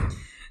know.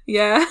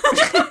 Yeah.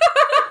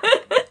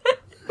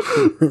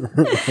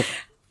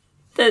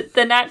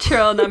 The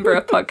natural number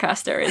of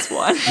podcaster is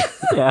 1.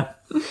 Yeah.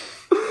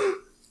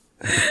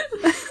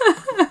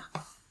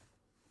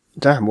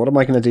 Damn, what am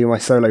I going to do my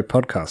solo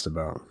podcast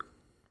about?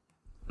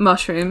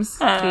 Mushrooms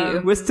to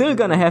you. We're still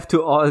gonna have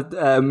to all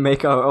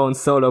make our own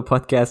solo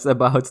podcast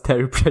about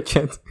Terry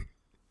Pratchett.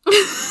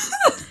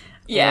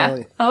 Yeah.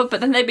 Right. Oh, but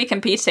then they'd be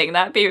competing.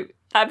 That'd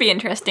be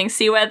interesting.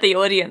 See where the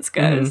audience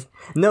goes.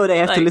 No, they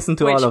have to Like, listen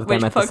to all of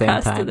them which at the same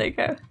podcast do time. they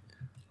go?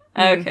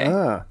 Okay.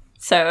 Ah,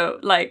 So,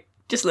 like,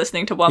 just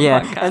listening to one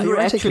Yeah, podcast. and we're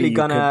Theoretically, actually you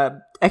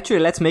gonna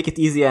let's make it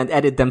easier and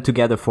edit them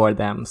together for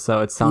them, so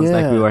it sounds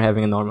like we Yeah. were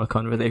having a normal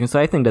conversation. So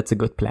I think that's a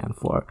good plan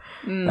for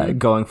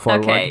going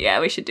forward. Okay,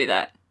 yeah, we should do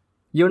that.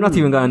 You're not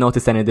even gonna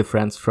notice any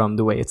difference from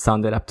the way it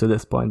sounded up to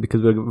this point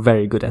because we're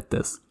very good at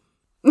this.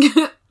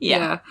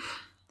 Yeah.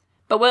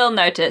 But we'll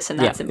notice, and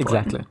that's Yeah,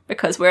 important. exactly.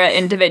 Because we're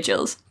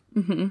individuals.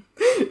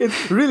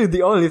 It's really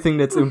the only thing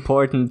that's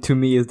important to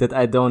me is that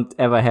I don't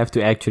ever have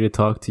to actually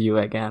talk to you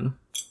again.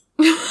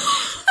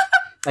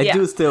 I Yeah.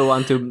 do still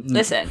want to.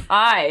 Listen,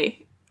 I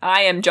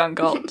am John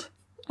Gold.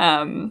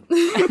 And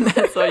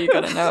that's all you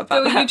gotta know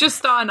about So you that. just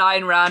start an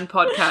Ayn Rand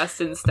podcast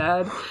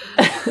instead.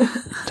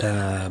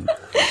 damn.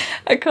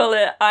 I call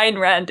it Ayn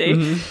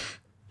Randy.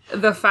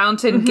 The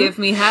Fountain Give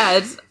Me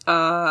Head.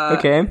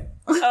 Okay.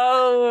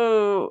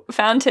 Oh,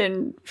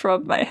 fountain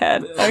from my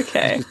head.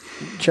 Okay.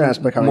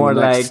 Chaz becoming More the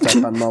next like-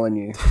 Stefan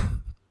Molyneux.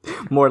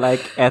 More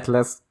like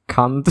Atlas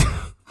cunt.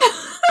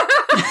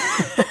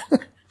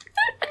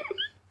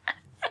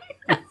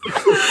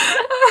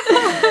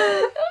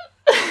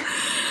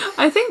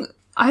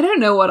 I don't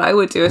know what I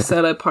would do a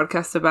solo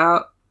podcast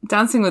about.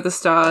 Dancing with the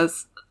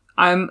Stars.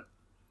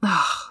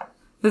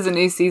 There's a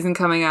new season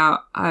coming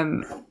out.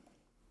 I'm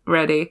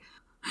ready.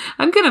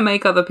 I'm gonna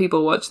make other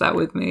people watch that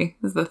with me,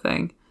 is the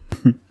thing.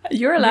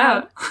 You're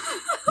allowed.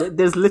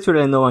 There's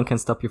literally no one can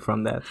stop you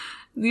from that.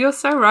 You're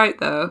so right,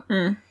 though.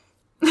 I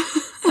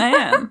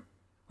am.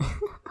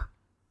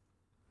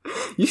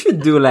 You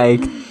should do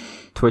like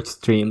Twitch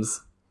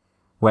streams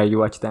where you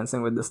watch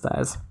Dancing with the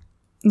Stars.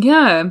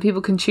 Yeah, and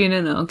people can tune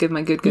in and I'll give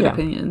my good Yeah.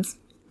 opinions.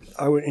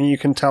 Oh, and you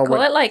can tell Call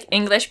what. it like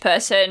English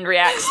person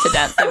reacts to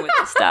Dancing with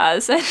the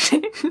Stars.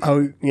 And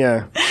Oh,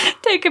 yeah.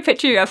 take a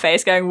picture of your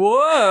face going,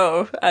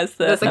 whoa, as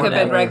the There's like a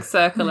thumbnail. big red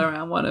circle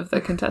around one of the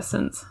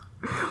contestants.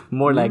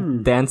 More like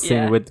dancing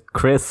Yeah. with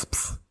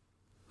crisps.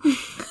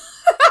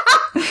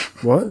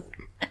 What?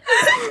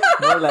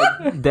 More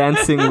like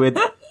dancing with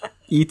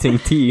eating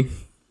tea.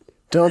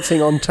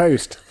 Dancing on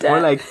toast.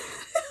 More like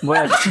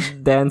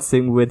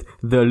dancing with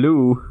the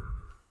loo.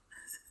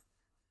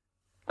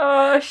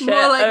 Oh, shit.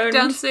 More like owned.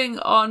 dancing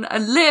on a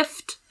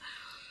lift.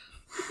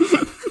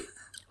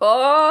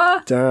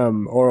 Or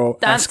Damn. Or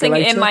dancing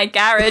escalator. in my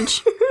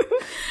garage.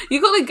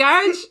 You call it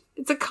garage?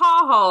 It's a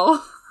car hole.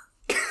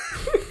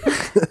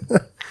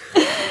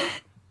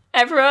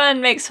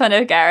 Everyone makes fun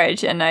of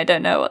garage, and I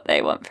don't know what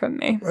they want from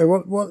me. Wait,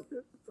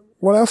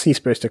 what else are you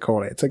supposed to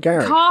call it? It's a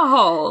garage. Car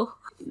hole.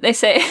 They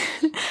say,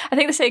 I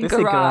think they say They say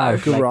garage,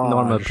 garage, like Garage.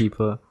 normal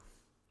people.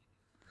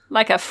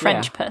 like a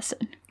French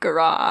person.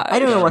 Garage. I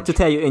don't know what to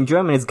tell you. In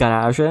German it's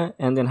garage,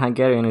 and in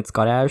Hungarian it's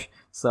garage.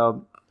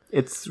 So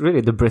it's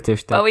really the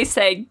British that. Well, we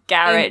say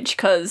garage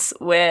because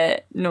we're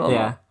normal.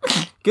 Yeah,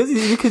 because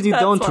you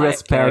That's don't why.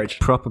 respect Garage.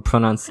 proper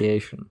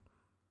pronunciation.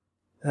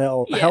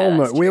 Hell Yeah, no.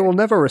 that's We true. will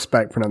never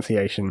respect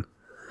pronunciation.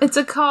 It's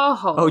a car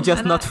hole. Oh, just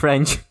And not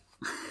French.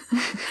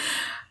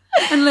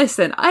 And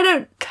listen, I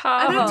don't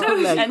Car know if hole.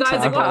 you Enter guys the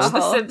have watched car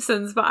The hole.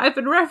 Simpsons, but I've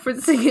been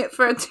referencing it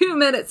for 2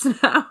 minutes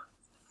now.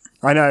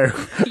 I know.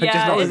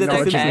 Yeah, Is it's it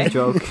a okay. Simpsons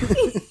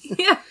joke?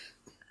 Yeah.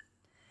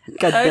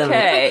 God damn it.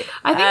 Okay,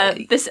 I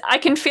think- this. I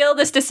can feel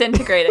this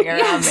disintegrating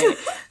around me.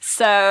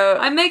 So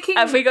I'm making...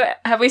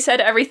 Have we said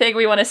everything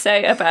we want to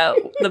say about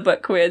the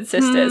book Weird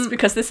Sisters?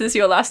 Because this is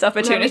your last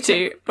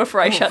opportunity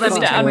before I shut Let this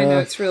me check down. my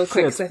notes real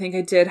quick because I think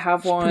I did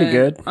have one. pretty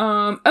good.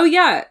 Oh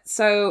yeah,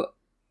 so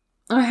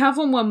I have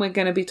one when we're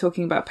going to be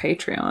talking about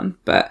Patreon,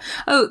 but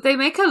they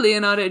make a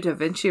Leonardo da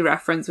Vinci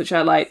reference, which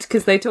I liked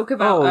because they talk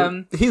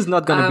about. He's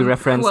not going to be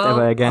referenced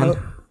ever again.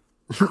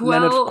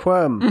 Leonard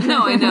Quirm.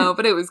 No, I know,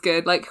 but it was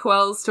good. Like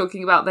Quell's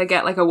talking about they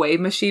get like a wave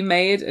machine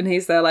made, and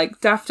he's there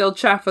like daft old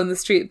chap on the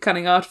street of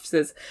cunning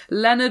artificers.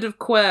 Leonard of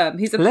Quirm.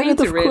 He's a Leonard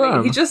painter, of really.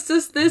 Quirm. He just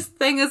does this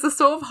thing as a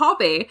sort of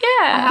hobby.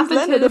 Yeah, I haven't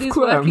Leonard heard of he's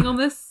Quirm. working on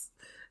this.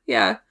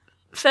 Yeah,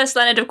 First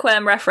Leonard of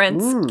Quirm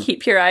reference.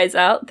 Keep your eyes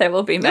out. There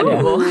will be many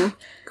more.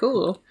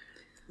 cool.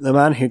 The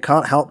man who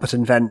can't help but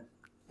invent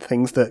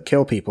things that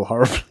kill people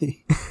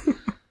horribly.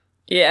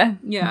 Yeah.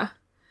 Yeah.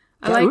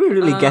 We're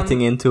really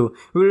getting into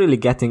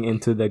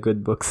the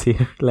good books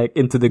here, like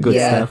into the good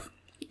stuff.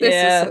 This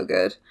Yeah. is so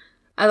good.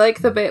 I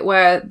like the bit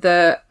where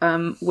the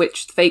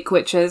fake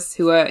witches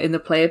who are in the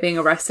play are being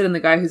arrested, and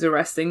the guy who's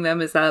arresting them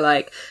is there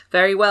like,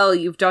 very well,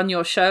 you've done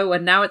your show,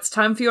 and now it's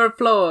time for your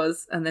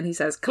applause. And then he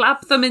says,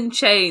 clap them in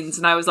chains.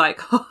 And I was like,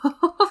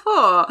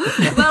 well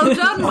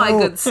done, my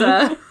good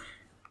sir.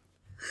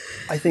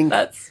 I think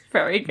That's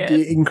very good.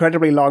 the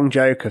incredibly long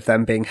joke of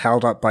them being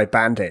held up by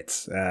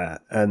bandits,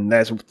 and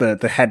there's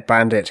the head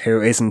bandit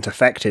who isn't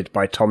affected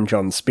by Tom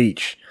John's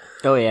speech,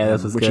 Oh yeah,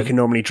 that was which good. can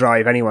normally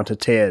drive anyone to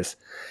tears.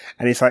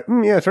 And he's like,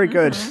 yeah, very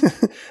good.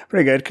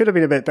 Very good. Could have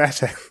been a bit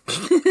better.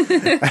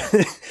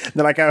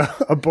 They're like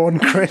a born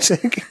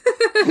critic.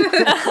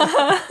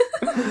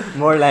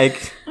 More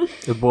like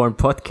a born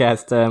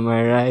podcaster, am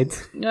I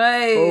right?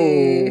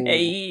 Hey.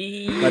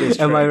 Hey. That is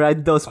Am true. I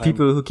right? Those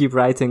people who keep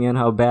writing in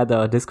how bad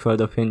our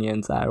Discord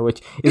opinions are,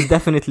 which is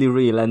definitely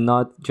real and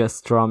not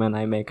just strawman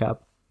I make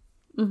up.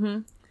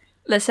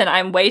 Listen,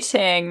 I'm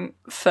waiting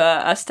for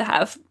us to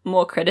have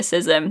more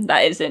criticism that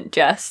isn't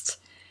just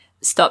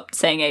stop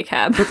saying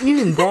ACAB. But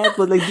even that,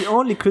 but like the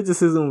only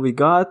criticism we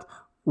got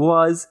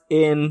was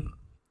in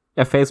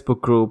a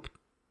Facebook group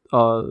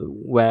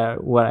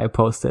where I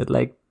posted.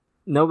 Like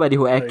nobody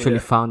who actually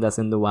found us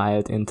in the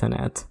wild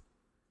internet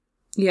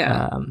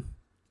Yeah.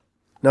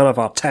 None of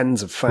our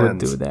tens of would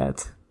fans. do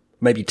that.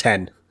 Maybe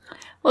 10.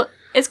 Well,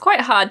 it's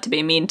quite hard to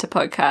be mean to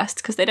podcasts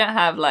because we don't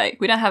have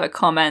a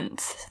comment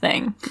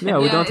thing. Yeah,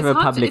 we don't have a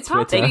public it's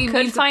hard Twitter. to be Could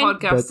mean to find-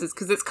 podcasters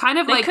because it's kind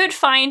of They like could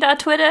find our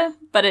Twitter,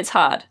 but it's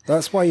hard.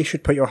 That's why you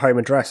should put your home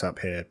address up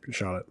here,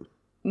 Charlotte.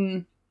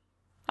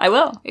 I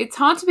will. it's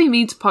hard to be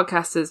mean to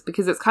podcasters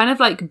because it's kind of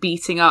like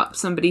beating up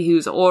somebody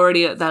who's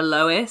already at their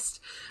lowest.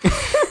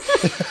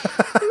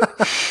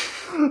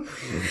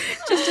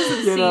 Just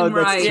doesn't You know, seem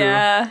that's right. true.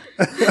 Yeah.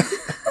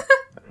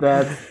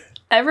 That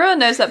Everyone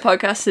knows that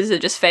podcasters are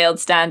just failed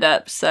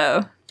stand-ups,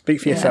 so... Speak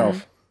for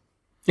yourself.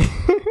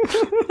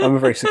 I'm a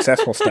very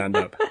successful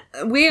stand-up.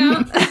 We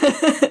are.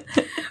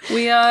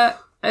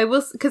 I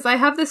will, because I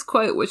have this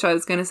quote which I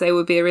was going to say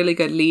would be a really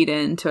good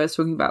lead-in to us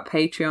talking about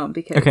Patreon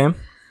because okay.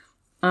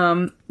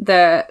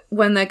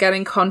 when they're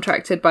getting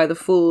contracted by the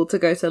Fool to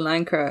go to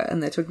Lancre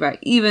and they're talking about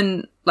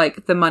even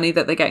like the money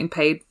that they're getting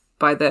paid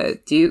by the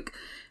Duke,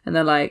 and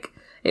they're like,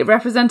 it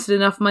represented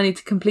enough money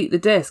to complete the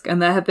disc,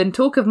 and there had been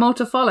talk of more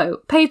to follow.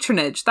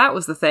 Patronage, that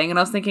was the thing. And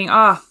I was thinking,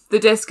 the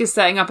disc is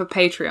setting up a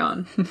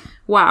Patreon.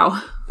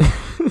 Wow.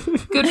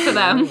 Good for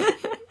them.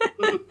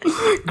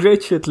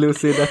 Great shit,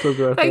 Lucy. That was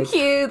worth Thank it.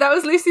 you. That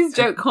was Lucy's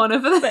joke corner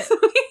for this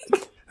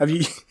week. Have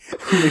you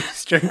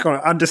joke on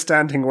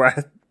understanding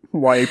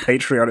why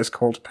Patreon is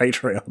called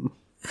Patreon?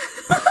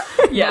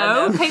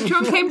 Yeah, No,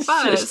 Patreon came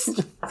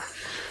first.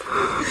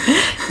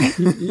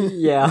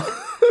 Yeah.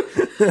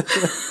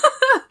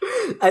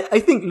 I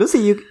think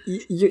Lucy,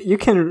 you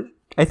can.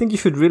 I think you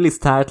should really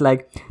start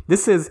like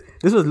this was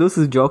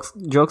Lucy's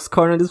jokes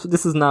corner.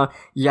 This is now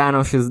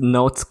Janosch's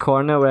notes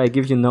corner where I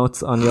give you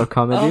notes on your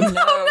comedy.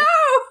 no.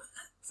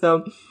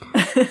 So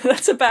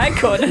That's a bad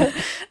corner.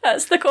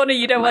 That's the corner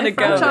you don't want to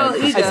go. fragile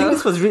ego. I think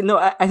this was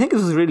I think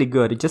this was really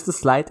good. Just a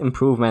slight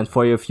improvement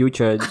for your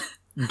future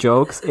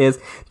jokes is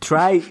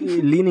try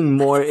leaning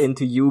more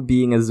into you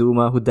being a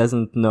Zoomer who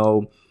doesn't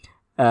know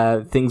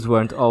things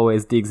weren't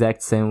always the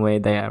exact same way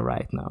they are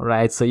right now,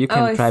 right? So you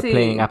can I try see.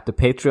 playing up the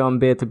Patreon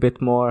bit a bit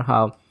more.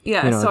 How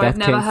Yeah, you know, so that I've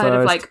never came heard of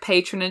first. like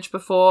patronage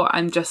before.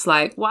 I'm just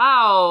like,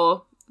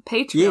 wow,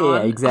 Patreon.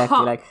 Yeah, exactly.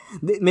 Huh. Like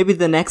maybe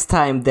the next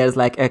time there's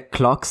like a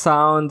clock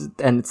sound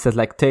and it says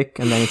like tick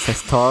and then it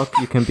says talk,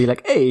 you can be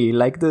like, hey,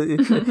 like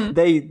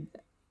they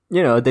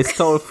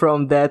stole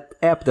from that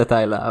app that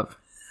I love.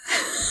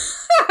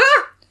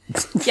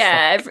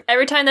 Yeah,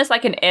 every time there's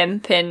like an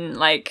imp in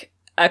like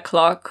a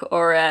clock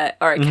or a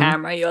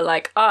camera, you're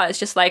like, oh, it's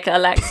just like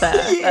Alexa.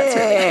 That's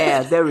right.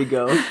 Yeah, there we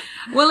go.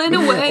 Well, in a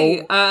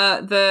way,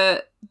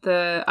 the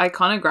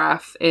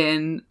iconograph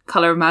in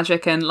Color of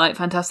Magic and Light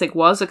Fantastic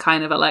was a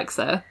kind of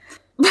Alexa.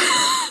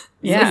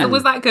 Yeah.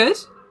 Was that good?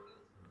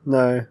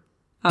 No.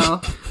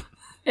 Oh,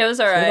 It was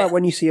What alright. about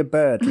when you see a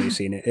bird,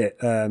 Lucy, and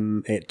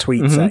it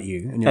tweets at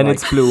you, and you're And like,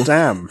 it's blue.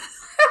 Damn.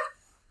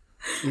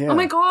 Yeah. Oh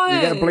my God.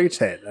 You get a blue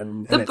tit,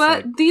 and it's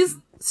like, these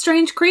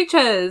strange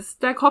creatures,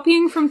 they're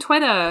copying from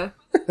Twitter.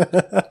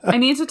 I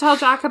need to tell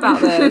Jack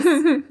about this.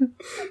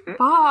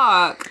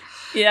 Fuck.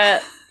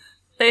 Yeah.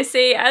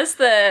 Lucy, as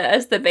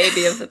the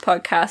baby of the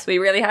podcast, we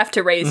really have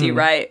to raise you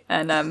right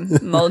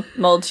and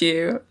mold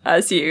you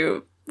as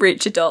you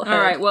reach adulthood. All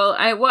right. Well,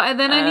 I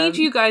need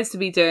you guys to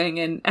be doing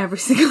in every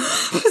single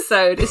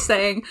episode is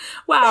saying,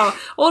 "Wow,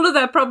 all of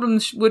their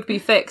problems would be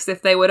fixed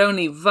if they would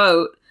only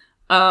vote."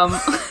 And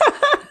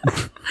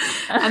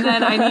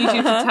then I need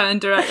you to turn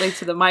directly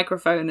to the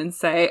microphone and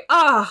say,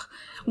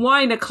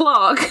 wine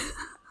o'clock.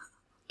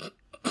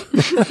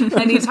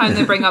 Anytime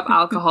they bring up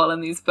alcohol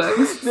in these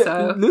books.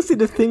 So Lucy,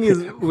 the thing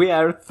is, we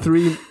are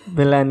 3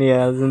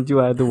 millennials and you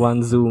are the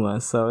one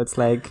Zoomer, so it's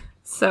like...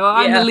 So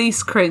I'm the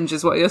least cringe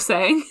is what you're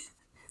saying?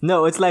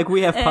 No, it's like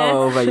we have power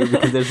over you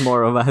because there's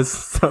more of us,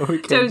 so we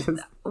can just...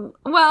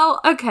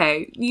 Well,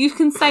 okay, you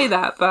can say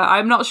that, but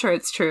I'm not sure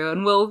it's true,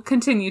 and we'll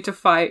continue to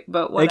fight,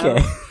 but whatever.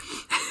 Okay.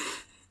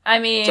 I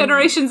mean...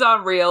 Generations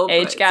aren't real.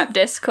 Age gap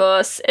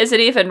discourse. Is it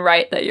even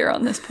right that you're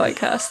on this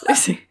podcast,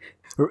 Lucy?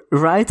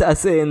 Right,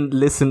 as in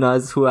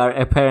listeners who are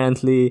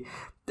apparently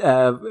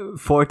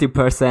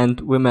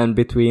 40% women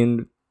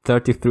between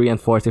 33 and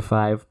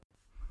 45.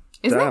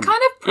 Isn't it kind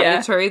of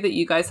predatory that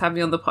you guys have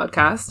me on the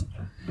podcast?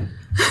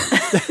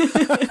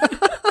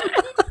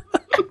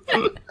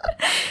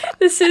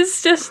 This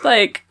is just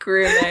like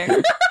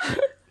grooming.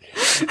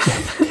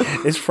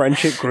 It's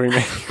friendship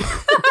grooming.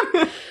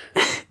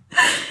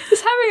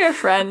 Just having a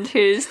friend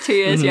who's 2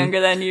 years younger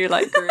than you,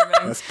 like grooming.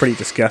 That's pretty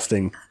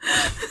disgusting.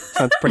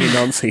 Sounds pretty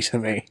noncy to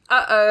me.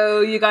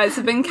 Uh-oh, you guys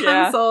have been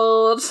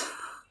cancelled.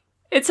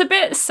 It's a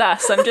bit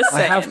sus, I'm just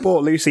saying. I have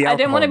bought Lucy alcohol. I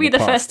didn't want to be in the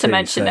the first to past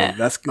mention too, so it.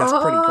 That's pretty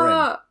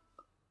grim.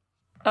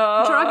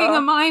 Drugging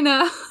a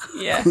minor.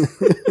 Yeah.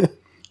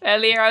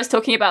 Earlier I was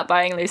talking about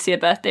buying Lucy a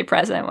birthday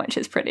present, which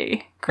is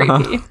pretty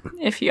creepy,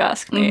 if you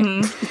ask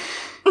me.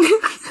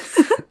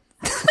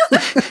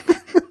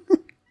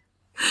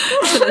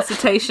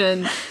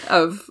 Solicitation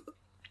of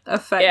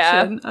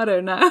affection. I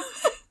don't know.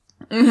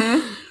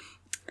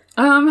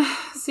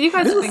 So you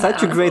guys This have was been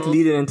such a great cancelled.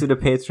 lead into the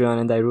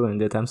Patreon and I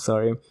ruined it, I'm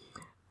sorry.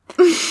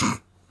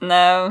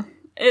 No,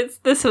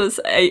 this was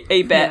a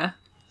bit. Yeah.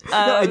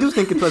 No, I do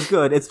think it was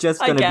good, it's just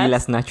I gonna be guess.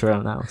 less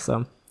natural now,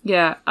 so...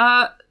 Yeah.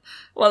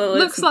 Well, it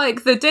Looks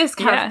like the disc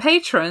have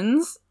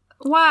patrons.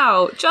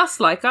 Wow, just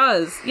like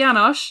us.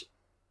 Janosch,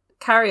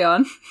 carry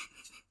on.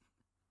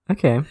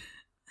 Okay.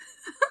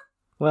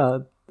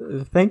 Well,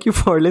 thank you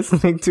for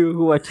listening to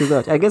Who What You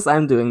Got. I guess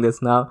I'm doing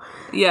this now.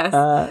 Yes.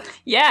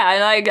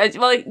 Yeah,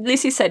 and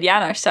Lucy said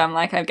Janosch, so I'm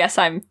like, I guess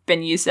I've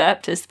been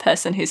usurped as the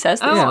person who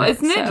says this. Oh,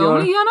 isn't it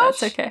only Janosch?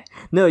 That's okay.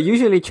 No,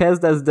 usually Chaz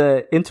does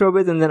the intro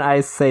bit and then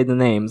I say the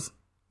names.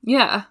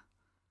 Yeah.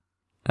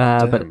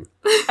 But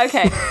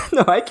Okay.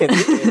 no, I can do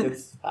it.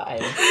 It's fine.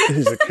 This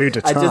is a coup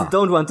d'etat. I just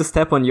don't want to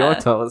step on your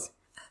toes.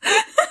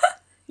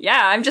 Yeah,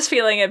 I'm just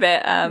feeling a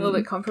bit A little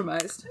bit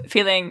compromised.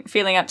 feeling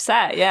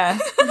upset. Yeah,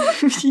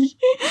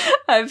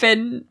 I've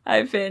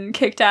been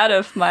kicked out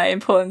of my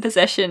important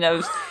position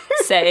of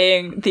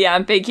saying the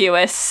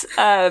ambiguous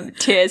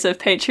tiers of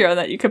Patreon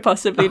that you could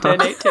possibly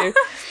donate to.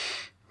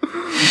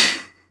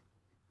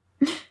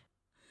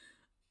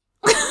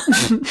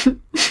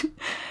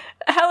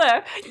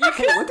 Hello, you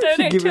can What if you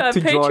donate give to our it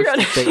to George Patreon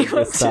to if say you it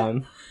want this to.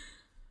 time?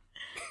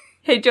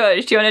 Hey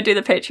George, do you want to do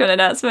the Patreon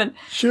announcement?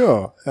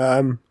 Sure.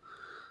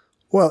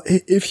 Well,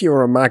 if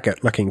you're a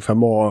maggot looking for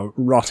more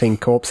rotting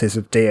corpses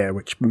of deer,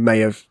 which may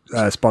have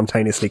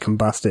spontaneously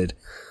combusted,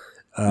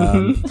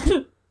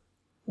 I'd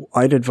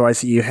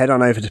advise that you head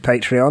on over to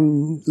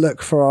Patreon,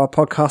 look for our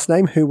podcast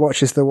name, Who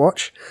Watches the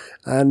Watch,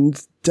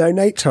 and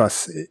donate to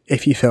us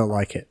if you feel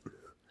like it.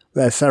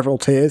 There's several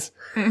tiers,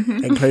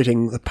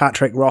 including the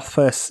Patrick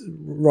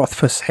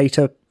Rothfuss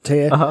hater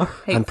tier,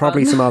 and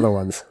probably some other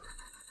ones.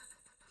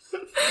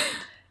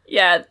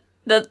 Yeah,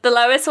 the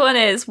lowest one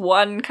is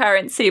 1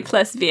 currency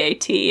plus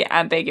VAT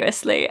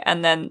ambiguously,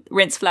 and then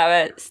rinse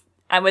flour.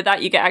 And with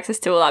that, you get access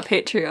to all our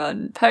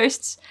Patreon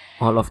posts.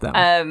 All of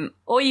them.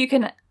 Or you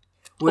can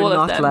We're all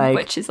of not them,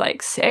 which is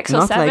like 6 or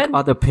Not 7. like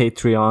other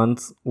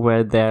Patreons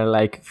where they're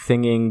like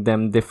thinging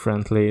them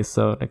differently.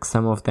 So like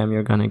some of them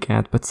you're gonna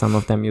get, but some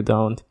of them you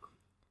don't.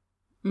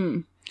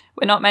 We're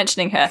not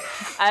mentioning her.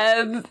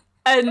 And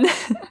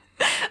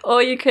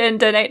or you can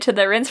donate to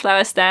the rinse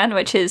flour stand,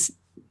 which is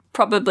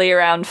probably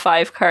around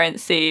 5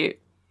 currency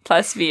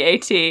plus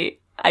VAT,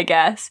 I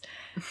guess.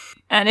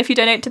 And if you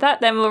donate to that,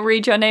 then we'll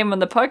read your name on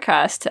the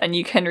podcast and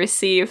you can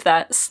receive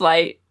that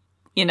slight,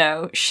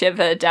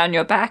 shiver down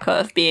your back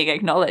of being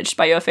acknowledged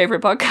by your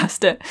favorite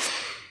podcaster.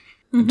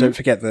 Don't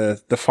forget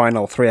the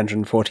final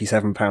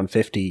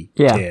 £347.50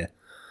 tier,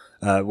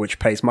 which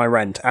pays my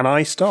rent, and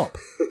I stop.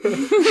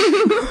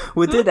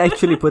 We did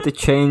actually put a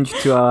change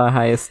to our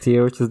highest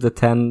tier, which is the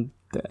 10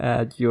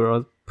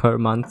 euros per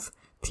month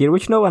tier,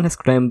 which no one has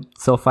claimed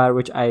so far,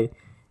 which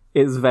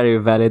is very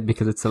valid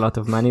because it's a lot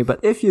of money. But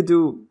if you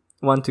do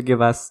want to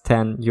give us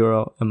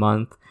 €10 a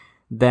month,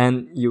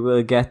 then you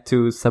will get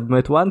to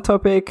submit one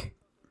topic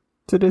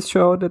to this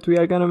show that we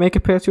are going to make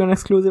a Patreon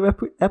exclusive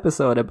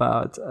episode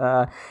about.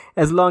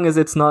 As long as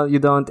you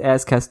don't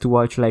ask us to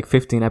watch like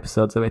 15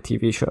 episodes of a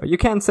TV show. You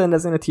can send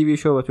us in a TV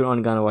show, but we're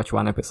only going to watch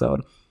one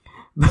episode.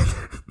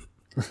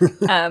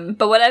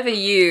 But whatever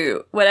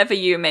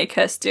you make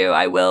us do,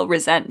 I will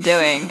resent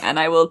doing, and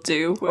I will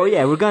do. Oh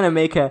yeah, we're gonna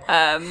make a.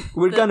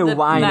 We're gonna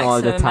whine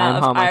all the maximum time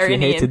amount how of much we irony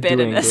hated and doing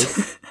bitterness.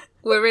 this.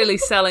 We're really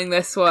selling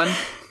this one.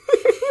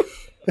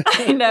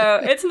 I know,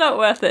 it's not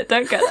worth it.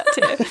 Don't get that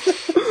too.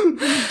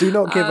 Do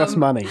not give us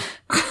money.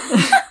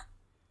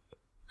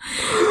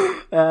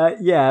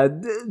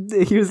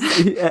 Here's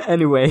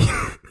anyway.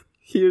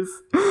 Here's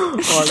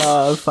all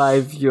our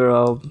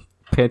 €5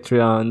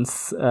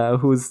 Patreons,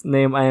 whose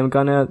name I am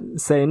gonna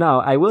say now.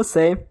 I will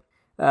say,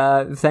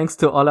 thanks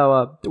to all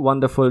our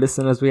wonderful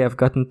listeners, we have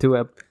gotten to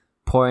a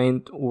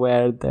point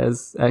where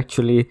there's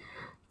actually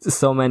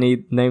so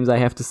many names I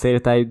have to say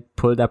that I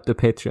pulled up the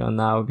Patreon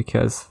now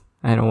because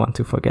I don't want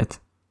to forget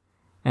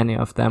any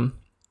of them.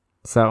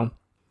 So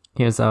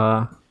here's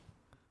our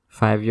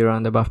 €5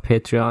 and above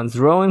Patreons.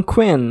 Rowan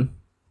Quinn,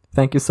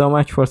 thank you so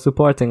much for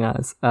supporting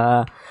us.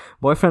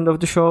 Boyfriend of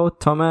the show,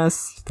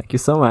 Thomas, thank you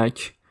so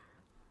much.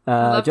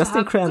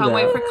 Justin Crandall. Can't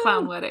wait for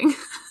Clown Wedding.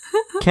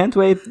 Can't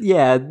wait.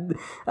 Yeah,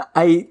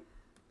 I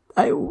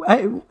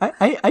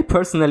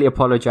personally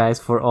apologize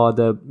for all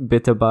the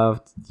bit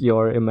about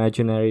your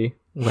imaginary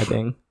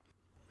wedding,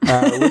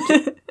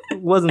 which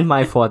wasn't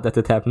my fault that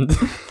it happened.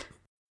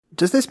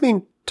 Does this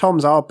mean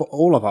Tom's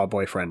all of our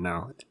boyfriend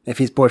now? If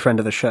he's boyfriend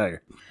of the show?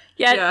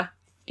 Yeah,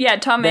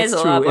 Tom That's is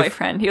all true. our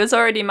boyfriend. He was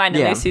already mine and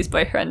Yeah. Lucy's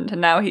boyfriend,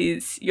 and now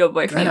he's your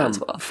boyfriend as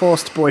well.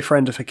 Forced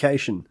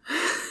boyfriendification.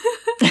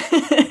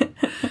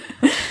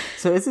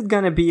 So is it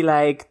gonna be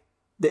like,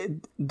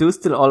 do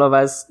still all of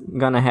us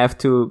gonna have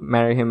to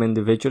marry him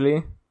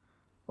individually,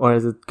 or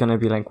is it gonna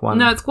be like one?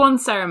 No, it's one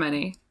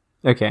ceremony.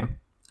 Okay.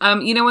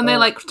 You know when they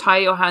like tie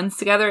your hands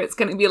together, it's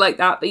going to be like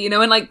that. But you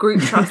know in like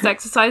group trust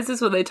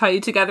exercises where they tie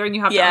you together and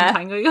you have to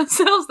untangle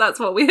yourselves, that's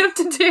what we have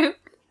to do.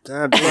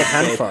 Damn,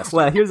 hand fast.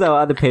 Well, here's our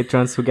other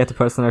patrons who get a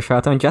personal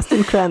shout out: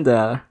 Justin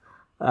Crandall,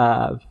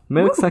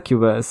 Milk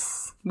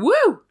Succubus,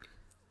 Woo!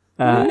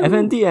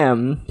 Evan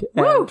DM,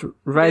 and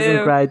Rising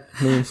Woo. Bright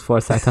memes for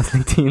side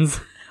hustling teens.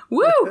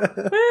 Woo!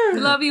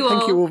 Love you all.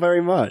 Thank you all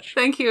very much.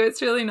 Thank you.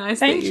 It's really nice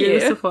Thank that you you.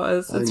 support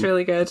us. It's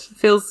really good.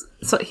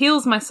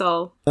 Heals my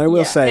soul. I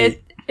will say,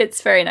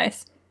 It's very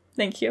nice.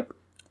 Thank you.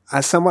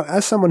 as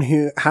someone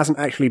who hasn't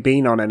actually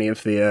been on any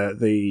of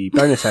the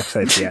bonus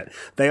episodes yet,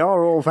 they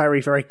are all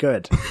very, very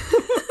good.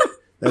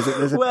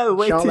 There's a Well,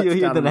 wait till you Charlotte's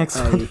hear the done next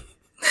one.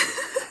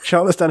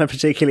 Charlotte's done a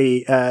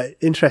particularly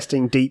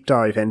interesting deep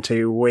dive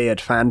into weird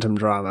fandom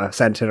drama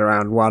centered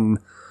around one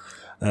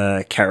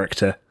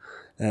character.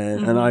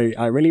 And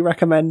I really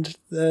recommend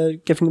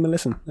giving them a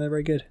listen. They're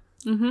very good.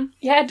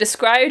 Yeah,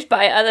 described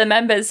by other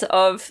members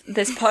of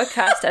this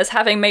podcast as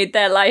having made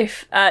their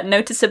life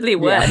noticeably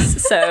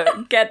worse.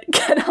 So get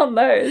on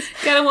those.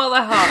 Get them while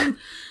they're hot.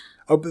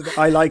 Oh, but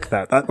I like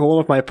that.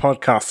 All of my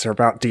podcasts are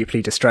about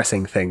deeply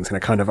distressing things in a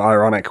kind of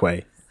ironic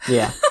way.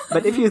 Yeah,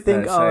 but if you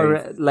think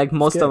So,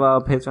 most good. of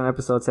our Patreon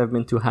episodes have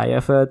been too high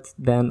effort,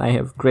 then I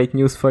have great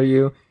news for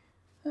you.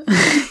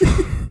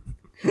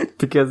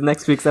 Because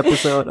next week's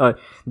episode, or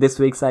this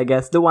week's, I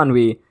guess, the one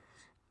we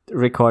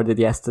recorded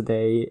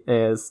yesterday,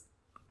 is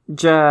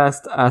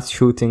just us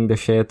shooting the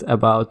shit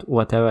about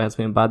whatever has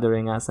been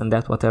bothering us, and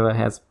that whatever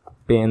has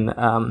been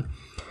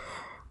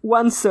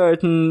one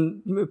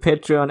certain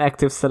Patreon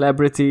active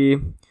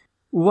celebrity,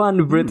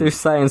 one British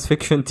science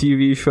fiction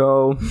TV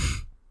show,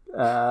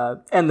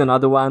 and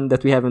another one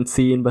that we haven't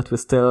seen but we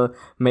still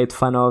made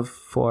fun of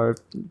for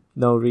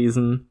no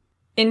reason,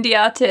 Indie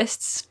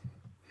artists.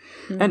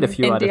 and a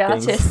few other Indie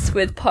things. artists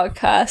with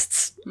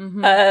podcasts.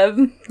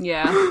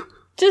 Yeah.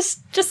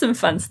 Just some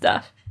fun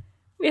stuff.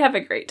 We have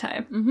a great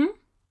time.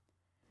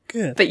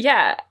 Good. But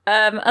yeah,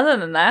 other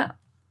than that,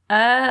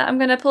 I'm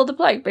going to pull the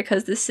plug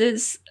because this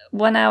is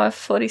 1 hour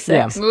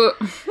 46. Yeah.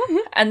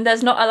 And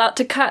there's not a lot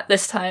to cut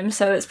this time,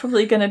 so it's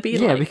probably going to be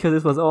Yeah, like because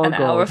it was all an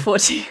hour gold.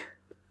 40.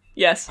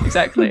 Yes,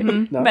 exactly.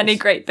 Many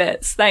great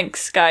bits.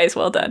 Thanks, guys.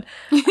 Well done.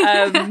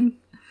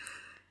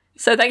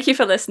 So thank you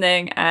for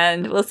listening,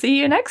 and we'll see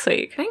you next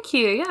week. Thank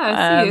you.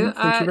 Yeah, see you.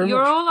 Thank you very You're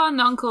much. all our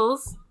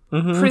nuncles.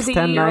 Mm-hmm.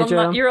 Stan you're all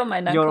Nigel. You're all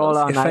my nuncles. You're all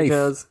our Your faith.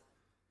 Nigels.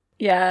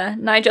 Yeah,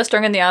 Nigel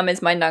Strong in the Arm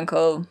is my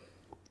nuncle.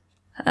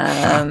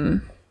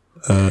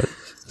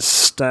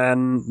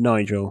 Stan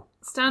Nigel.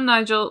 Stan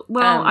Nigel.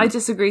 Well, I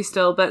disagree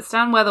still, but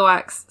Stan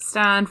Weatherwax,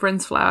 Stan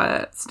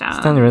Rinsflower, Stan.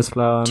 Stan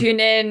Rinsflower. Tune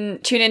in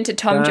to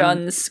Tom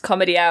John's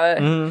Comedy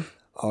Hour.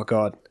 Oh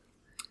God.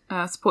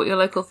 Support your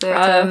local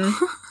theatre.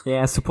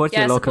 Yeah, support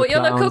Yeah, your local support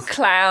your local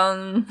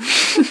clowns. clown.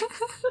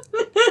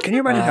 Can you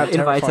imagine how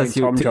Invite terrifying us,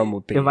 Tom John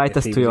would be? invite if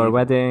us he to was your evil?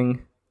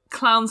 wedding.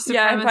 Clown supremacy.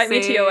 Yeah, invite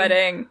me to your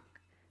wedding.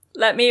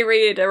 Let me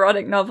read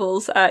erotic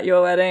novels at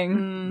your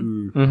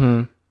wedding.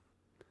 Mm-hmm.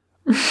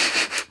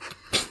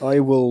 I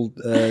will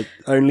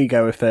only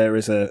go if there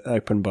is an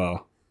open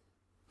bar.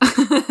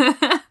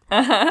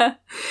 Yeah.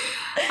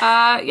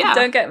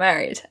 Don't get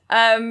married.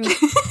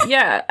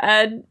 Yeah,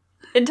 and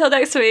until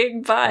next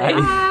week, bye.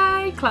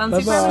 Bye. Clown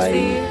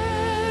supremacy.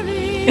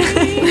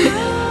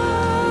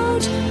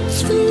 out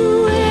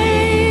through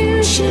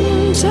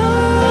ancient times,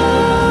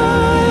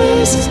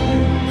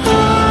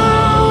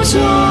 out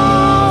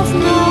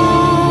of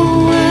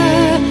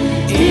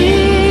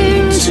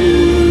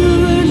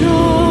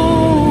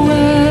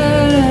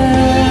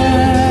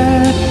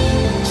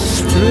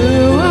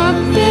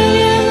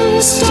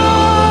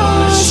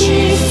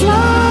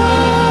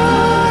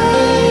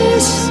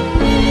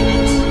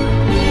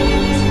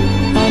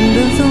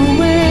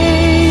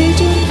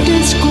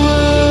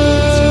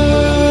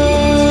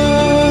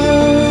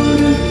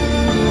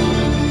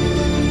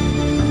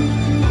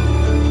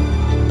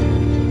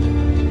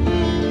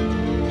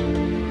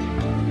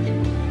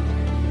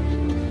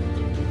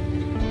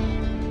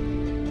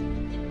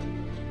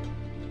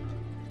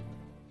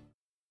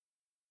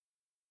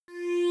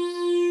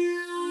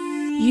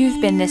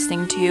been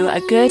listening to a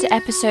Good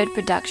Episode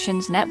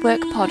Productions Network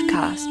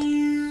podcast.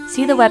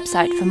 See the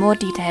website for more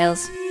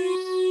details.